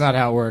 that's not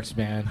how it works,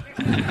 man.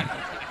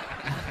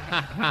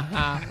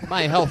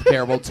 My health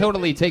care will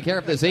totally take care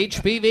of this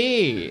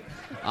HPV.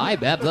 I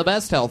bet the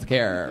best health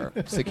care.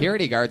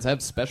 Security guards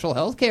have special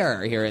health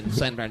care here in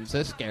San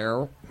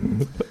Francisco.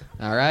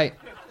 All right.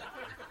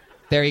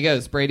 There he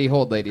goes, Brady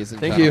Holt, ladies and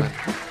Thank gentlemen.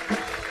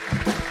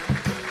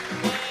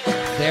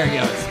 There he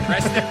goes.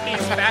 Rest in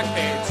peace,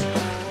 Backpage.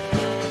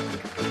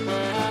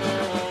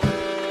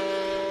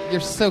 You're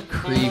so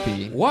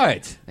creepy.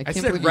 What? I I can't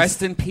said believe you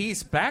rest in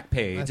peace,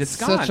 Backpage. That's It's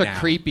gone such a now.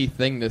 creepy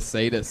thing to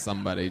say to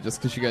somebody just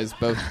because you guys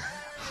both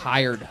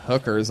hired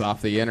hookers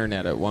off the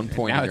internet at one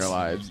point Now in your it's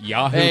lives.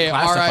 Yahoo Hey,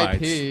 Classifieds.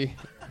 R.I.P.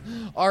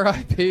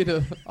 R.I.P.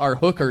 to our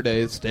hooker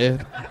days,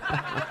 dude.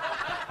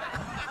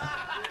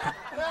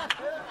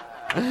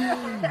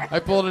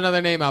 I pulled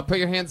another name out. Put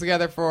your hands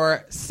together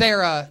for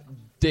Sarah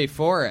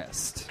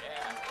DeForest.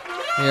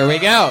 Here we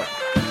go.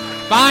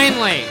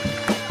 Finally.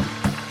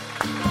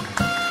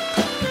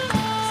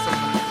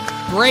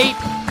 Great,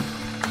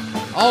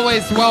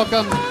 always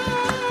welcome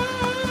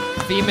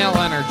female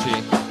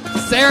energy.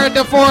 Sarah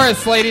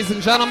DeForest, ladies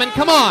and gentlemen,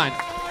 come on.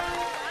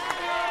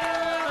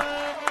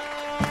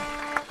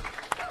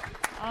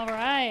 All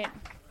right.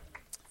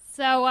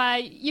 So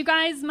you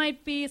guys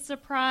might be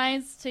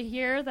surprised to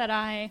hear that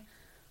I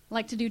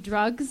like to do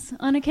drugs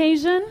on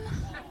occasion.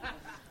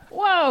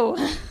 Whoa.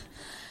 Yeah,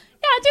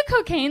 I do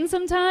cocaine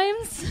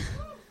sometimes.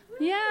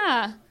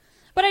 Yeah.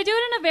 But I do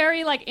it in a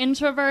very,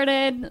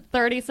 introverted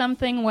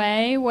 30-something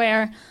way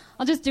where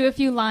I'll just do a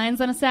few lines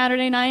on a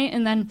Saturday night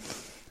and then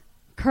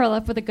curl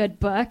up with a good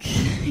book.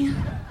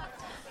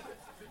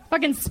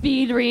 Fucking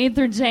speed read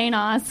through Jane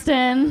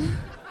Austen.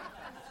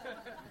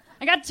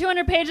 I got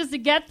 200 pages to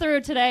get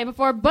through today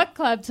before book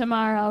club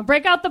tomorrow.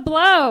 Break out the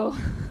blow.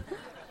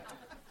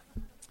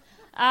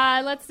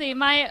 Let's see.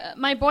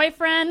 My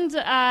boyfriend,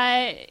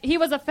 he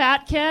was a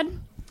fat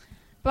kid.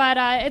 But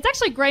it's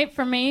actually great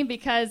for me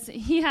because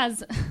he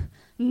has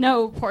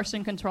no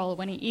portion control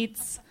when he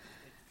eats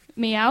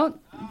me out.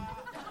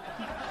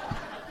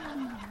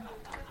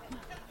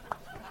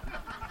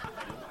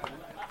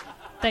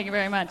 Thank you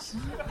very much.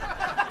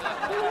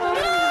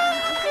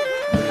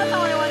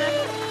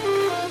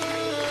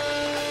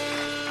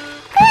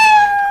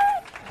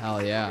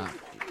 Hell yeah.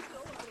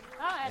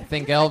 I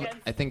think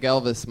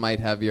Elvis might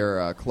have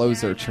your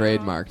closer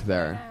trademarked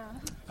there.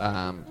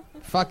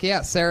 Fuck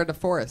yeah, Sarah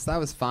DeForest. That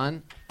was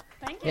fun.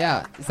 Thank you.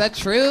 Yeah, is that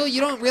true?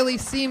 You don't really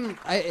seem.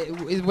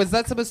 Was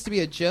that supposed to be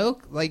a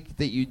joke? Like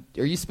that you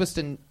are you supposed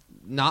to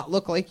not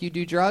look like you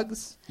do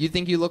drugs? You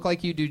think you look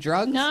like you do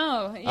drugs?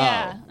 No,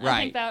 yeah. Oh, right.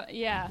 I think that,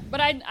 yeah.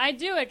 But I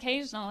do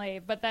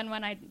occasionally, but then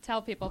when I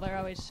tell people, they're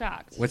always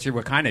shocked.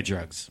 What kind of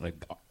drugs?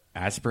 Like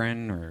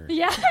aspirin or?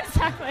 Yeah,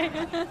 exactly.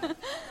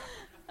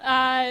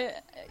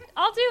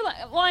 I'll do,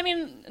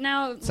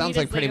 now Sounds weed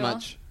like is pretty legal.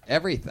 much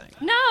everything.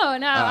 No,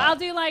 I'll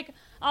do,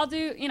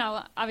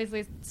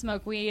 obviously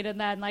smoke weed and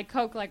then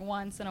coke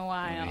once in a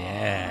while.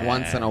 Yeah.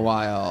 Once in a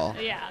while.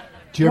 Yeah.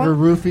 Do you ever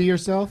roofie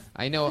yourself?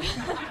 I know all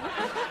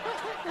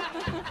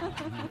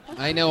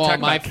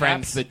Talking my about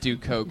friends caps? that do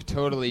coke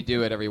totally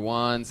do it every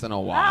once in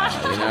a while.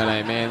 You know what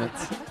I mean?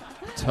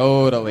 It's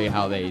totally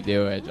how they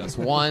do it. Just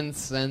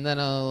once and then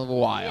a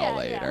while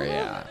later.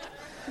 Yeah.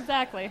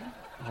 Exactly.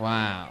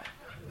 Wow.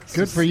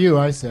 Good for you,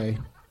 I say.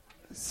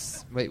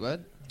 Wait,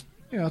 what?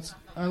 Yeah,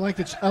 I like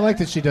that. I like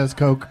that she does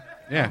coke.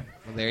 Yeah.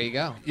 Well, there you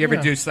go. You ever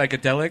do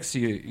psychedelics?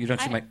 You don't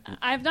seem like.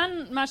 I've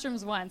done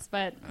mushrooms once,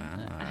 but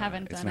I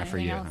haven't it's done not for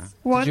anything you, else.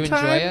 huh? Did you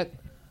enjoy it?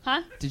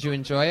 Huh? Did you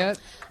enjoy it?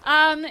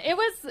 It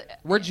was.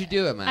 Where'd you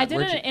do it, Matt? I did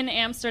Where'd it in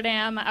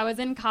Amsterdam. I was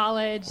in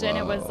college, and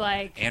it was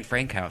like. Anne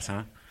Frank house,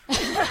 huh?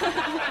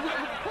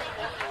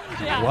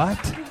 Yeah.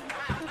 What?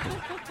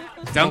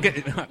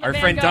 Duncan, our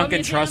Van friend Gogh Duncan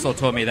Museum? Trussell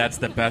told me that's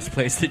the best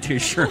place to do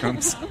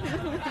shrooms.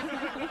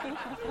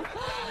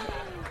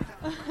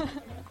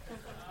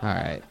 All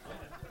right.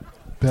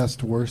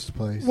 Best, worst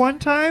place. One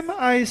time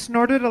I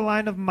snorted a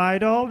line of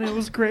Midol and it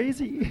was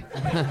crazy.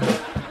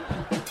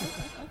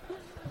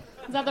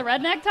 Is that the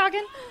redneck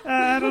talking?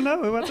 I don't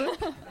know. What's it?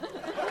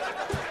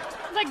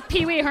 It's like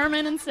Pee Wee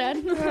Herman instead.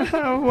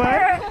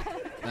 What?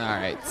 All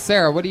right.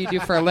 Sarah, what do you do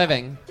for a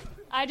living?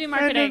 I do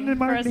marketing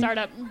for a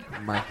startup.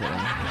 Marketing.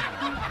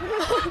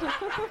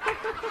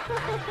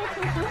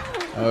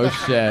 Oh,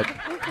 shit.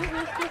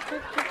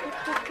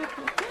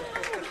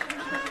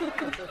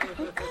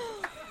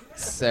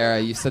 Sarah,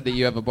 you said that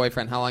you have a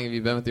boyfriend. How long have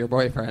you been with your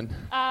boyfriend?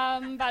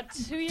 About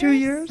 2 years. 2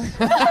 years.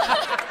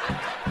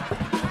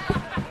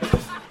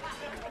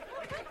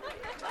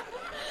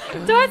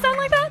 Do I sound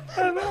like that?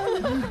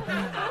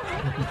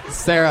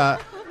 Sarah.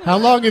 How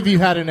long have you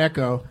had an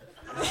echo?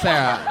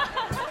 Sarah.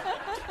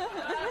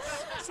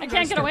 I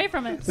can't get away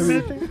from it.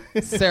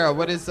 Sarah,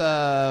 what does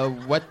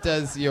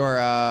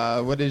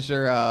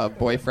your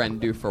boyfriend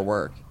do for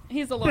work?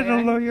 He's a He's lawyer.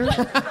 a lawyer.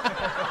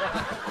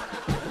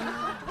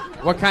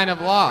 What kind of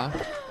law?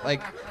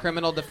 Like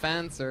criminal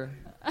defense or?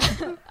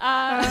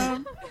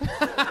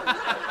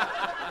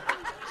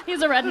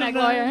 He's a redneck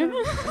lawyer.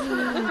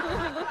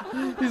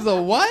 He's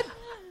a what?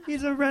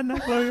 He's a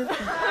redneck lawyer.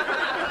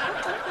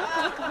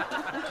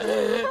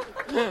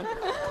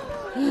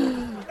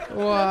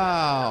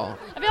 Wow.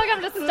 I feel like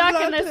I'm just stuck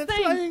in this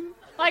thing.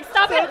 Like,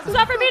 stop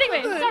repeating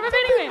me. Stop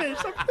repeating me.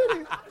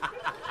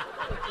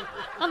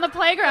 On the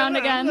playground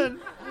again.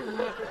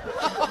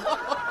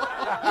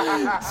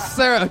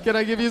 Sarah, can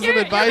I give you some You're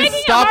advice? making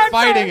it Stop hard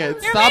fighting for-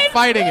 it. you're Stop making-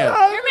 fighting it.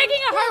 You're making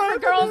it hard for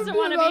girls to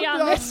want to be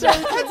on this show.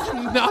 That's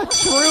not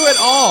true at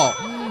all.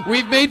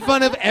 We've made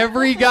fun of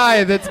every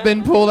guy that's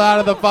been pulled out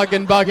of the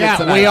fucking bucket Yeah,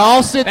 tonight. we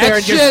all sit there That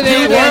and just shit do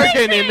ain't that.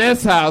 working in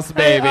this house,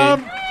 baby.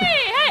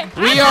 Hey,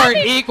 we are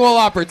equal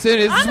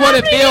opportunity. This is what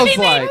it feels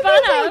like.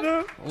 Fun of.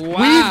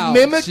 Wow.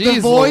 We've mimicked the Jeez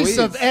voice Louise.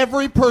 of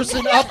every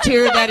person up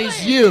here that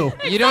is you.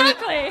 You don't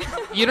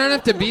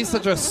have to be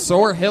such a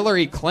sore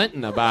Hillary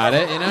Clinton about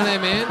it. You know what I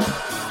mean?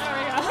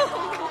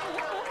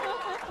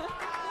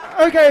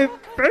 Okay,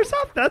 first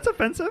off, that's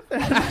offensive.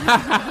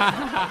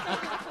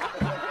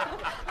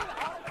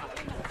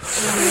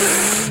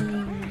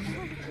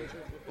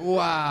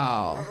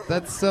 Wow,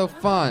 that's so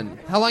fun.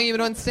 How long have you been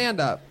doing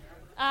stand-up?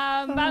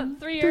 About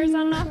 3 years, I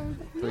don't know.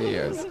 3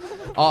 years.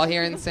 All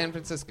here in San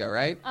Francisco,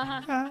 right?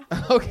 Uh-huh.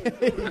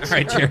 Okay. All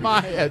right,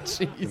 Jeremiah,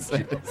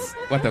 Jesus.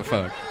 What the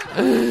fuck?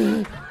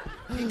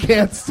 He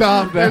can't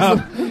stop now.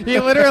 He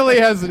literally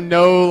has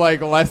no,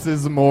 less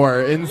is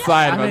more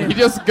inside of him. He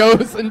just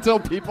goes until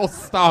people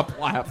stop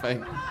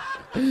laughing.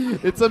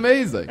 It's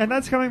amazing. And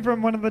that's coming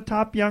from one of the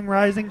top young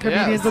rising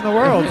comedians Yes. in the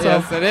world. So.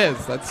 Yes, it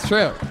is. That's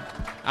true.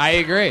 I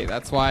agree.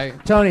 That's why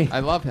Tony, I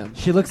love him.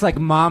 She looks like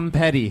Mom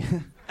Petty.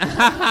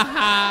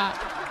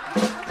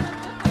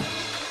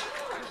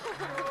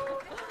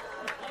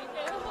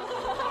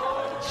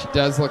 She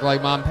does look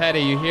like Mom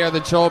Petty. You hear the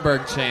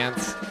Joelberg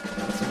chants.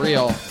 It's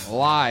real,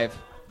 live.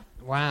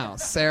 Wow,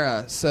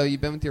 Sarah. So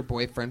you've been with your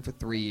boyfriend for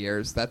 3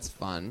 years. That's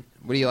fun.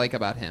 What do you like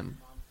about him?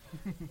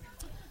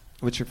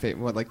 What's your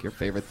favorite? What your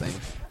favorite thing?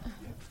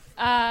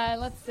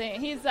 Let's see.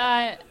 He's a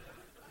lot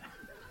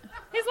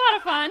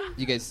of fun.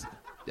 You guys.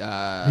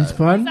 He's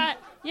fun?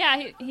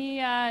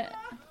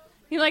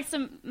 He likes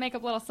to make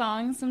up little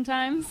songs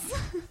sometimes.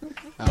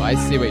 Oh, I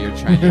see what you're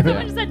trying to do.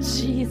 I just said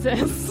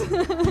Jesus.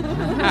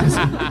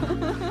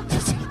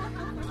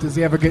 Does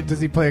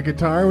he play a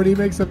guitar when he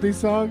makes up these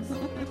songs?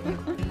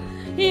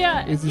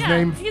 Is his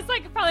name he's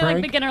probably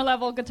Frank? beginner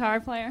level guitar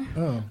player.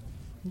 Oh,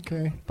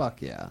 okay.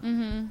 Fuck yeah.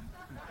 Mm-hmm.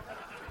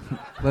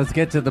 Let's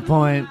get to the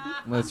point.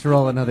 Let's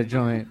roll another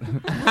joint.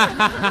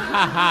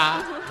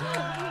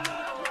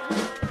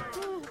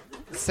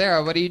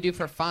 Sarah, what do you do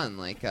for fun?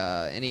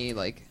 Any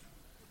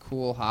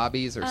cool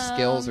hobbies or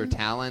skills or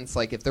talents?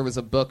 If there was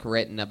a book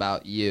written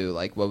about you,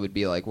 what would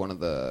be one of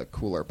the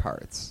cooler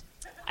parts?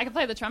 I can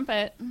play the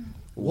trumpet.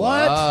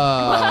 What?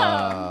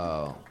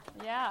 Whoa.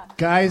 Yeah.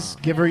 Guys,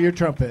 give her your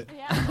trumpet.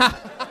 Where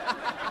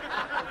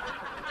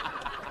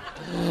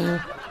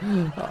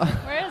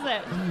is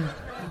it?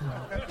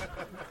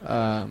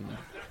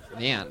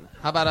 Man,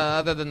 how about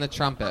other than the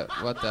trumpet?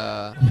 What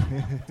the?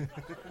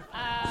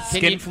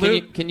 Skin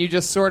flute? Can you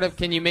just sort of?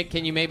 Can you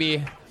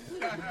maybe?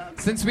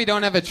 Since we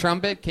don't have a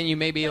trumpet, can you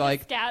maybe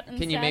scat Can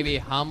you instead? maybe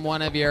hum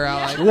one of your?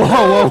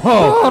 Whoa!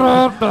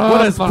 What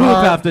does poop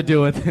have to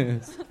do with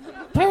this?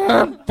 All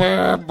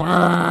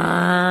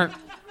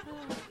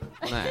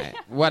right.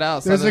 What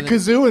else? There's a other than-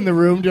 kazoo in the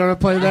room. Do you want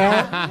to play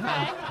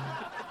that?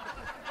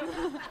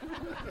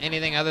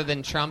 Anything other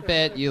than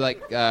trumpet? You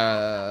like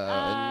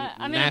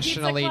I'm in a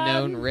nationally pizza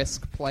club. known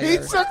Risk player?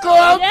 Pizza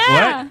club?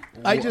 Yeah.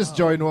 I just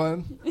joined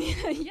one.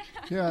 Yeah.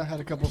 Yeah, I had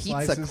a couple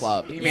Pizza slices.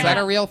 club. Is that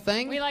a real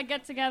thing? We like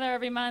get together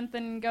every month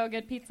and go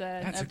get pizza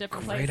That's at a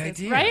different great places.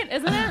 idea. Right?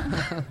 Isn't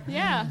it?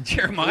 Yeah.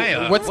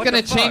 Jeremiah. What's what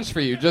going to the fuck? change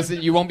for you? Just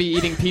that you won't be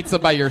eating pizza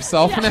by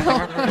yourself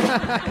now?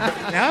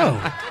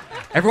 No.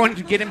 Everyone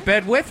can get in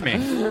bed with me.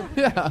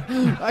 Yeah.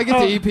 I get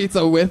to eat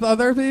pizza with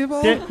other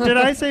people? Did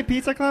I say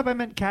pizza club? I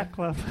meant cat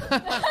club.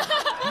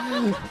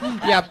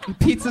 Yeah,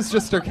 pizza's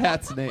just her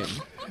cat's name.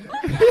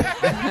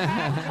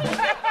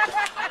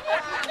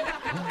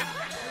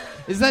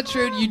 Is that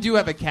true? You do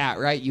have a cat,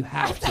 right? You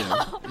have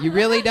to. You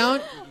really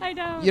don't? I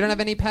don't. You don't have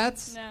any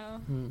pets?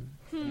 No.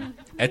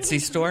 Etsy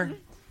store?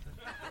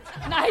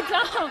 No, I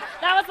don't.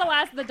 That was the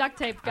last, the duct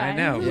tape guy. I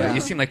know, Yeah. but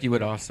you seem like you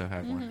would also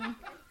have one. Mhm.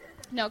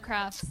 No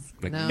crafts.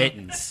 Like No.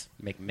 mittens.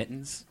 You make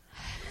mittens?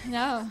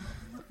 No.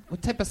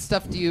 What type of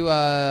stuff do you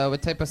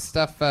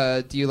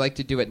do you like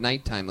to do at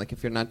nighttime? Like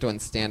if you're not doing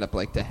stand up,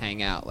 like to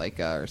hang out, like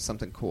or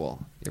something cool.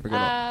 You ever go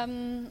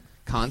to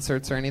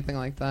concerts or anything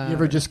like that? You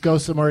ever just go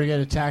somewhere to get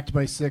attacked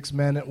by 6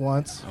 men at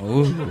once?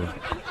 Oh.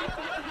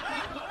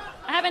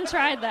 I haven't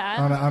tried that.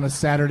 On a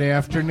Saturday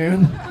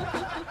afternoon?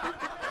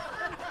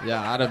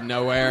 Yeah, out of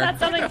nowhere. Is that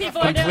something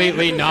people are doing?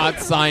 Completely not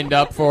signed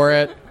up for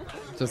it.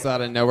 Just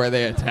out of nowhere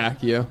they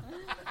attack you.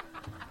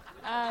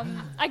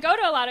 I go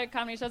to a lot of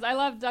comedy shows. I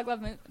love Doug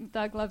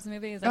Loves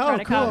Movies. I Oh, try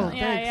to come. cool.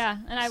 Yeah, Thanks. yeah.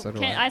 And So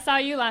do I. I saw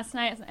you last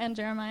night and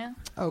Jeremiah.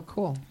 Oh,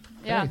 cool.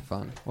 Yeah. Very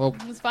fun. Well,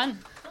 It was fun.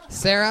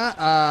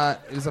 Sarah,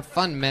 it was a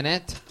fun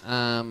minute.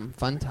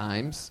 Fun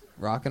times.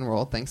 Rock and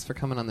roll. Thanks for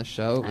coming on the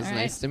show. It was All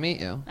right. nice to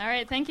meet you. All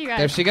right, thank you guys.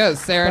 There she goes,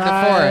 Sarah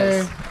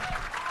Bye.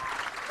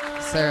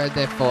 DeForest. Sarah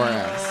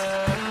DeForest.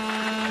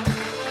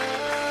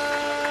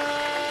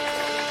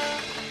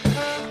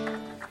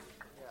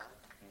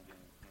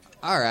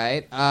 All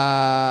right.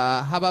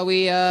 How about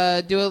we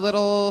do a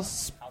little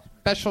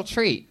special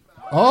treat?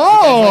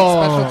 Oh! You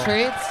guys like special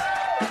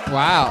treats?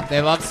 Wow,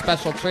 they love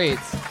special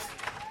treats.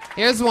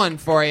 Here's one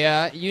for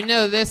you. You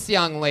know this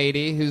young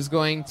lady who's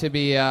going to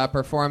be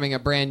performing a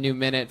brand new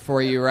minute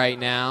for you right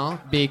now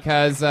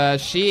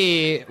because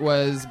she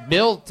was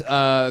built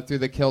through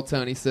the Kill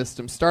Tony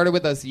system. Started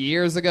with us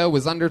years ago,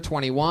 was under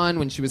 21.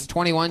 When she was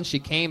 21, she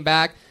came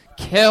back.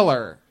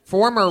 Killer.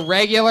 Former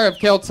regular of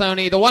Kill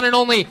Tony, the one and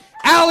only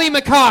Allie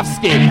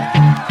Makovsky.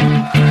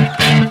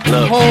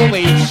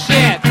 Holy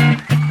shit.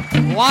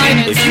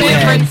 Live in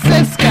San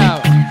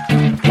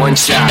Francisco. One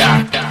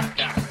shot.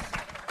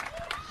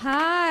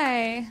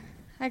 Hi.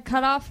 I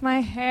cut off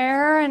my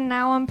hair, and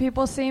now when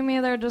people see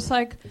me, they're just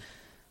like,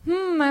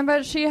 I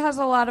bet she has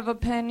a lot of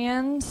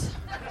opinions.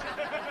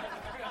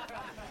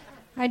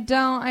 I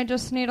don't. I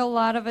just need a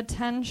lot of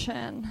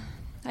attention.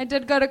 I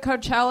did go to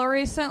Coachella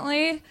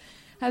recently.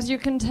 As you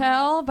can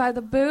tell by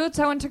the boots,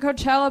 I went to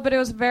Coachella, but it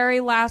was very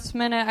last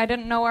minute. I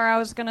didn't know where I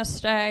was going to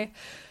stay.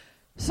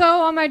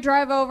 So on my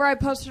drive over, I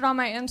posted on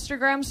my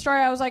Instagram story.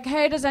 I was like,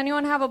 hey, does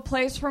anyone have a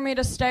place for me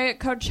to stay at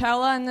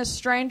Coachella? And this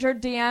stranger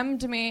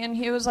DM'd me, and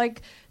he was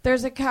like,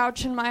 there's a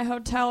couch in my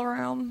hotel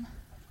room.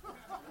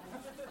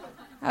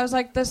 I was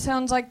like, this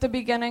sounds like the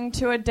beginning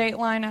to a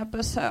Dateline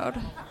episode.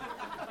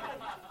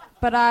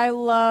 But I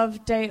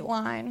love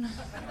Dateline.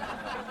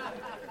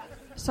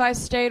 So I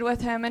stayed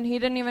with him, and he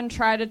didn't even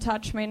try to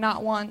touch me,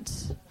 not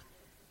once.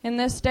 In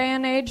this day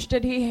and age,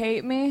 did he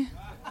hate me?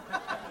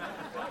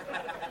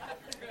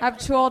 I have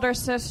 2 older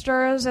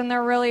sisters, and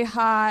they're really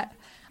hot.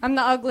 I'm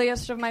the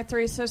ugliest of my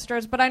 3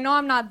 sisters, but I know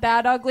I'm not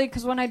that ugly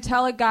because when I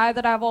tell a guy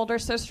that I have older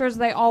sisters,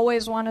 they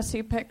always want to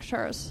see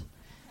pictures.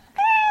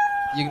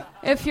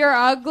 If you're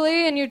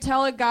ugly and you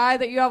tell a guy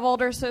that you have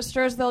older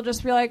sisters, they'll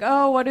just be like,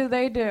 oh, what do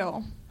they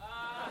do?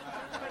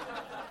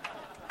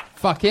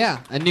 Fuck yeah.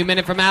 A new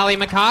minute from Allie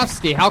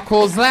Makovsky. How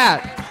cool is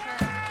that?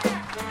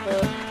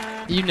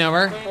 You know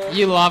her.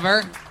 You love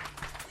her.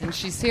 And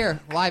she's here,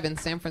 live in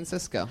San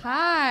Francisco.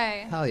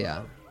 Hi. Hell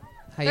yeah.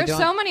 How you There's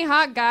doing? so many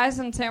hot guys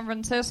in San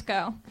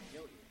Francisco.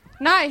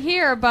 Not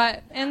here,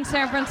 but in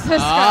San Francisco.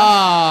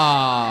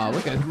 Oh,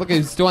 look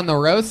who's doing the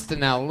roast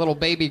now. Little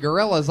baby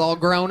gorilla's all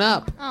grown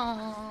up.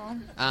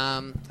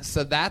 Aww.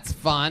 So that's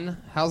fun.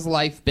 How's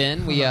life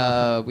been? We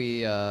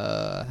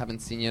haven't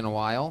seen you in a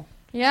while.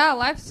 Yeah,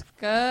 life's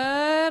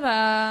good.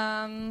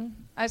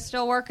 I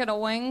still work at a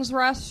wings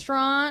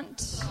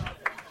restaurant.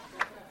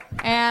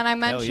 And I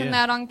mentioned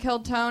that on Kill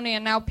Tony,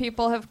 and now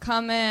people have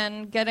come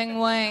in getting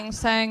wings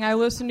saying, I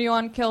listened to you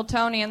on Kill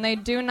Tony, and they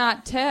do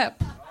not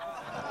tip.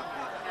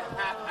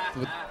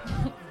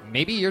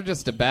 Maybe you're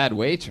just a bad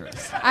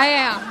waitress. I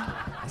am.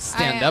 I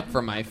stand up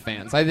for my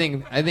fans. I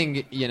think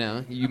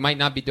you might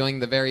not be doing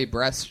the very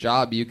best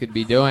job you could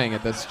be doing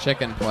at this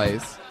chicken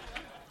place.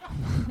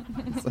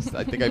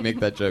 I think I make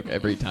that joke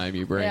every time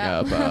you bring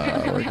up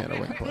working at a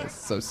wing place.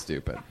 So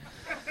stupid.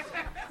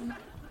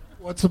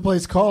 What's the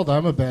place called?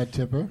 I'm a bad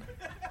tipper.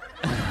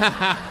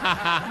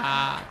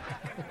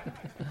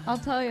 I'll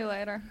tell you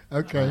later.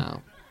 Okay.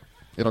 No.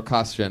 It'll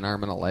cost you an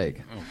arm and a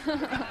leg.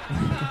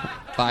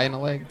 Thigh and a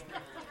leg?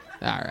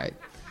 All right.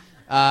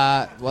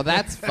 Well,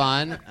 that's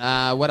fun.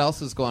 What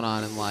else is going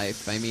on in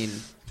life? I mean,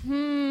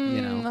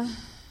 you know,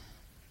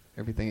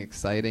 everything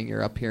exciting.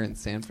 You're up here in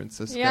San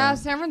Francisco. Yeah,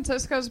 San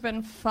Francisco's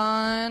been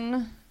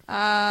fun.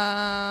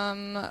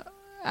 I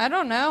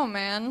don't know,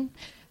 man.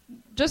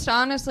 Just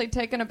honestly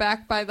taken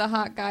aback by the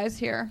hot guys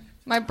here.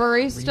 My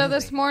barista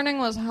this morning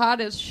was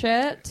hot as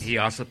shit. He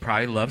also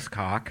probably loves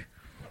cock.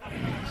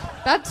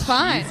 That's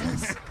fine.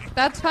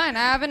 That's fine. I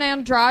have an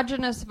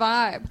androgynous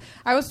vibe.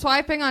 I was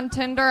swiping on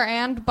Tinder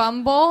and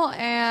Bumble,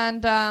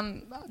 and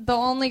the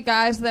only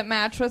guys that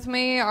match with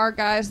me are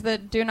guys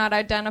that do not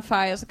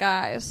identify as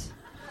guys.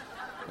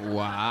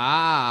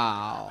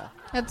 Wow.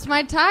 It's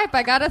my type.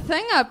 I got a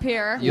thing up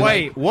here.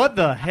 Wait, what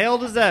the hell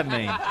does that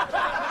mean?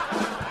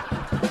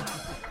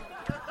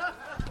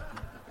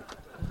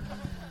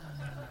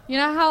 You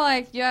know how,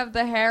 like, you have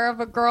the hair of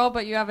a girl,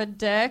 but you have a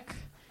dick?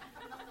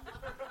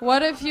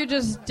 What if you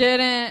just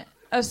didn't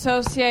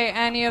associate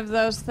any of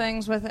those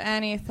things with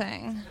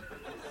anything?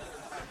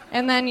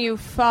 And then you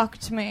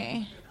fucked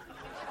me.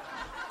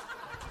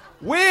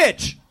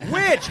 Witch!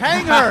 Witch!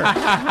 Hang her!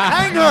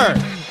 Hang her!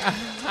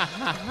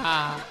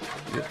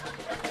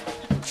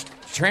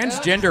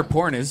 Transgender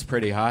porn is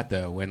pretty hot,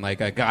 though. When,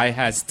 like, a guy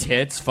has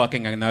tits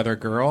fucking another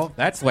girl,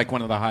 that's, like,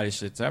 one of the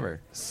hottest shits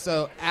ever.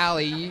 So,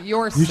 Allie,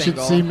 you're You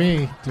single. should see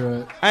me do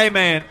it. Hey,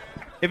 man,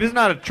 if it's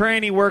not a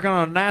tranny working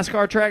on a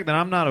NASCAR track, then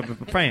I'm not a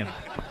fan.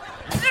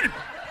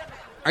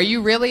 Are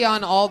you really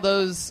on all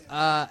those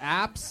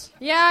apps?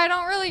 Yeah, I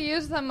don't really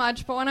use them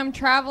much, but when I'm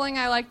traveling,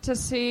 I like to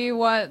see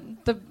what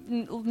the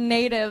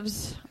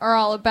natives are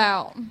all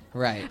about.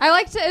 Right. I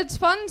like to. It's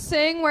fun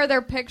seeing where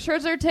their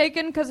pictures are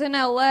taken because in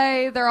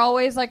LA, they're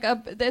always like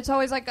it's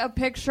always like a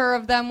picture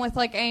of them with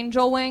like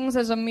angel wings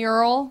as a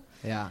mural.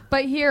 Yeah.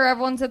 But here,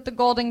 everyone's at the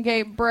Golden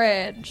Gate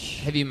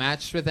Bridge. Have you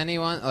matched with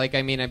anyone? Like,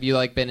 I mean, have you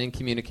like been in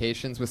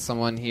communications with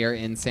someone here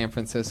in San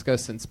Francisco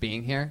since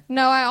being here?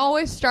 No, I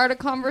always start a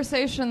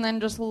conversation,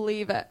 then just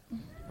leave it.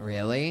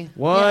 Really?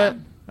 What? Yeah.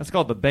 That's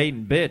called the bait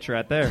and bitch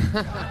right there.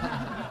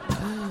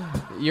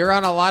 You're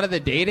on a lot of the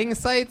dating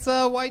sites,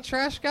 white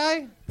trash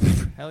guy?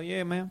 Hell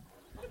yeah, man.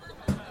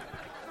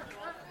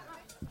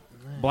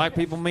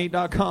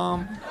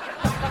 BlackPeopleMeet.com.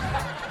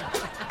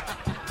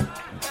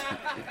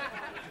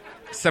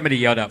 Somebody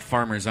yelled out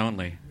 "farmers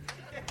only."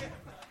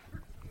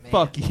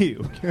 Fuck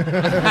you.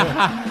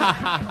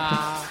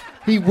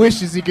 He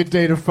wishes he could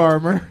date a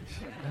farmer.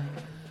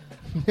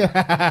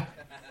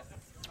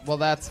 Well,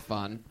 that's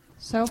fun.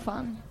 So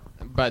fun.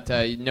 But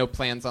no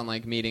plans on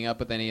like meeting up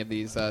with any of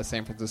these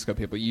San Francisco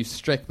people. You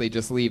strictly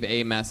just leave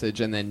a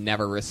message and then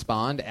never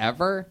respond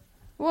ever?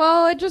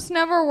 Well, it just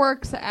never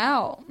works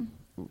out.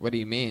 What do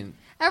you mean?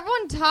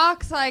 Everyone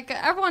talks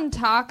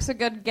a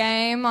good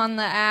game on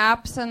the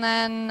apps, and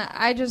then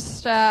I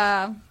just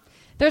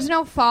there's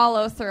no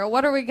follow through.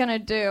 What are we gonna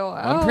do?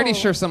 I'm pretty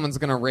sure someone's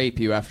gonna rape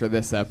you after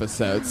this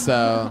episode.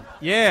 So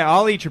yeah,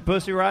 I'll eat your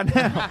pussy right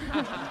now.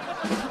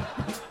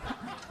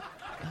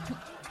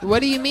 What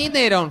do you mean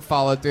they don't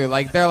follow through?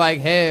 Like they're like,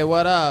 "Hey,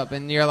 what up?"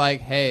 And you're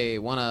like, "Hey,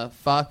 wanna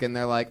fuck?" And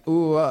they're like,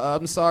 "Ooh,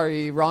 I'm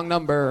sorry, wrong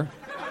number,"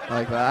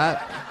 like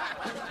that.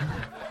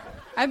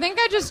 I think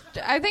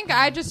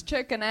I just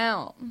chicken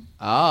out.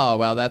 Oh,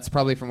 well, that's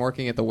probably from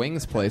working at the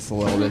Wings place a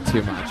little bit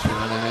too much. You know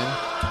what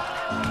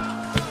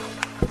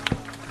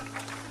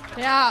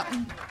I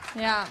mean?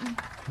 Yeah.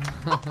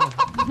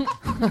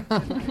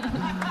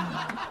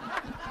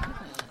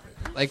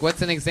 Like,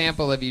 what's an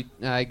example of you?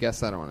 I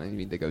guess I don't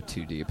need to go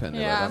too deep into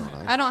it.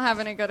 I don't have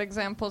any good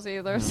examples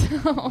either. So.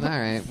 All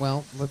right.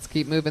 Well, let's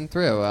keep moving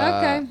through.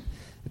 Okay.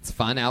 It's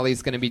fun.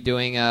 Allie's going to be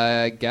doing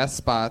guest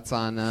spots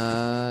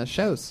on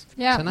shows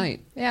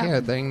tonight. Yeah. Here,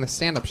 during the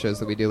stand-up shows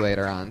that we do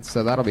later on.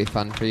 So that'll be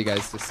fun for you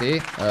guys to see.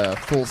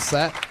 Full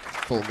set,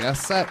 full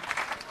guest set,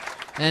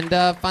 and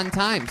fun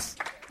times.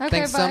 Okay,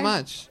 Thanks so bye.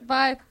 much.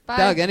 Bye.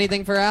 Doug,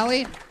 anything for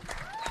Allie?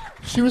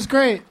 She was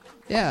great.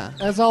 Yeah.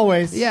 As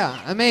always. Yeah,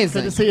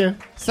 amazing. Good to see you.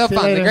 So See you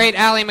fun. The later. great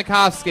Allie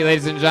Makovsky,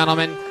 ladies and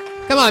gentlemen.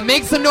 Come on,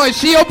 make some noise.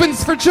 She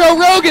opens for Joe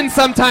Rogan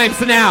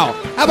sometimes now.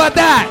 How about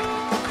that?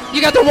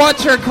 You got to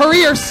watch her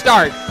career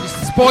start, you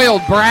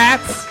spoiled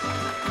brats.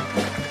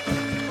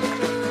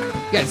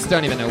 You guys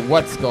don't even know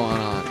what's going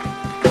on.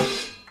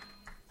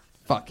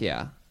 Fuck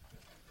yeah.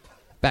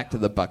 Back to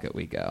the bucket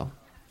we go.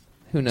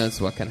 Who knows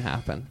what can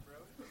happen?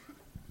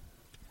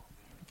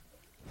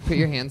 Put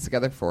your hands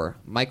together for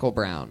Michael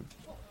Brown.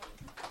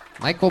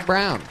 Michael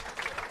Brown.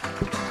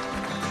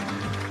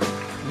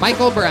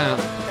 Michael Brown.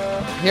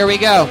 Here we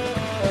go.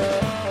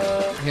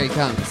 Here he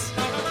comes.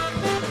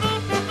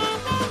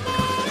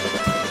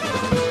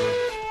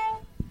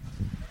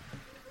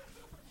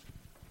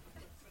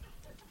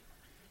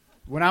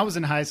 When I was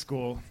in high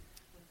school,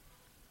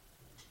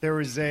 there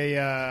was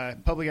a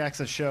public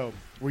access show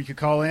where you could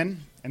call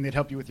in and they'd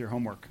help you with your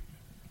homework.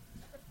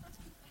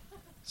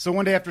 So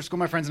one day after school,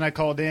 my friends and I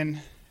called in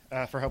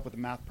for help with a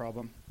math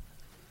problem.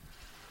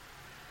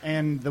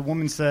 And the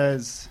woman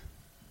says,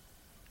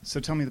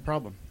 "So tell me the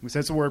problem." We said,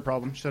 "It's a word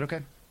problem." She said,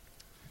 "Okay."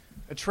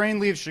 A train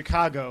leaves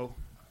Chicago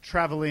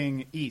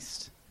traveling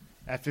east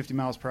at 50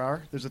 miles per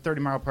hour. There's a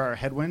 30-mile-per-hour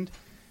headwind.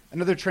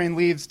 Another train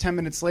leaves 10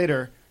 minutes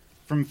later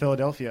from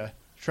Philadelphia,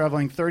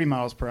 traveling 30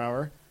 miles per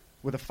hour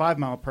with a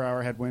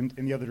 5-mile-per-hour headwind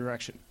in the other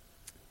direction.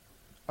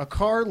 A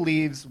car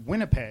leaves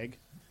Winnipeg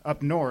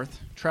up north,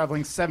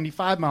 traveling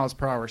 75 miles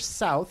per hour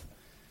south.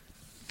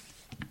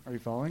 Are you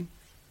following?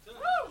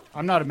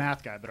 I'm not a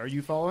math guy, but are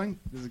you following?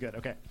 This is good.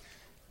 Okay.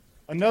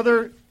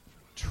 Another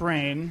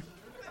train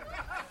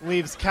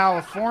leaves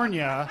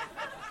California,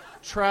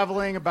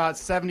 traveling about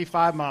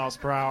 75 miles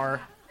per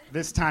hour,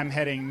 this time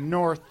heading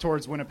north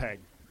towards Winnipeg.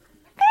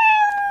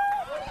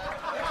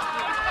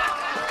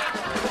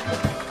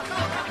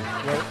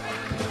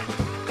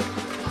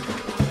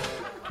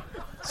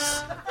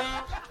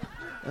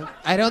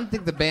 I don't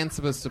think the band's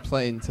supposed to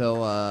play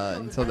until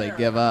they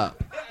give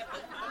up.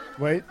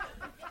 Wait.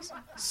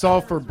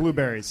 Solve for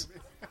blueberries.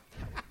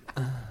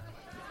 I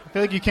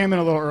feel like you came in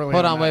a little early.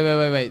 Hold on,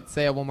 wait.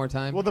 Say it one more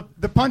time. Well,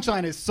 the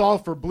punchline is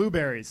solve for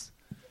blueberries.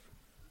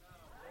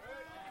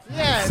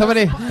 Yeah.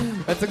 Somebody.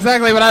 That's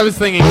exactly what I was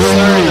thinking.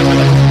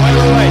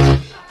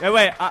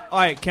 Wait. All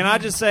right, can I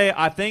just say,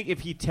 I think if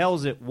he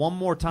tells it one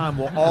more time,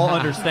 we'll all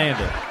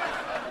understand it.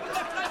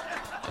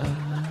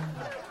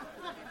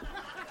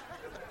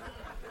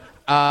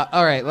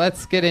 All right,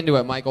 let's get into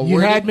it, Michael. You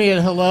had me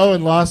at hello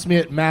and lost me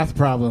at math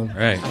problem.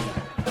 Right.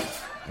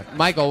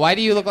 Michael, why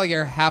do you look like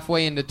you're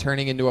halfway into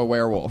turning into a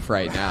werewolf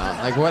right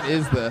now? Like, what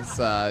is this?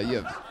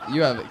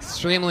 You have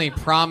extremely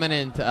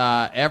prominent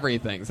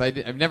everything. So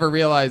I've never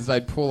realized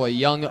I'd pull a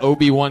young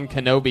Obi-Wan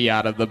Kenobi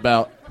out of the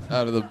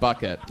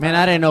bucket. Man,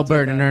 I didn't know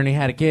Bert and Ernie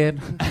had a kid.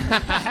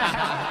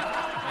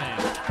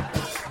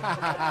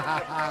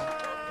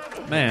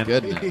 Man,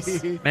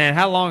 goodness. Man,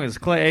 how long has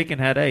Clay Aiken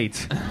had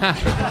AIDS?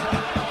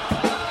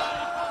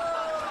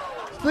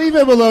 Leave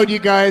him alone, you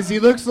guys. He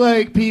looks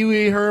like Pee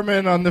Wee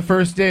Herman on the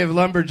first day of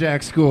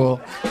lumberjack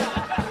school.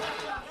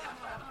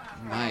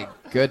 My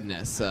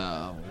goodness.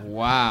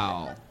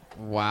 Wow.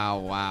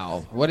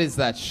 What is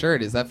that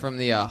shirt? Is that from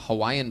the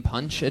Hawaiian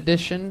Punch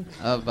edition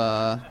of...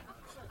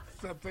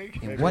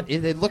 Something. What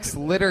is it? Looks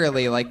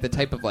literally like the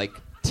type of like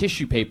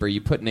tissue paper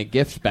you put in a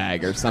gift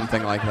bag or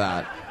something like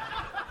that.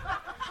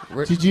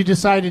 Did you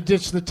decide to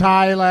ditch the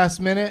tie last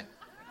minute?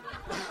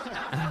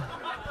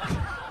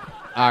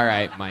 All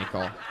right,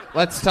 Michael.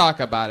 Let's talk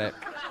about it.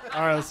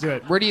 All right, let's do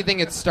it. Where do you think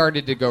it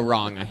started to go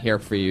wrong here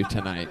for you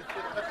tonight?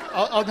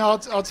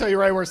 I'll tell you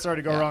right where it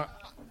started to go wrong.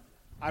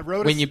 I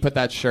wrote when you put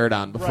that shirt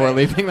on before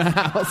leaving the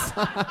house.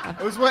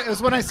 It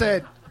was when I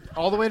said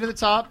all the way to the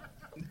top,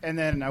 and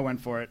then I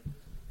went for it.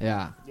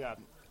 Yeah. Yeah.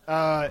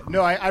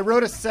 No, I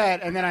wrote a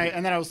set, and then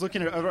I was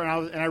looking at it,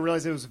 and I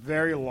realized it was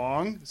very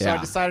long. So I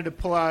decided to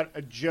pull out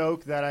a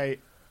joke that I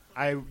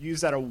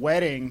used at a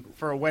wedding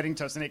for a wedding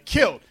toast, and it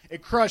killed.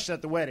 It crushed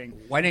at the wedding.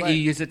 Why didn't you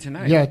use it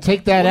tonight? Yeah,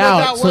 take that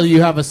out so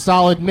you have a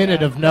solid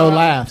minute of no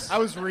laughs. I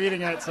was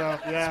reading it, so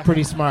yeah. It's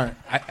pretty smart.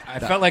 I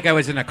felt like I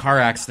was in a car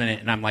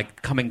accident, and I'm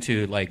like coming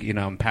to, like, you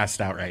know, I'm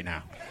passed out right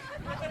now.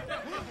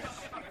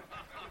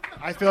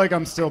 I feel like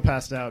I'm still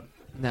passed out.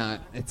 No,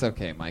 it's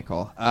okay,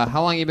 Michael.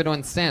 How long have you been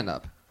doing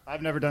stand-up?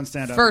 I've never done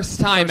stand-up. First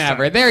time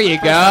ever. There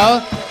you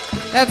go.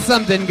 That's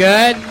something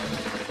good.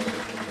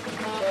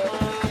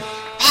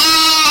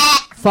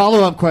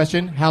 Follow-up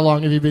question, how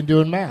long have you been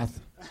doing math?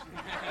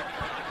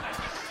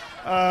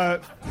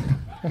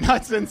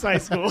 Not since high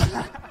school.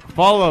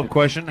 Follow-up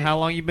question, how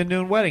long you been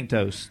doing wedding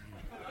toast?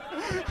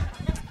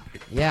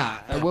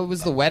 Yeah. What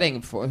was the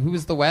wedding for? Who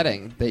was the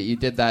wedding that you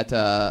did that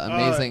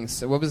amazing...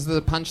 what was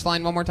the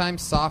punchline one more time?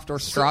 Soft or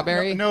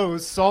strawberry? No, it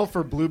was solve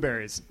for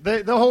blueberries.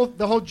 The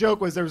whole joke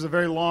was there was a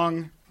very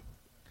long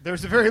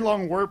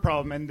word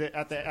problem, and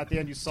at the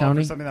end you solved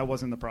for something that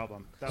wasn't the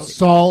problem.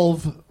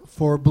 Solve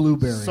for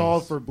blueberries.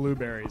 Solve for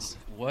blueberries.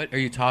 What are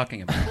you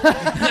talking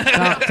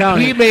about?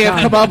 Tony, He may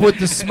have come up with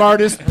the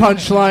smartest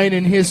punchline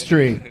in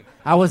history.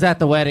 I was at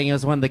the wedding. It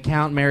was when the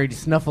Count married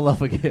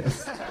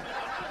Snuffleupagus.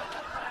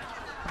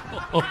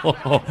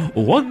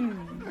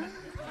 One.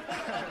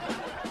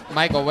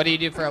 Michael, what do you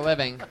do for a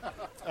living?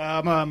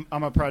 I'm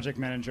a project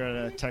manager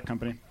at a tech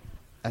company.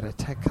 At a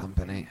tech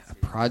company. A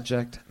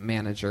project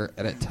manager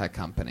at a tech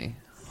company.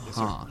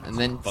 Huh. And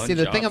then, see,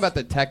 the thing about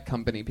the tech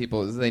company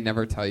people is they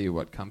never tell you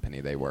what company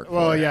they work for.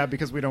 Well, yeah,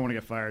 because we don't want to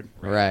get fired.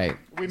 Right.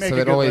 We make so a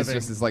it good always living.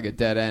 just is like a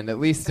dead end. At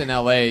least in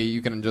LA,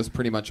 you can just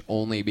pretty much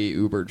only be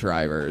Uber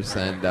drivers.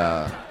 And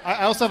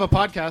I also have a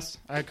podcast.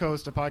 I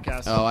co-host a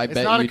podcast. Oh, I it's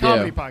bet not you a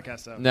comedy do.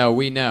 podcast, though. No,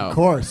 we know. Of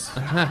course.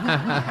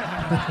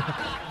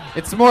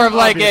 It's more of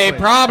like Obviously. a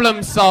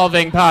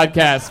problem-solving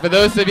podcast for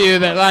those of you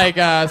that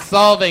like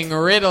solving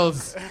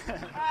riddles.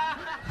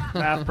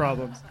 Math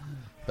problems.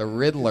 The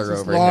Riddler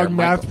Just over long here.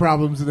 math Michael.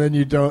 problems, and then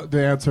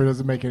the answer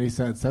doesn't make any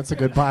sense. That's a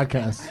good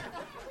podcast.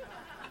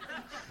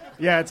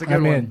 Yeah, it's a good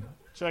I'm one. in.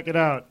 Check it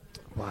out.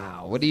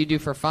 Wow. What do you do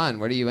for fun?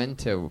 What are you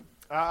into?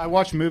 I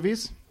watch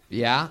movies.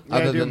 Yeah? Yeah,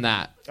 I Other do. than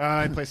that?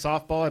 I play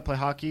softball. I play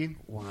hockey.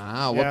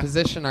 Wow. Yeah. What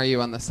position are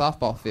you on the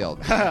softball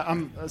field?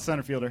 I'm a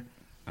center fielder.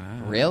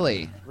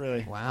 Really?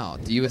 Really. Wow.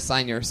 Do you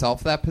assign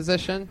yourself that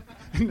position?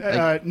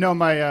 No,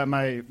 my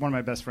one of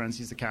my best friends.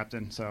 He's the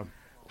captain. So.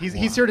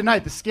 He's here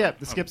tonight. The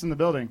Skip's in the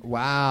building.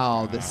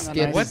 Wow, the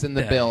Skip is in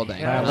the building.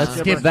 Yeah, let's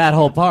skip that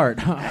whole part.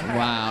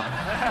 Wow.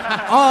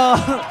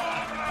 Oh.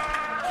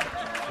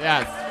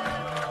 Yes.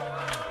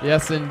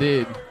 Yes,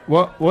 indeed.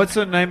 What's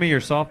the name of your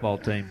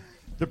softball team?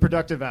 The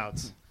Productive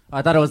Outs.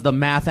 I thought it was the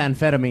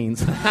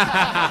methamphetamines.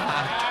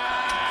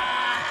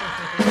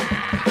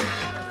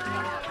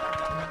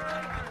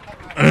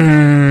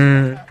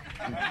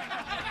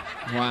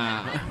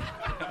 Wow.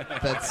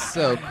 That's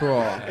so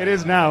cool. It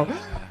is now.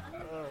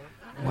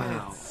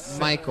 Wow.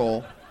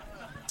 Michael.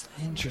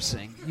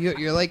 Interesting.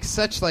 You're like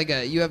such like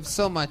a. You have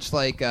so much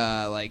like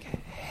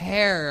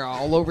hair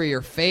all over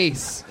your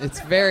face. It's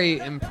very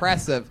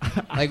impressive.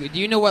 Like, do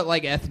you know what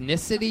like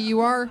ethnicity you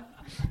are?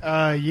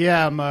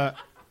 Yeah,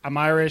 I'm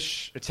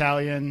Irish,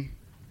 Italian,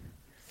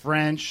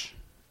 French,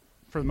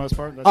 for the most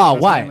part. That's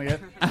white. mainly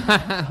it.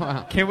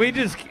 Wow. Can we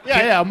just?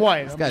 Yeah, I'm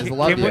white. These guys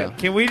love you.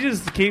 Can we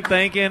just keep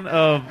thinking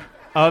of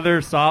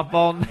other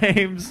softball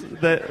names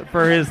that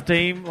for his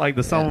team, like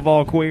the Sum of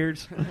All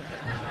Queers?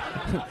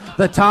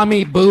 The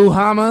Tommy Boo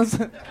Hamas.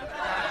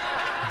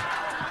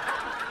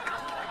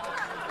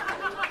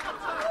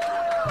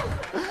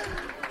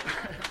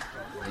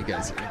 You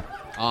guys are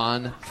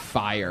on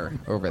fire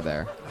over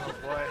there.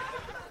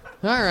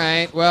 All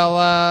right.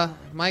 Well,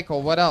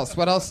 Michael, what else?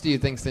 What else do you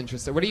think's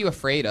interesting? What are you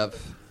afraid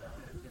of?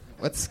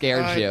 What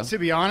scares you? To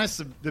be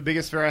honest, the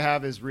biggest fear I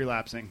have is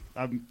relapsing.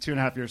 I'm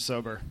 2.5 years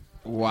sober.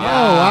 Wow.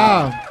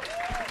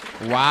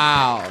 Oh,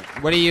 wow. Wow.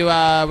 What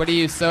are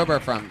you sober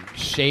from?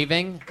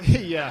 Shaving?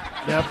 Yeah.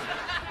 Yep.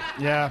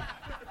 Yeah.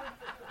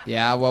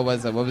 Yeah. What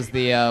was it? What was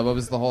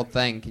the whole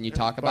thing? Can you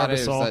talk about it?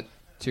 Or is Barbasol. that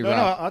too No,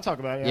 rough? I'll talk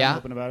about it. Yeah. I'm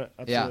open about it.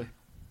 Absolutely.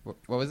 Yeah.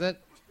 What was it?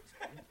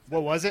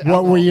 What was it?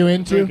 What were you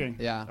into? Drinking.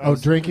 Yeah. I was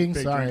a drinking?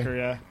 big Sorry. Drinker,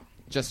 yeah.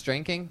 Just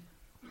drinking?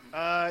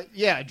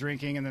 Yeah,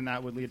 drinking, and then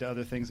that would lead to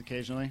other things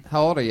occasionally.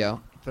 How old are you?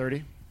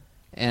 30.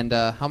 And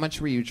how much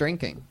were you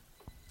drinking?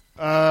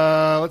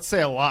 Let's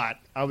say a lot.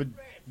 I would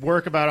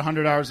work about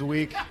 100 hours a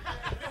week,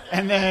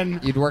 and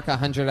then You'd work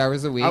 100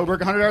 hours a week. I would work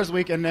 100 hours a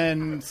week, and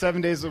then 7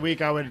 days a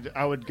week I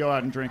would go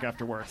out and drink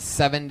after work.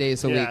 7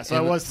 days a week. Yeah, so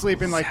I was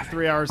sleeping like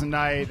 3 hours a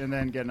night, and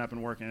then getting up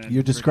and working.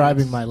 You're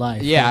describing my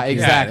life. Yeah, Thank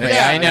you. exactly.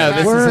 Yeah, I know.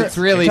 exactly. It's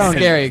really Tony,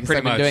 scary because pretty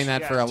I've been much. doing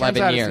that for turns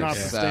 11 out it's years. not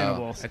so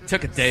sustainable. I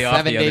took a day off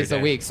 7 the other days a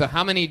day. week. So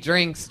how many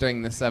drinks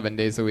during the 7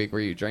 days a week were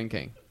you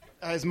drinking?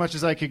 As much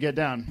as I could get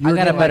down. I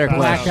got a better question.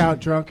 Blackout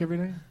drunk every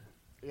night?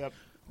 Yep.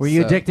 Were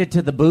you So- addicted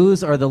to the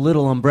booze or the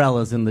little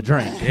umbrellas in the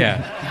drink?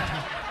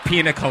 Yeah.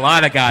 Pina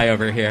colada guy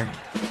over here.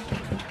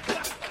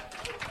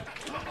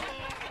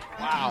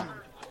 Wow.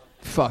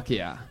 Fuck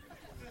yeah.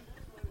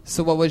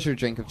 So what was your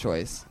drink of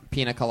choice?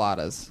 Pina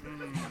coladas.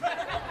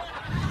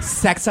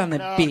 Sex on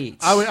the beach.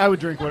 I would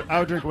drink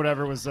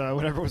whatever was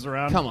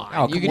around. Come on,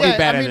 Oh, you can come do on.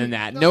 better I mean, than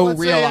that. no, No let's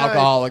real say,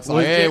 alcoholics. Like,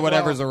 was hey, it-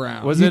 whatever's well,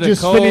 around. Was You it a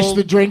just cold? finished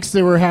the drinks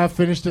that were half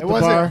finished at It the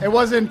bar?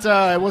 wasn't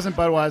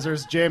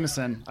Budweiser's.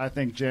 Jameson. I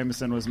think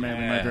Jameson was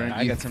mainly my drink.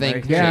 I got some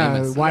think- very- Yeah,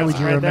 Jameson. why would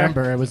you Right there.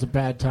 remember? It was a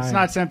bad time. It's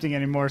not tempting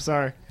anymore.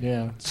 Sorry.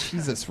 Yeah.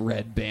 Jesus,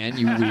 Red Band,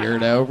 you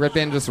weirdo. Red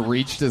Band just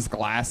reached his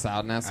glass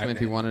out and asked him if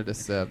he wanted a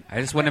sip. I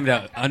just want him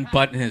to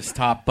unbutton his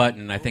top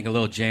button. I think a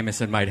little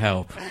Jameson might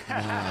help.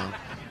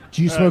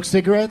 Do you smoke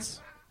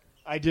cigarettes?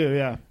 I do.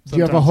 Yeah. Do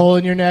you have a hole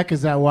in your neck?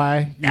 Is that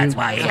why? That's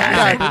why he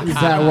has Is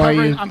that why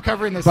you I'm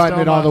covering the button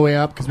it all stoma. the way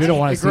up? Because we don't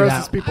want It to see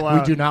grosses that. people We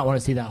out. do not want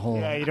to see that hole.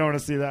 Yeah, you don't want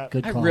to see that.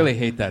 Good I call. really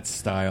hate that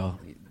style.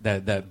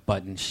 That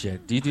button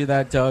shit. Do you do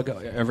that, Doug?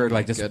 Ever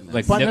like just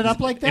like Button it up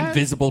like that?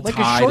 invisible like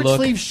tie a short look?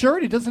 sleeve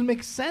shirt. It doesn't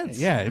make sense.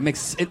 Yeah, it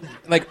makes it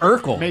like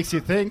Urkel. Makes you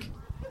think.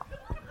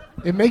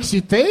 It makes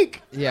you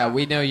think. Yeah,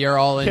 we know you're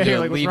all into Yeah,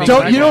 like, what's leaving.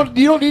 wrong with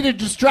You don't need to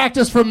distract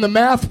us from the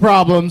math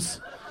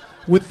problems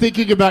with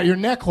thinking about your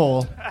neck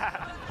hole.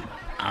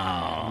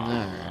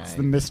 It's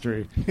the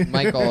mystery.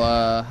 Michael,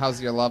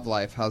 how's your love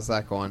life? How's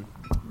that going?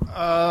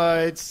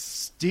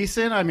 It's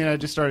decent. I mean, I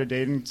just started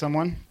dating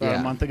someone about Yeah.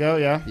 a month ago.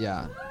 Yeah.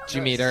 Yeah. Did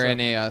you meet her in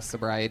a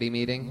sobriety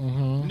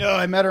meeting? No,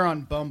 I met her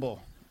on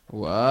Bumble.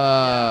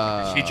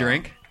 Whoa. Does she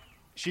drink?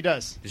 She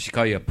does. Does she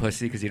call you a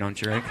pussy because you don't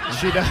drink?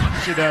 She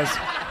does. She does.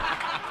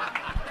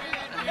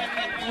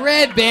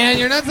 Red Band,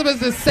 you're not supposed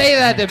to say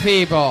that to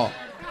people.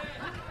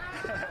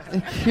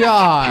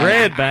 God.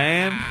 Red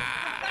Band.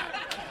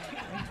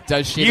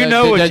 Does she? You does-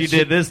 know what does you she-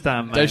 did this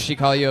time, man. Does she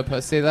call you a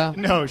pussy though?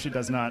 No, she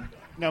does not.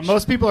 No,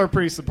 most people are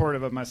pretty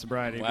supportive of my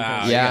sobriety. Wow.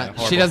 because- Yeah,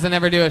 horrible. she doesn't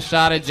ever do a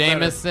shot of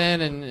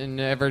Jameson and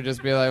ever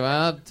just be like,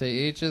 well, to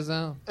each his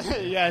own.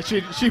 Yeah,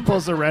 she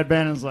pulls the red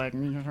band and is like,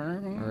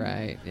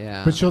 Right,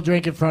 yeah. But she'll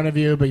drink in front of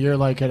you, but you're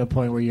like at a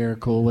point where you're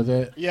cool with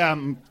it. Yeah,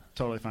 I'm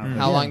totally fine with it.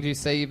 How long do you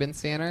say you've been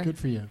seeing her? Good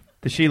for you.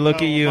 Does she look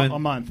at you a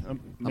and month,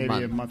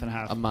 maybe a month and a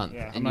half. A month.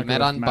 Yeah, I'm and not you good met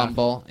with on math.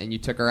 Bumble, and you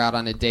took her out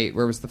on a date.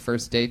 Where was the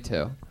first date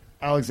to?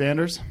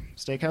 Alexander's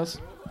Steakhouse.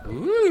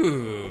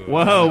 Ooh.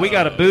 Whoa, we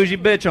got a bougie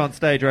bitch on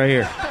stage right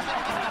here.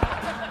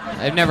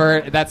 I've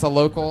never heard. That's a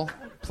local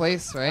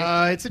place,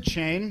 right? It's a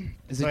chain.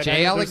 Is it but J.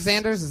 there's-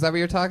 Alexander's? Is that what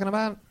you're talking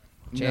about?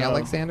 J. No,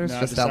 Alexander's? no,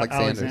 Just just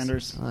Alexander's.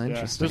 Alexander's. Oh, Yeah.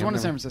 interesting. There's one in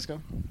I've San never-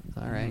 Francisco.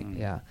 All right,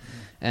 yeah.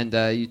 And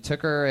you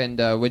took her, and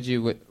what'd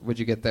you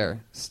get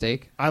there?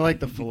 Steak? I like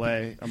the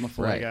fillet. I'm a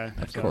fillet Right, guy.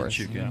 of so- course.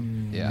 Yeah.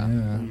 Yeah.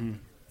 Mhm.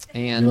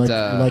 And you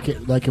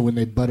like it when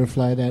they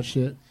butterfly that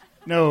shit.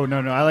 No.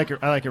 I like it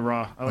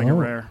raw. I like it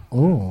rare.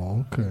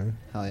 Oh, okay.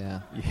 Hell yeah.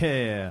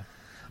 Yeah.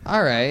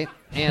 All right.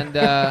 And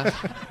did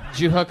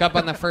you hook up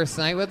on the first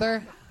night with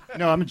her?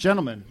 No, I'm a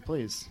gentleman.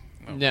 Please.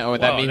 No,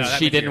 that means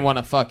she didn't want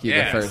to fuck you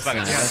the first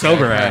night.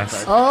 sober Okay, ass.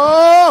 perfect.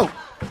 Oh!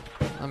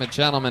 I'm a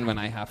gentleman when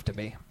I have to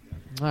be.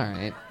 All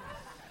right.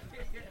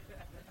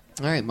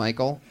 All right,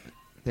 Michael.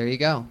 There you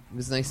go. It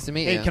was nice to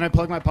meet you. Hey, can I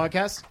plug my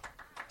podcast?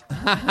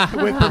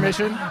 With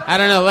permission? I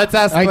don't know. Let's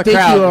ask I the think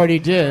crowd. you already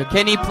did.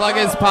 Can he plug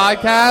his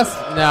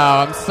podcast? No,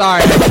 I'm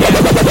sorry.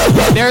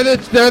 They're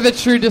the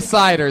true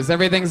deciders.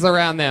 Everything's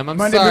around them. I'm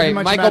Monday sorry, Movie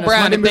Much Michael Madness.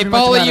 Brown. Monday If they Movie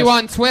Much follow you on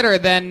Madness. Twitter,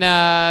 then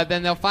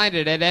they'll find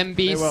it at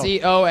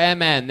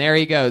MBCOMN. There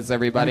he goes,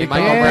 everybody.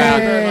 Michael Yay.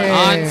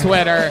 Brown on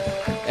Twitter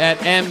at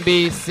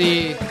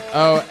MBCOMN.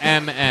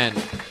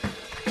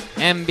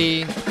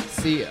 MBCOMN.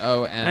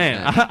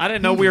 Man, I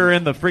didn't know we were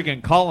in the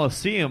freaking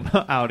Coliseum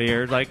out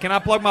here. Like, can I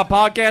plug my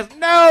podcast?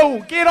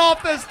 No! Get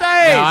off the stage!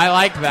 No, I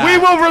like that. We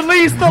will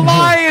release the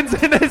lions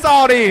in this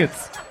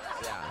audience!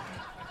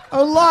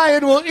 A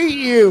lion will eat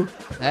you.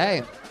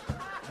 Hey.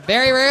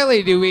 Very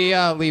rarely do we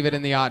leave it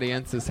in the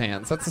audience's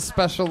hands. That's a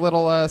special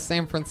little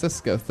San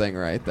Francisco thing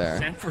right there.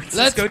 San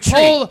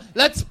Francisco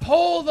Let's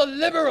poll the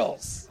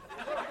liberals.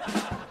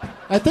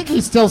 I think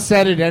he still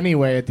said it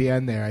anyway at the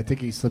end there. I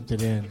think he slipped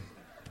it in.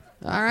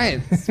 All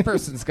right, this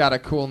person's got a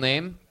cool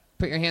name.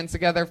 Put your hands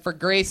together for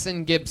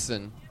Grayson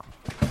Gibson.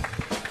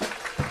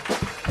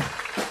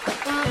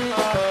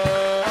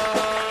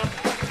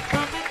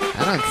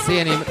 I don't see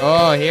any.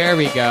 Oh, here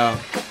we go.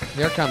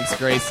 Here comes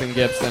Grayson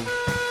Gibson.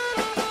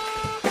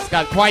 He's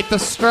got quite the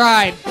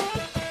stride.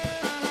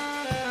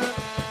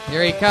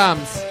 Here he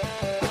comes.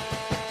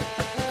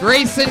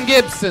 Grayson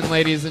Gibson,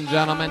 ladies and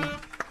gentlemen.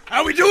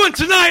 How we doing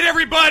tonight,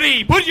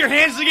 everybody? Put your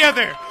hands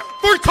together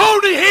for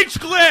Tony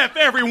Hinchcliffe,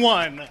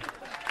 everyone.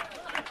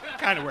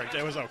 Kind of worked.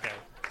 It was okay.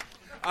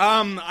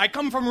 I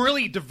come from a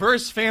really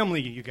diverse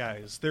family, you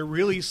guys. They're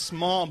really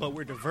small, but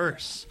we're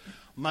diverse.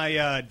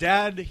 My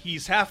dad,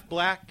 he's half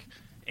black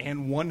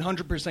and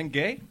 100%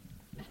 gay.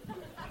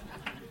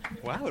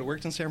 Wow, it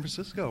worked in San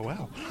Francisco.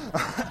 Wow.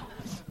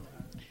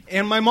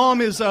 And my mom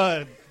is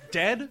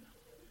dead.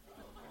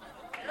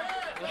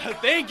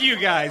 Thank you,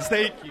 guys.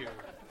 Thank you.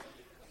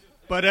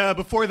 But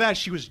before that,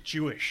 she was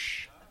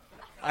Jewish.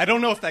 I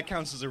don't know if that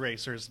counts as a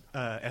race or as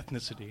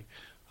ethnicity.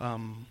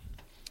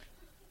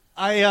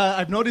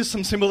 I've noticed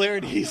some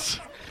similarities.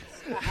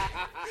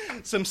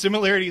 Some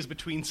similarities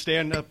between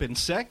stand-up and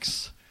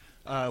sex.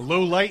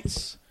 Low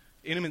lights,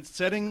 intimate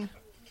setting.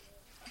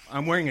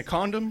 I'm wearing a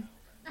condom.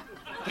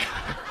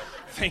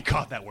 Thank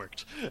God that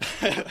worked.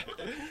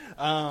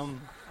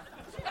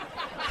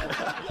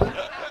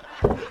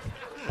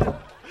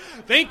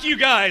 Thank you,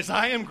 guys.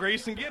 I am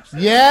Grayson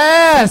Gibson.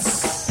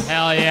 Yes!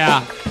 Hell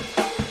yeah.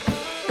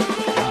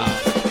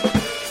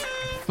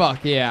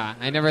 Fuck yeah.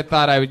 I never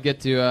thought I would get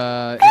to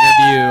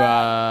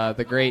interview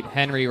the great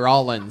Henry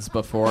Rollins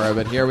before,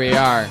 but here we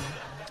are.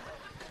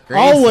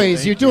 Grayson,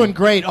 Always, you're doing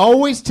great.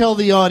 Always tell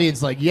the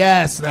audience, like,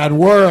 yes, that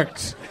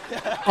worked.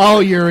 Oh,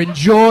 you're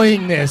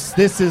enjoying this.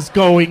 This is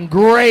going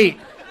great.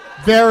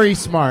 Very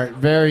smart.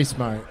 Very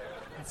smart.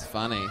 It's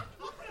funny.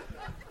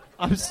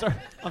 I'm sorry.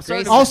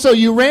 Also,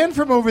 you ran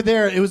from over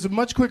there. It was a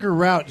much quicker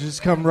route.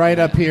 Just come right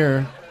up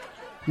here.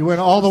 You went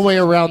all the way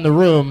around the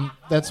room.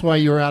 That's why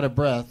you were out of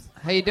breath.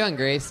 How you doing,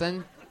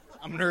 Grayson?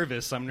 I'm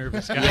nervous,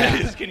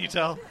 guys. Can you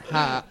tell?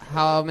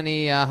 How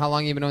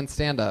long you been doing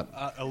stand-up?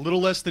 A little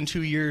less than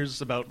 2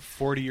 years, about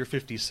 40 or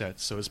 50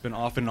 sets, so it's been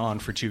off and on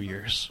for 2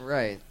 years.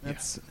 Right.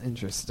 That's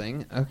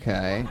interesting.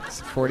 Okay.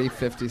 So 40,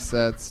 50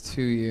 sets,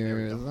 2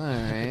 years. All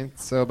right.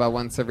 So about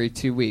once every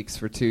 2 weeks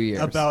for 2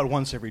 years. About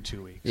once every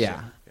 2 weeks.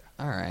 Yeah. So,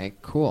 All right.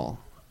 Cool.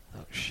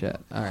 Oh, shit.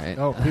 All right.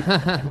 Oh,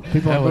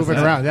 people are moving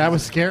around. That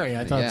was scary.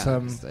 I thought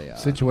some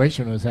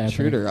situation was happening.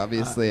 Intruder,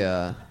 obviously,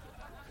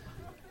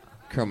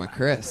 Chroma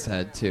Chris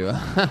had to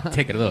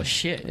take a little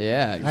shit.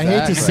 Yeah, exactly. I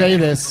hate to say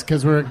this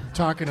because we're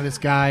talking to this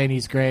guy and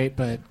he's great,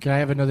 but can I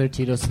have another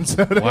Tito's and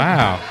soda?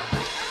 Wow.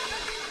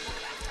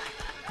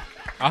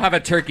 I'll have a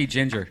turkey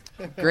ginger.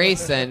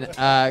 Grayson,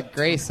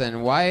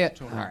 why?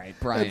 All right,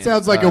 Brian. That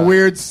sounds like a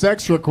weird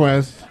sex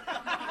request.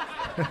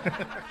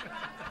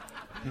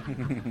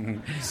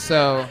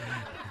 So,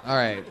 all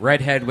right.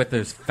 Redhead with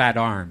those fat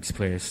arms,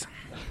 please.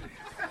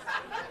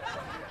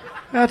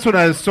 That's what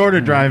I was sort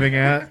of driving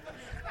at.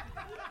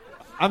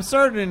 I'm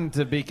starting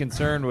to be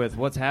concerned with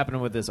what's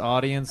happening with this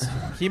audience.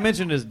 He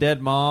mentioned his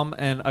dead mom,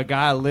 and a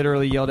guy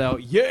literally yelled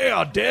out,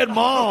 "Yeah, dead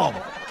mom!"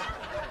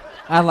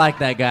 I like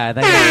that guy.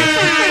 That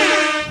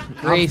guy.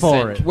 Grayson,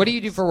 I'm for it. what do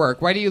you do for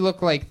work? Why do you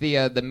look like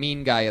the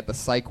mean guy at the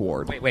psych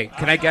ward? Wait.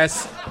 Can I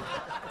guess?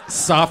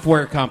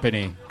 Software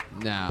company.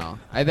 No,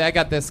 I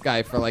got this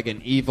guy for like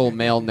an evil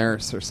male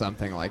nurse or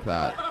something like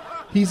that.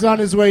 He's on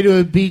his way to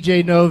a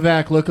BJ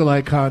Novak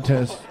lookalike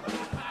contest.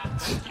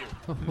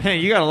 Man,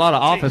 you got a lot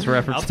of Office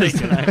references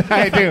tonight.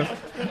 I do.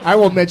 I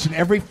will mention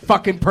every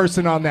fucking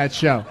person on that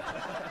show.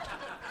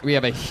 We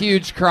have a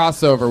huge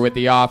crossover with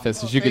The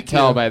Office, as you could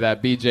tell you. by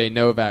that BJ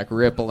Novak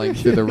rippling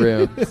through the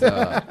room.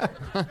 So.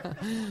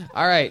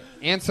 All right,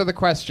 answer the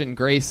question,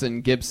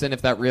 Grayson Gibson,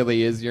 if that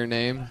really is your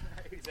name.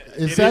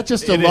 Is that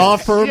just a law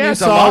firm you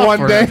saw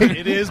one day?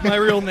 It is my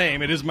real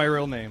name.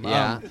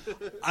 Yeah.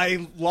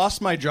 I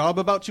lost my job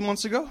about 2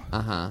 months ago.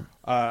 Uh-huh.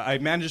 I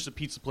managed a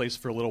pizza place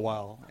for a little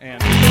while,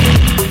 and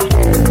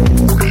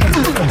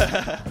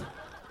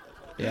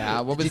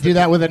yeah. What was Did you do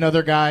that with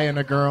another guy and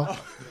a girl?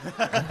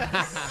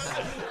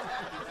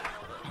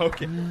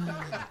 Okay.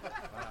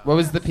 What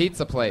was the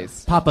pizza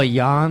place? Papa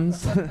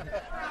Jan's.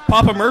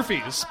 Papa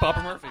Murphy's.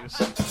 Papa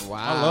Murphy's. Wow.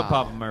 I love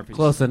Papa Murphy's.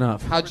 Close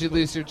enough. How'd you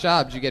lose your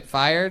job? Did you get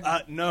fired?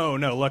 No.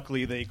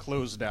 Luckily, they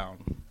closed down.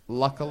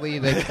 Luckily,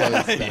 they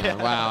closed down. Yeah.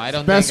 Wow, I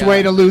don't Best think,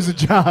 way to lose a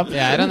job.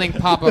 Yeah, I don't think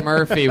Papa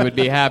Murphy would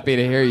be happy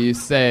to hear you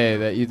say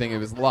that you think it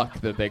was luck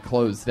that they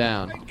closed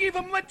down. Give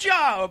him a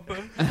job.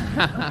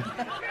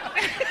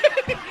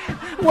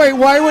 Wait,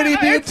 why would he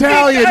be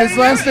Italian? His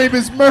last name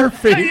is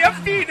Murphy. You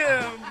feed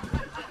him.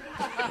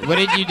 What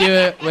did you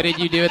do? What did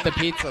you do at the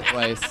pizza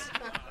place?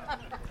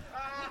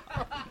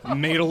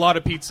 Made a lot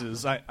of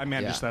pizzas. I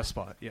managed Yeah. that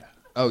spot. Yeah.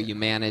 Oh, you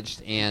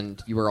managed, and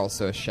you were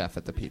also a chef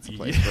at the pizza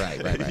place.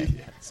 Yeah. Right.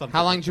 Yeah,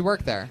 How long did you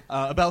work there?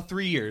 About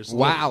 3 years.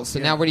 Wow. So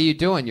Yeah. now what are you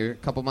doing? You're a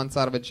couple months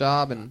out of a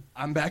job and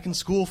I'm back in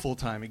school full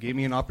time. It gave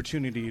me an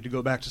opportunity to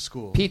go back to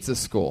school. pizza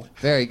school.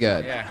 Very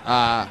good.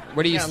 Yeah.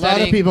 What are you A lot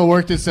studying? of people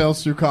worked at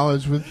sales through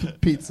college with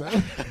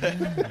pizza.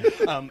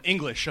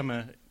 English. I'm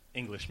an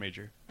English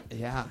major.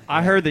 Yeah.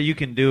 I heard that you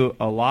can do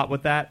a lot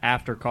with that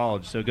after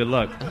college, so good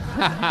luck.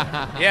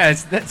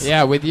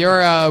 Yeah, with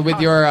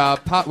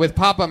with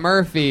Papa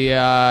Murphy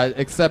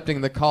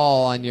accepting the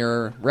call on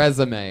your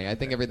resume, I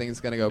think everything's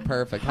going to go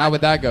perfect. How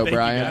would that go,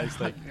 Brian?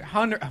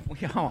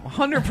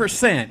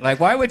 100%. Like,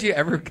 why would you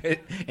ever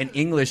get an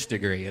English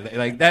degree?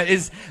 Like, that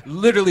is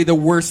literally the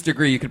worst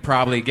degree you could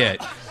probably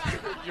get.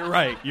 You're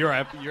right. You're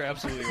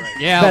absolutely right.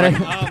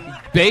 Yeah,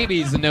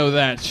 babies know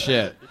that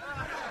shit.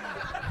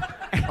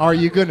 Are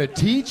you going to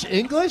teach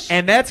English?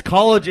 And that's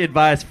college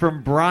advice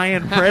from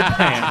Brian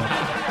Predpan.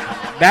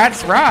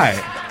 That's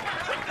right.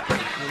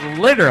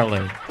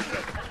 Literally.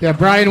 Yeah,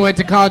 Brian went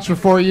to college for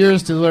 4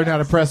 years to learn how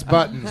to press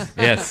buttons.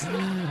 Yes. He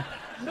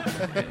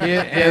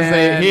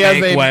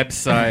has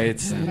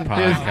websites and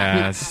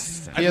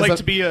podcasts. I'd like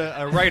to be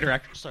a writer.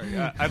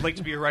 I'd like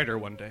to be a writer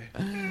one day.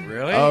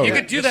 Really? Oh. You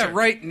could do that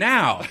right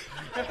now.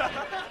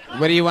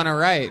 What do you want to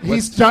write?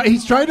 He's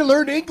trying to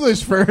learn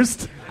English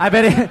first. I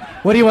bet.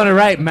 What do you want to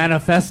write?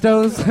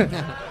 Manifestos?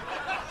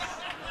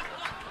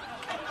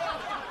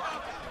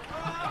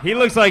 He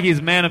looks like he's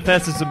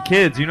manifested some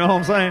kids. You know what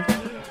I'm saying?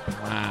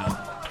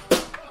 Wow.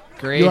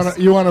 Great.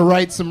 You want to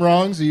right some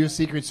wrongs? Are you a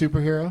secret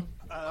superhero?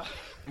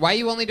 Why are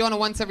you only doing it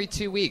once every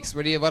 2 weeks?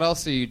 What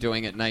else are you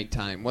doing at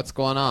nighttime? What's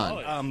going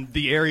on?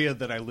 The area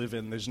that I live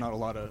in, there's not a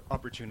lot of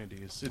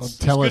opportunities.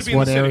 Tell us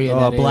what area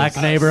that is. Black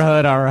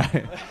neighborhood, all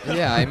right.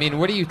 Yeah, I mean,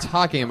 what are you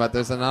talking about?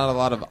 There's not a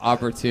lot of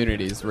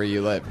opportunities where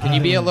you live. Can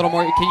you be a little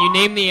more? Can you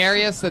name the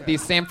areas so that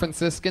these San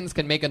Franciscans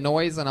can make a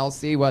noise, and I'll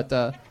see what.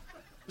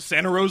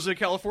 Santa Rosa,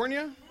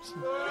 California.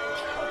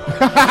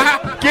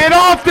 Get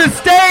off the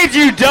stage,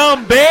 you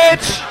dumb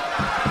bitch!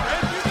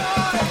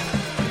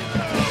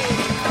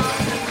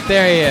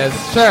 There he is.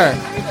 Sure.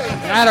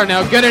 I don't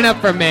know. Good enough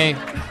for me.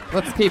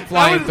 Let's keep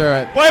flying through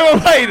it. Wait.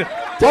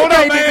 Hold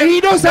on, man. He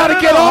knows how to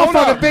get off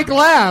on a big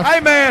laugh.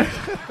 Hey, man.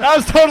 That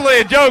was totally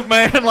a joke,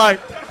 man.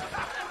 Like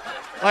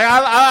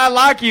I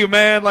like you,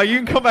 man. Like, you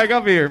can come back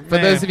up here. For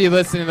those of you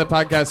listening to the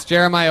podcast,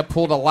 Jeremiah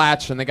pulled a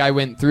latch and the guy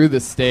went through the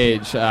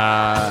stage.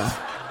 Must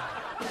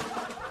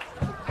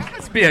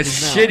be a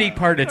shitty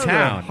part of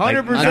town.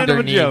 100% of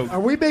a joke.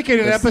 Are we making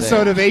an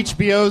episode of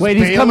HBO's Wait,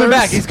 he's coming Baylors?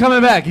 back. He's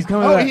coming back.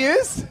 Oh, he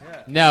is?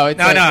 No, it's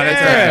No, okay. that's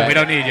It's okay. okay. We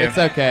don't need you. It's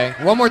okay.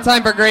 One more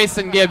time for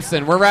Grayson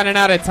Gibson. We're running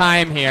out of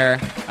time here.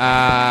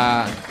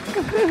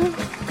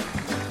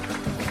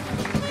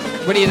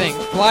 What do you think?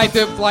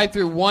 Fly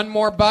through one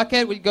more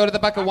bucket? We go to the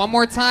bucket one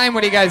more time?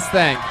 What do you guys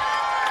think?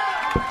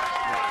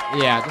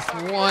 Yeah, just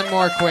one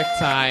more quick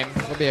time.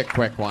 It'll be a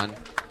quick one,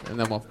 and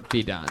then we'll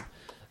be done.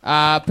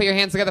 Put your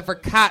hands together for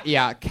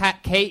Katya.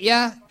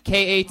 Katya?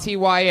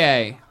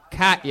 Katya.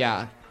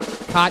 Katya.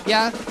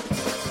 Katya?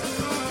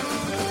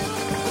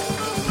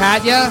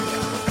 Katya?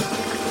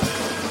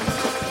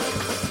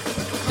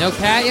 No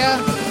Katya?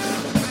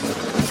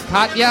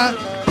 Katya?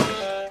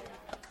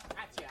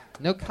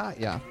 No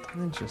Katya.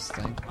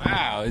 Interesting.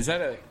 Wow, is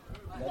that a...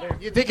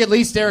 You'd think at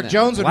least Eric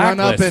Jones would run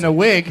up Blacklist. in a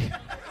wig.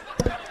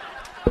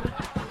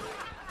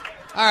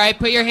 All right,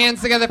 put your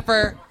hands together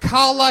for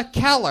Kala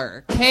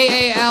Keller.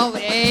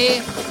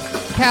 Kala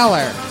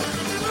Keller.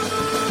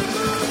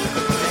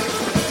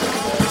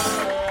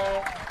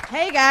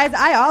 Hey guys,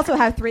 I also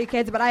have 3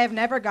 kids, but I have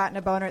never gotten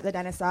a boner at the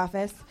dentist's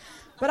office.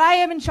 But I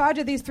am in charge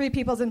of these 3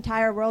 people's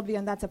entire worldview,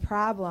 and that's a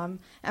problem.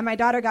 And my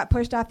daughter got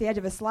pushed off the edge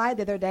of a slide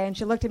the other day, and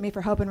she looked at me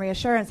for hope and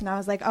reassurance, and I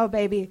was like, oh,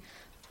 baby,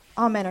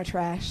 all men are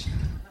trash.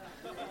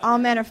 all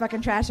men are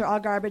fucking trash. They're all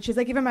garbage. She's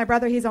like, even my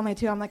brother, he's only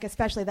 2. I'm like,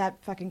 especially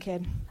that fucking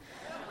kid.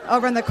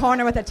 Over in the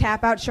corner with a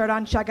tap-out shirt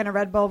on, chugging a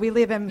Red Bull. We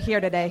leave him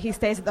here today. He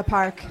stays at the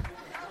park.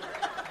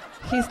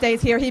 He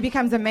stays here. He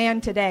becomes a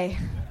man today.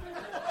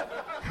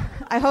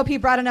 I hope he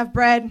brought enough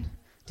bread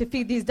to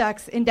feed these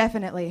ducks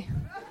indefinitely.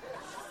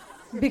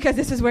 Because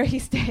this is where he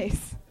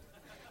stays.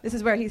 This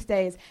is where he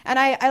stays. And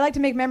I like to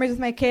make memories with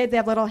my kids. They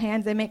have little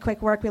hands. They make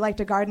quick work. We like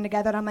to garden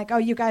together. And I'm like, oh,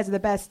 you guys are the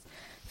best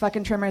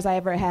fucking trimmers I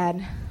ever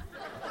had.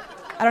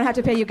 I don't have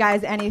to pay you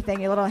guys anything.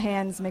 Your little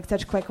hands make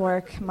such quick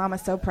work.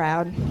 Mama's so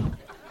proud.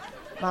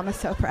 Mama's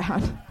so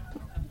proud.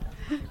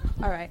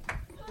 All right.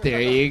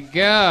 There you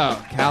go.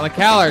 Kala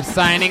Keller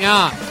signing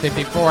off.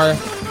 54.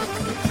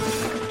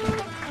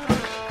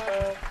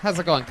 How's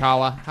it going,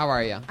 Kala? How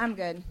are you? I'm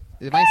good.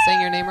 Am I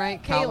saying your name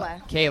right?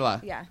 Kayla.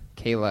 Kayla. Yeah.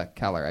 Kayla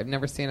Keller. I've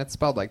never seen it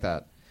spelled like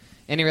that.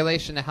 Any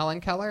relation to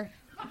Helen Keller?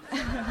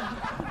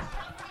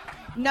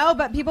 No,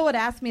 but people would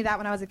ask me that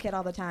when I was a kid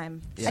all the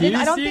time. Yeah.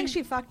 I don't think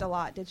she fucked a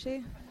lot, did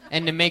she?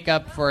 And to make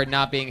up for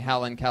not being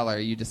Helen Keller,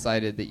 you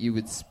decided that you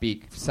would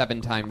speak 7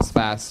 times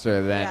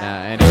faster than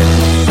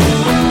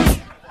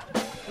anyone.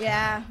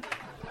 Yeah.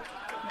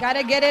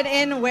 Gotta get it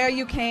in where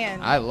you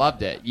can. I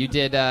loved it. You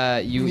did.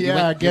 You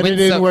get it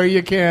in where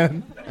you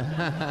can.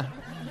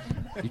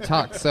 You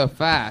talked so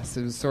fast;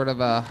 it was sort of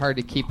hard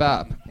to keep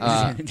up.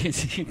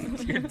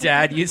 Your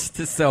dad used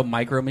to sell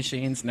micro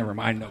machines. Never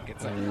mind, no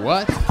kids.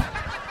 What?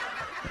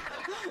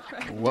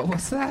 What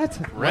was that?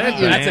 Red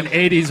Band. That's an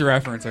 80s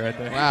reference right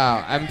there.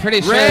 Wow, I'm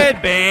pretty sure.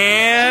 Red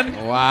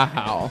Band.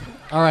 Wow.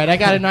 All right, I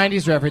got a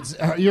 90s reference.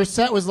 Your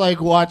set was like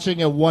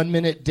watching a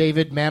 1-minute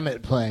David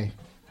Mamet play.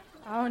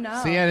 Oh, no.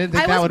 See, I didn't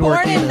think that would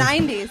work I was born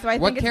either. in 90s, so I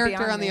What think it's character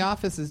beyond on me. The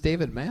Office is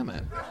David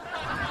Mamet?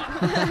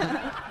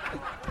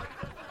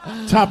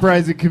 Top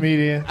rising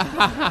comedian.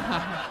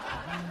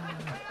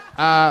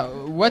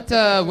 What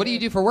do you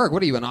do for work?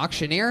 What are you, an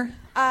auctioneer?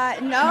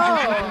 No.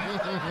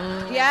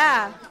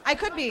 Yeah, I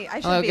could be. I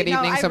should Hello, be. good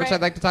No, evening. So much read-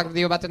 I'd like to talk with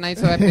you about tonight.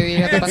 So after you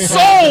have the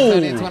punchline,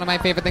 Sold! it's one of my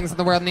favorite things in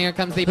the world. And here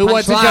comes the Who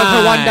wants a joke for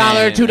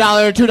punchline.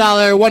 $1,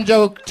 $2, one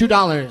joke,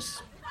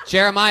 $2.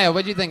 Jeremiah,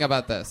 what do you think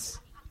about this?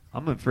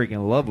 I'm in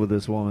freaking love with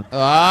this woman.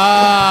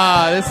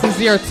 Ah, this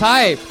is your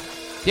type.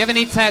 Do you have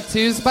any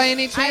tattoos by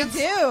any chance? I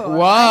do.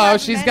 Whoa, I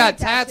have she's many got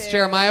tats, tattoos.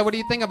 Jeremiah. What do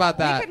you think about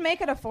We that? could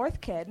make it a 4th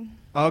kid.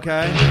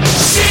 Okay.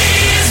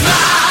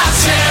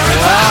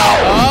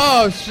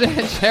 Wow. Oh,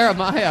 shit,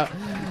 Jeremiah.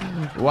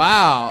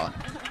 Wow.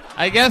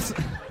 I guess that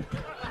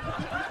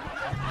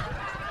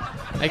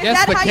the how you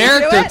do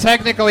character it?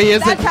 technically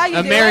isn't That's how you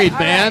a do married it? All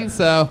man, right.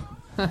 so.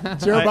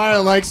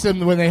 Jeremiah likes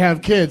them when they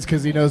have kids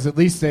because he knows at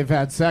least they've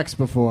had sex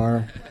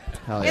before.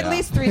 Hell At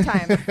least 3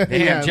 times. Damn, Yeah, at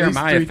least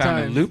Jeremiah 3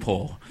 found times. a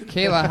loophole.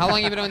 Kayla, how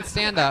long have you been doing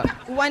stand-up?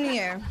 1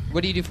 year.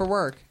 What do you do for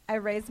work? I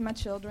raise my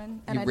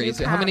children, and You I raise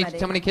do it. How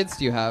many kids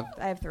do you have?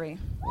 I have 3.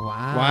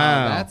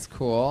 Wow, that's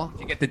cool.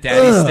 Did you get the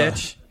daddy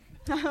stitch?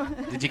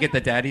 Did you get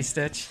the daddy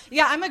stitch?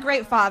 Yeah, I'm a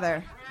great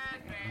father.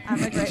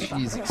 I'm a great father.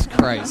 Jesus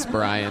Christ,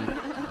 Brian.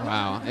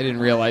 Wow, I didn't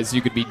realize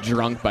you could be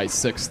drunk by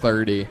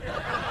 6:30.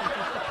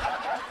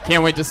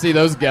 Can't wait to see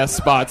those guest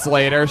spots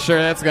later. Sure,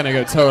 that's gonna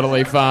go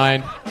totally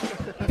fine.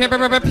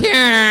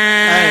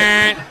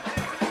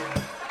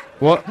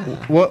 What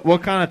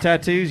kind of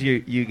tattoos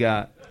you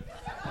got?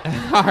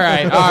 All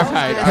right.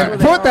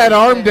 Put that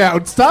arm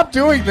down. Stop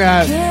doing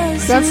that.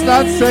 That's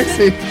not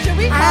sexy.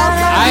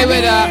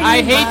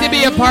 I hate to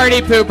be a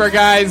party pooper,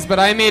 guys, but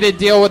I made a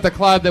deal with the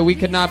club that we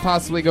could not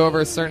possibly go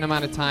over a certain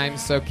amount of time.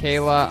 So,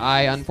 Kayla,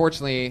 I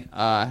unfortunately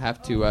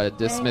have to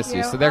dismiss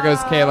you. So there goes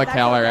Kayla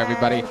Keller,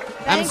 everybody.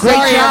 I'm Great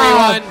sorry,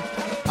 job. everyone.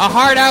 A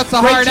hard out's a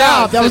Great hard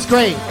job. out. That was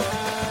great.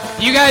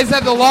 You guys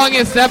have the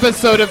longest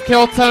episode of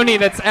Kill Tony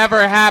that's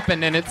ever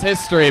happened in its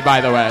history, by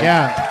the way.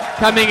 Yeah.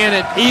 Coming in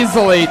at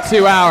easily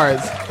 2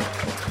 hours.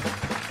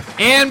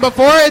 And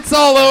before it's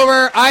all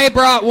over, I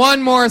brought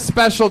one more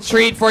special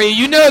treat for you.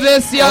 You know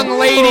this young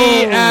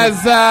lady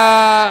as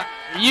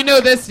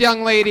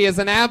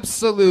an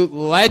absolute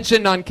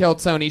legend on Kill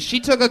Tony. She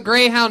took a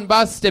Greyhound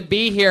bus to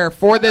be here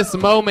for this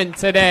moment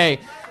today.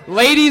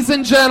 Ladies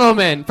and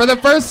gentlemen, for the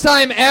first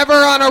time ever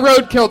on a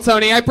Roadkill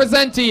Tony, I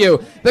present to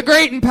you the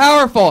great and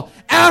powerful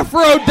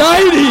Aphrodite. Look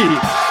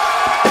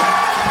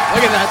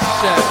at that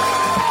shit.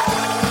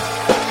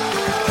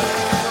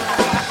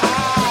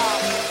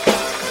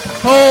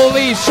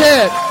 Holy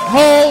shit.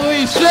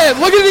 Holy shit.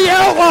 Look at the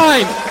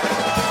outline.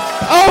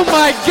 Oh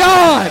my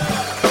God.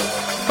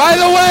 By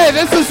the way,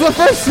 this is the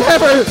first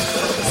ever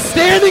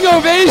standing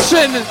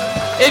ovation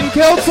in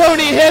Kill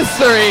Tony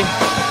history.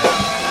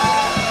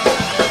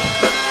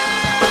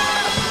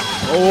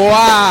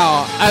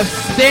 Wow, a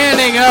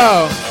standing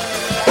O.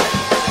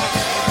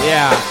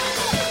 Yeah.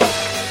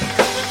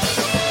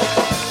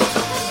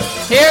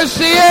 Here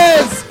she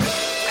is,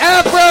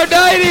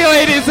 Aphrodite,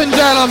 ladies and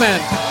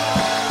gentlemen.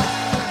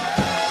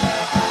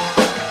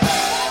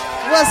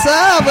 What's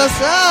up?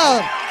 What's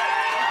up?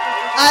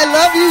 I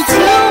love you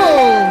too.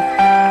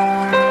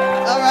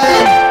 All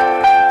right.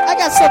 I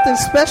got something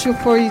special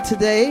for you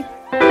today.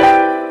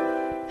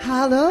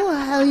 Hello,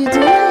 how you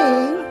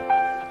doing?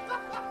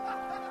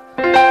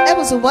 That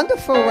was a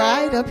wonderful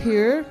ride up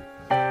here.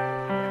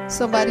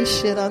 Somebody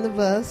shit on the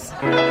bus.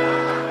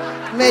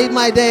 Made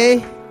my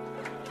day.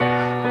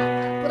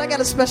 But I got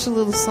a special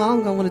little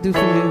song I want to do for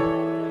you.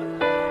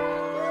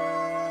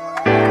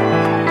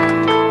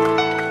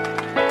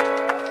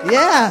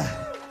 Yeah.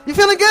 You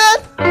feeling good?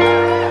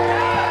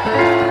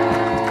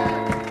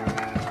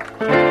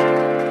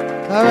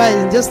 All right,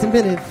 in just a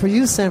minute for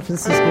you, San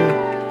Francisco.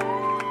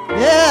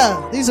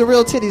 Yeah, these are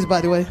real titties, by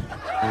the way.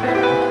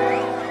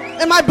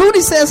 And my booty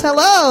says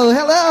hello,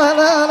 hello,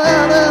 hello,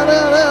 hello, hello,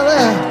 hello,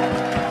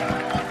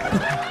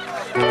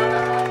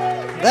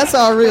 hello. That's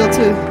all real,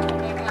 too.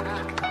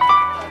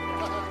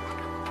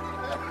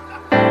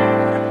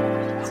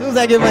 As soon as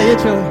I get my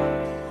intro.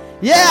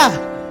 Yeah,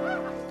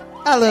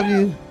 I love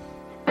you.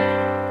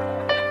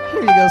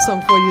 Here you go,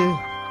 something for you.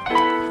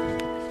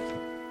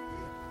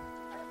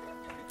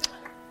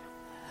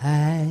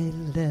 I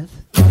left.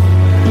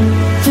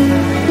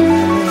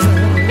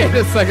 Wait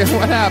a second,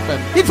 what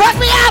happened? He fucked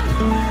me up!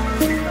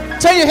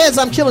 Turn your heads,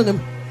 I'm killing him.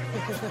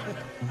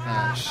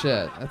 Oh,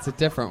 shit. That's a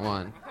different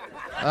one.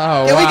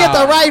 Oh, Can wow. we get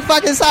the right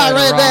fucking side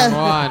right there?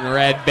 Wrong one,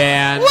 Red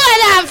Band.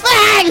 What up,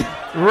 fag?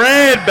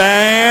 Red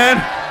Band.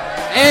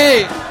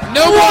 Hey,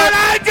 no more. What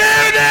I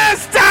do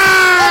this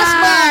time? That's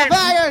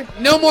my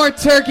No more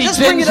turkey Just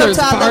bring it up gingers,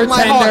 top of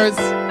my heart. bartenders.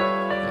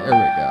 There we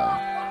go.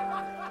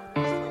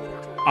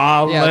 I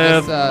Yeah,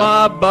 left this,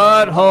 my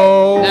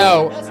butthole.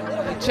 No.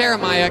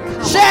 Jeremiah,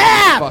 come Shut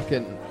on. up!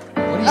 Fucking.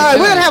 All right,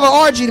 we're gonna have an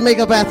orgy to make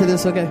up after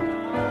this, okay?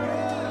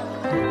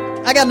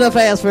 I got enough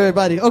ass for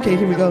everybody. Okay,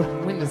 here we go.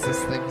 When does this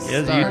thing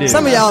Yes, start? you do.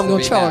 Some of y'all I'm Has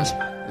gonna to be charge.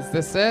 now. Is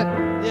this it?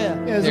 Yeah. Yeah,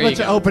 there's There a bunch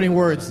you of go. opening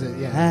words.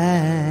 Yeah. I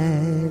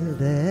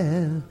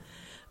left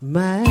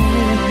my heart.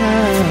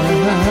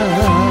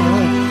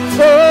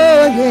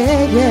 Oh,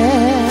 yeah,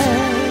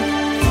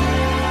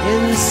 yeah.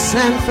 In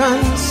San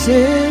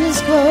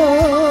Francisco.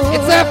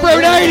 It's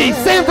Aphrodite,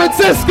 San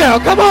Francisco.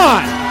 Come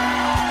on.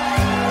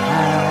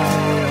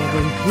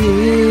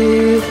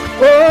 Here.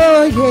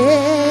 Oh,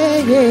 yeah,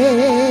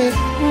 yeah.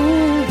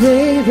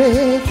 Baby,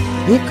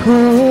 it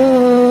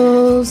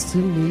calls to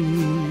me.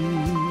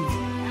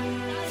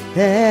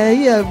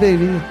 Yeah,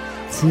 baby.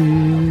 To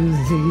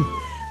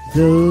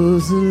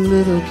those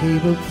little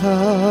cable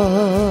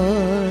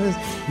cars.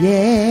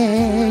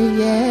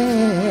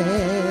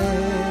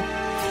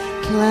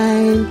 Yeah.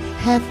 Climb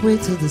halfway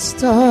to the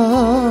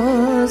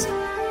stars.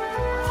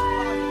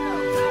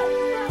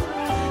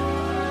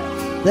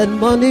 That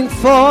morning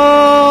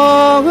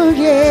fall,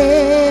 yeah.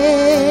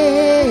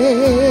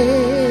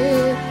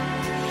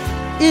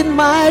 It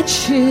might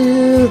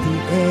chill the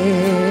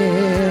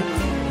air.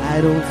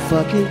 I don't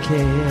fucking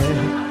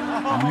care.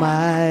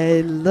 My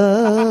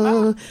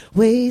love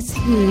waits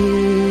here,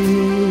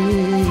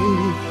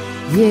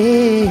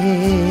 yeah.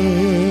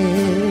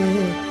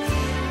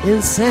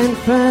 In San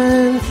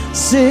Francisco,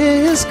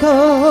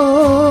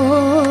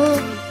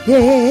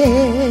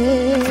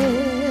 yeah.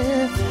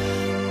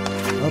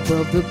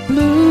 Above the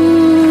blue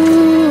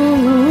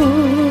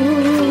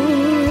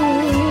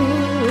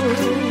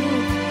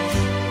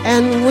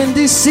and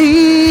windy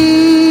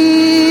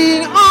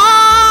sea. Oh,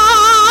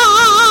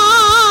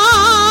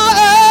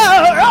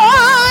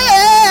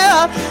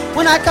 yeah.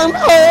 When I come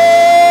home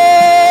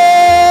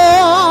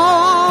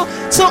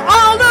to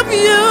all of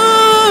you,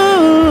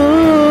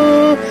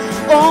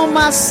 oh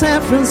my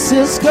San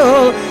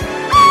Francisco.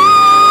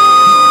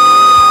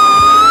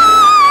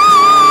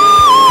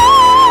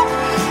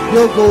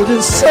 Your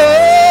golden sun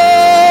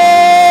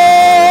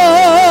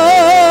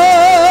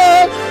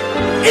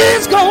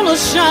is gonna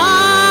shine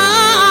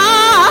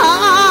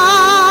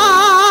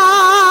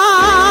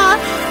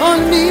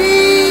on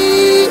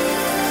me.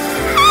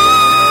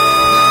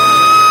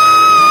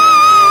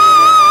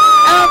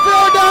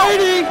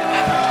 Aphrodite!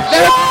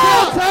 Let's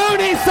kill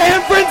Tony, San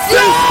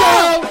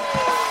Francisco!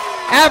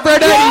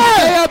 Aphrodite,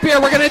 stay up here.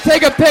 We're going to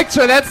take a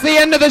picture. That's the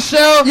end of the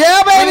show.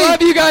 Yeah, baby. We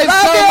love you guys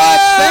Love so you.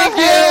 much. Thank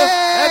you.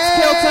 Let's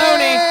kill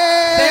Tony,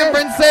 San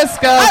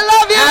Francisco. I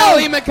love you.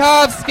 Ali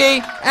Makovsky,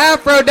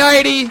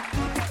 Aphrodite,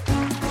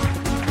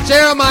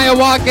 Jeremiah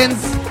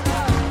Watkins,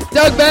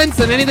 Doug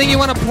Benson. Anything you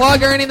want to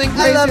plug or anything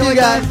crazy? I love you like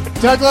guys.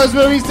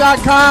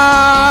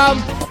 DougLovesMovies.com.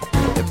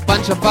 A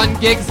bunch of fun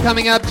gigs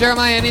coming up.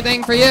 Jeremiah,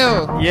 anything for you?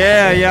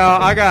 Yeah,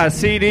 y'all. I got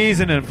CDs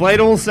and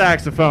inflatable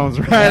saxophones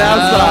right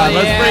outside.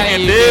 Let's yeah, freaking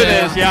you do do.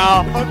 this,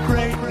 y'all.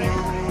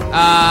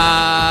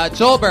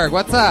 Joelberg,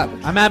 what's up?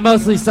 I'm at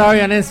Mostly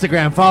Sorry on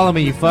Instagram. Follow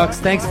me, you fucks.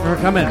 Thanks for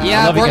coming.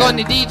 Yeah, Love you we're guys.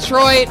 going to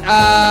Detroit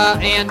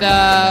and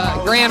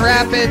Grand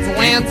Rapids,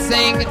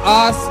 Lansing,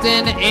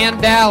 Austin,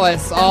 and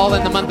Dallas, all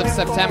in the month of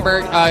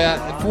September.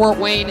 Fort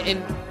Wayne,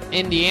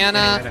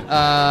 Indiana,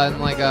 in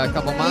like a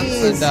couple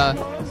months,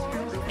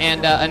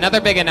 and another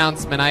big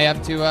announcement. I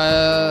have to.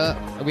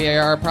 We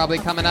are probably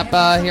coming up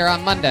here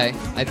on Monday.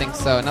 I think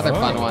so. Another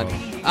fun one.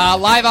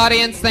 Live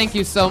audience, thank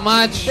you so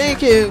much.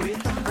 Thank you.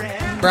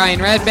 Brian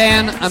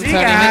Redband. I'm See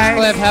Tony guys.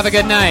 Hinchcliffe. Have a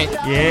good night.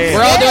 Yeah.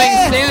 We're all doing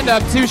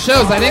stand-up, 2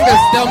 shows. I think there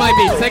still might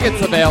be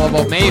tickets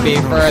available, maybe,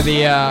 for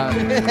the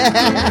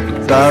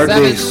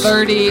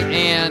 7:30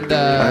 and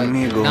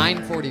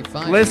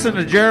 9:45. Listen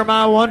to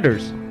Jeremiah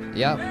Wonders.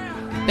 Yep.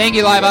 Thank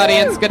you, live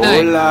audience. Good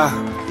night.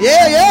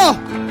 Yeah, yeah.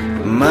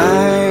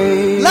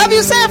 Love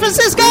you, San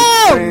Francisco.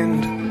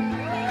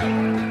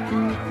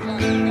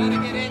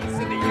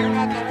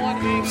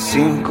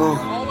 Cinco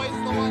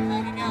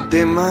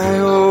de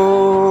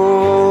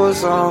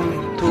Mayo's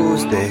on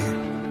Tuesday,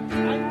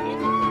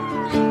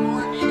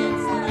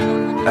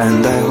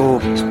 and I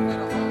hoped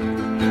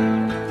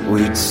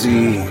we'd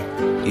see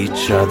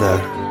each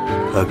other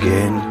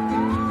again.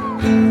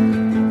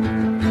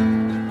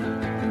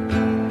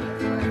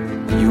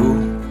 You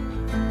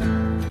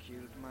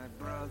killed my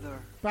brother.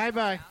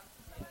 Bye-bye.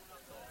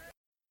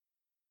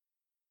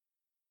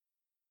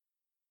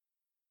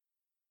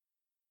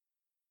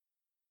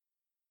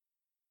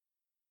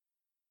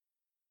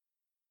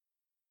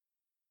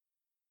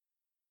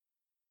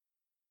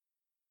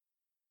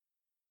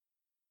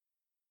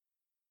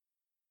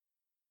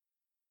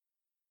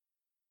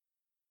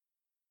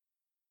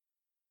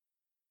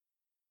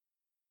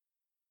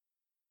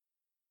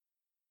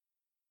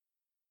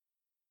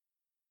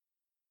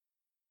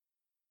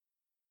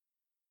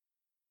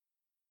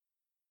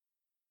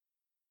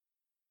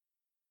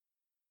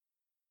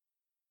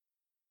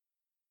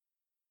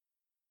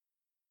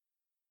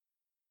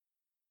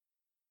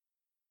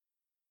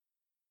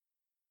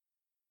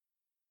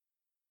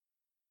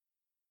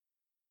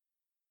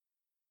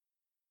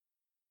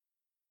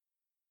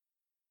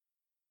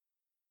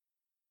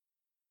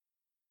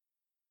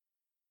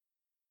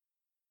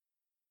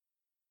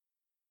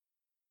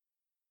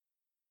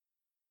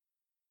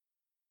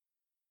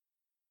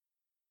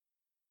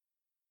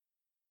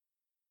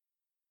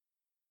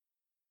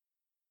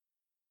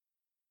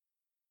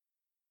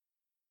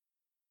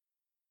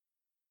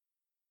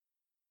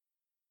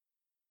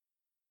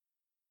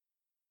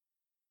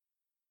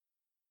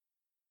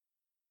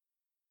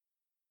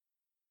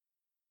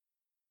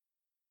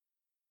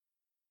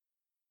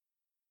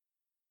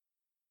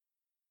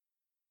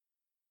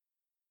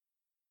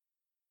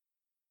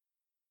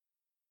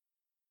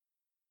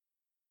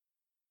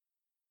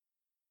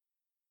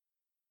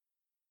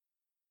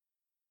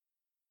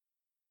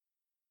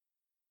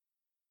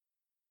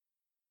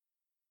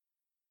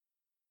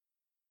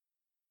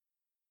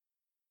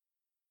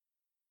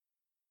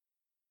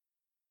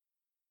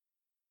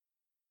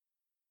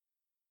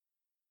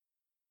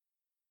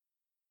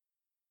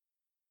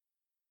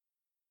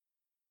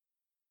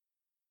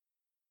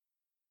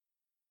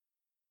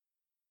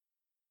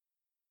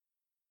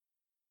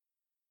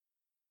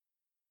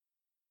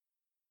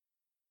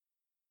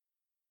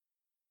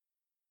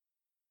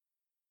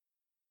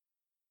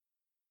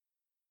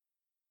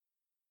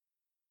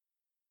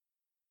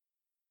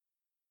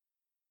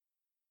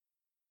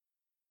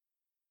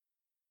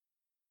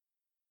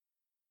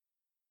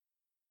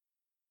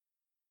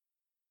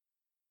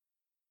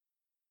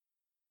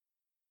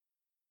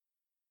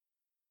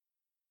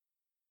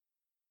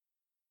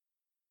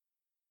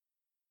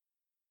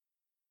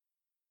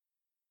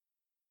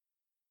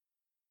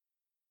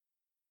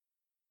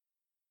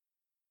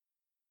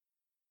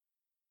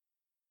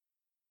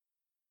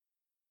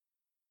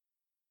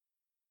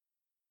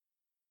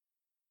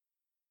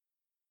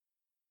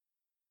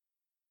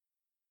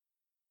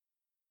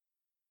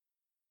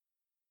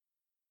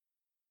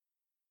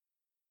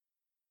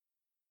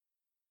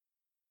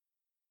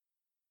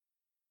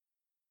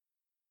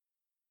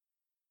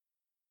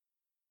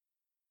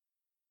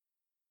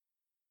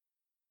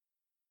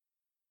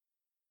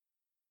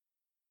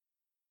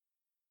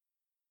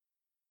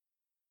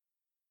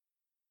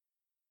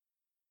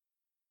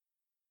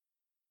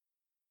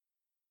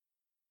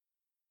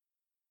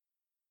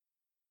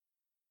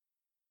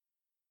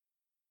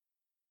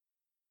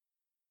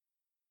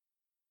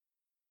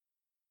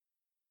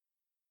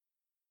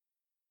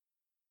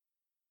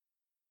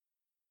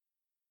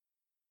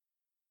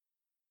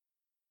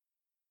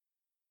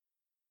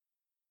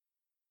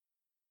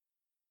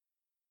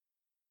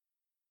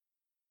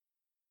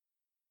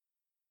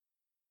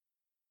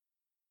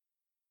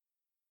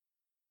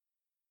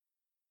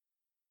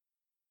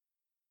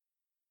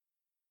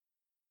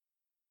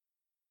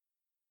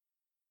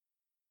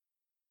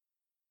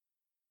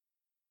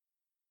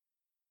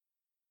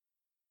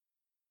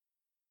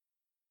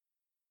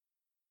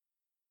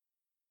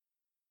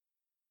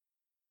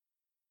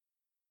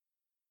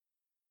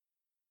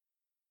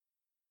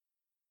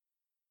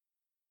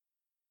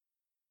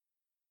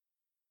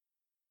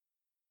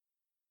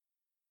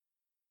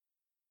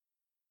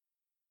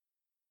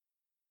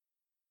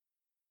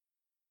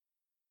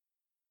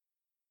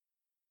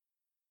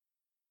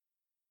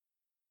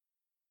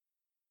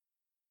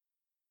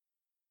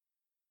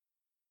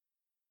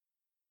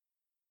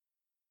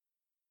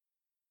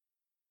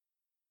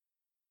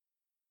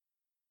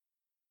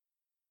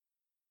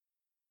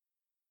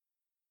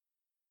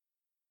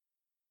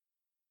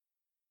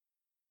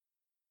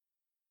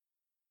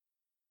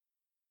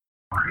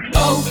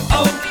 Oh,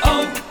 oh,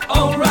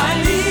 oh,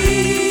 O'Reilly.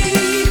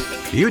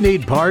 You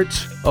need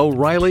parts?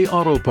 O'Reilly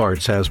Auto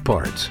Parts has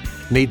parts.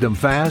 Need them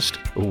fast?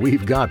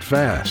 We've got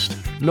fast.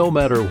 No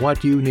matter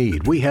what you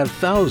need, we have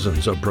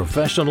thousands of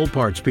professional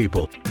parts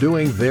people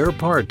doing their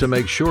part to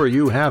make sure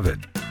you have it.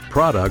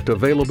 Product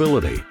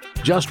availability.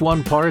 Just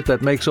one part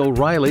that makes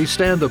O'Reilly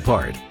stand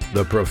apart.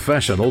 The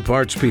professional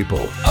parts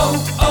people.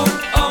 Oh,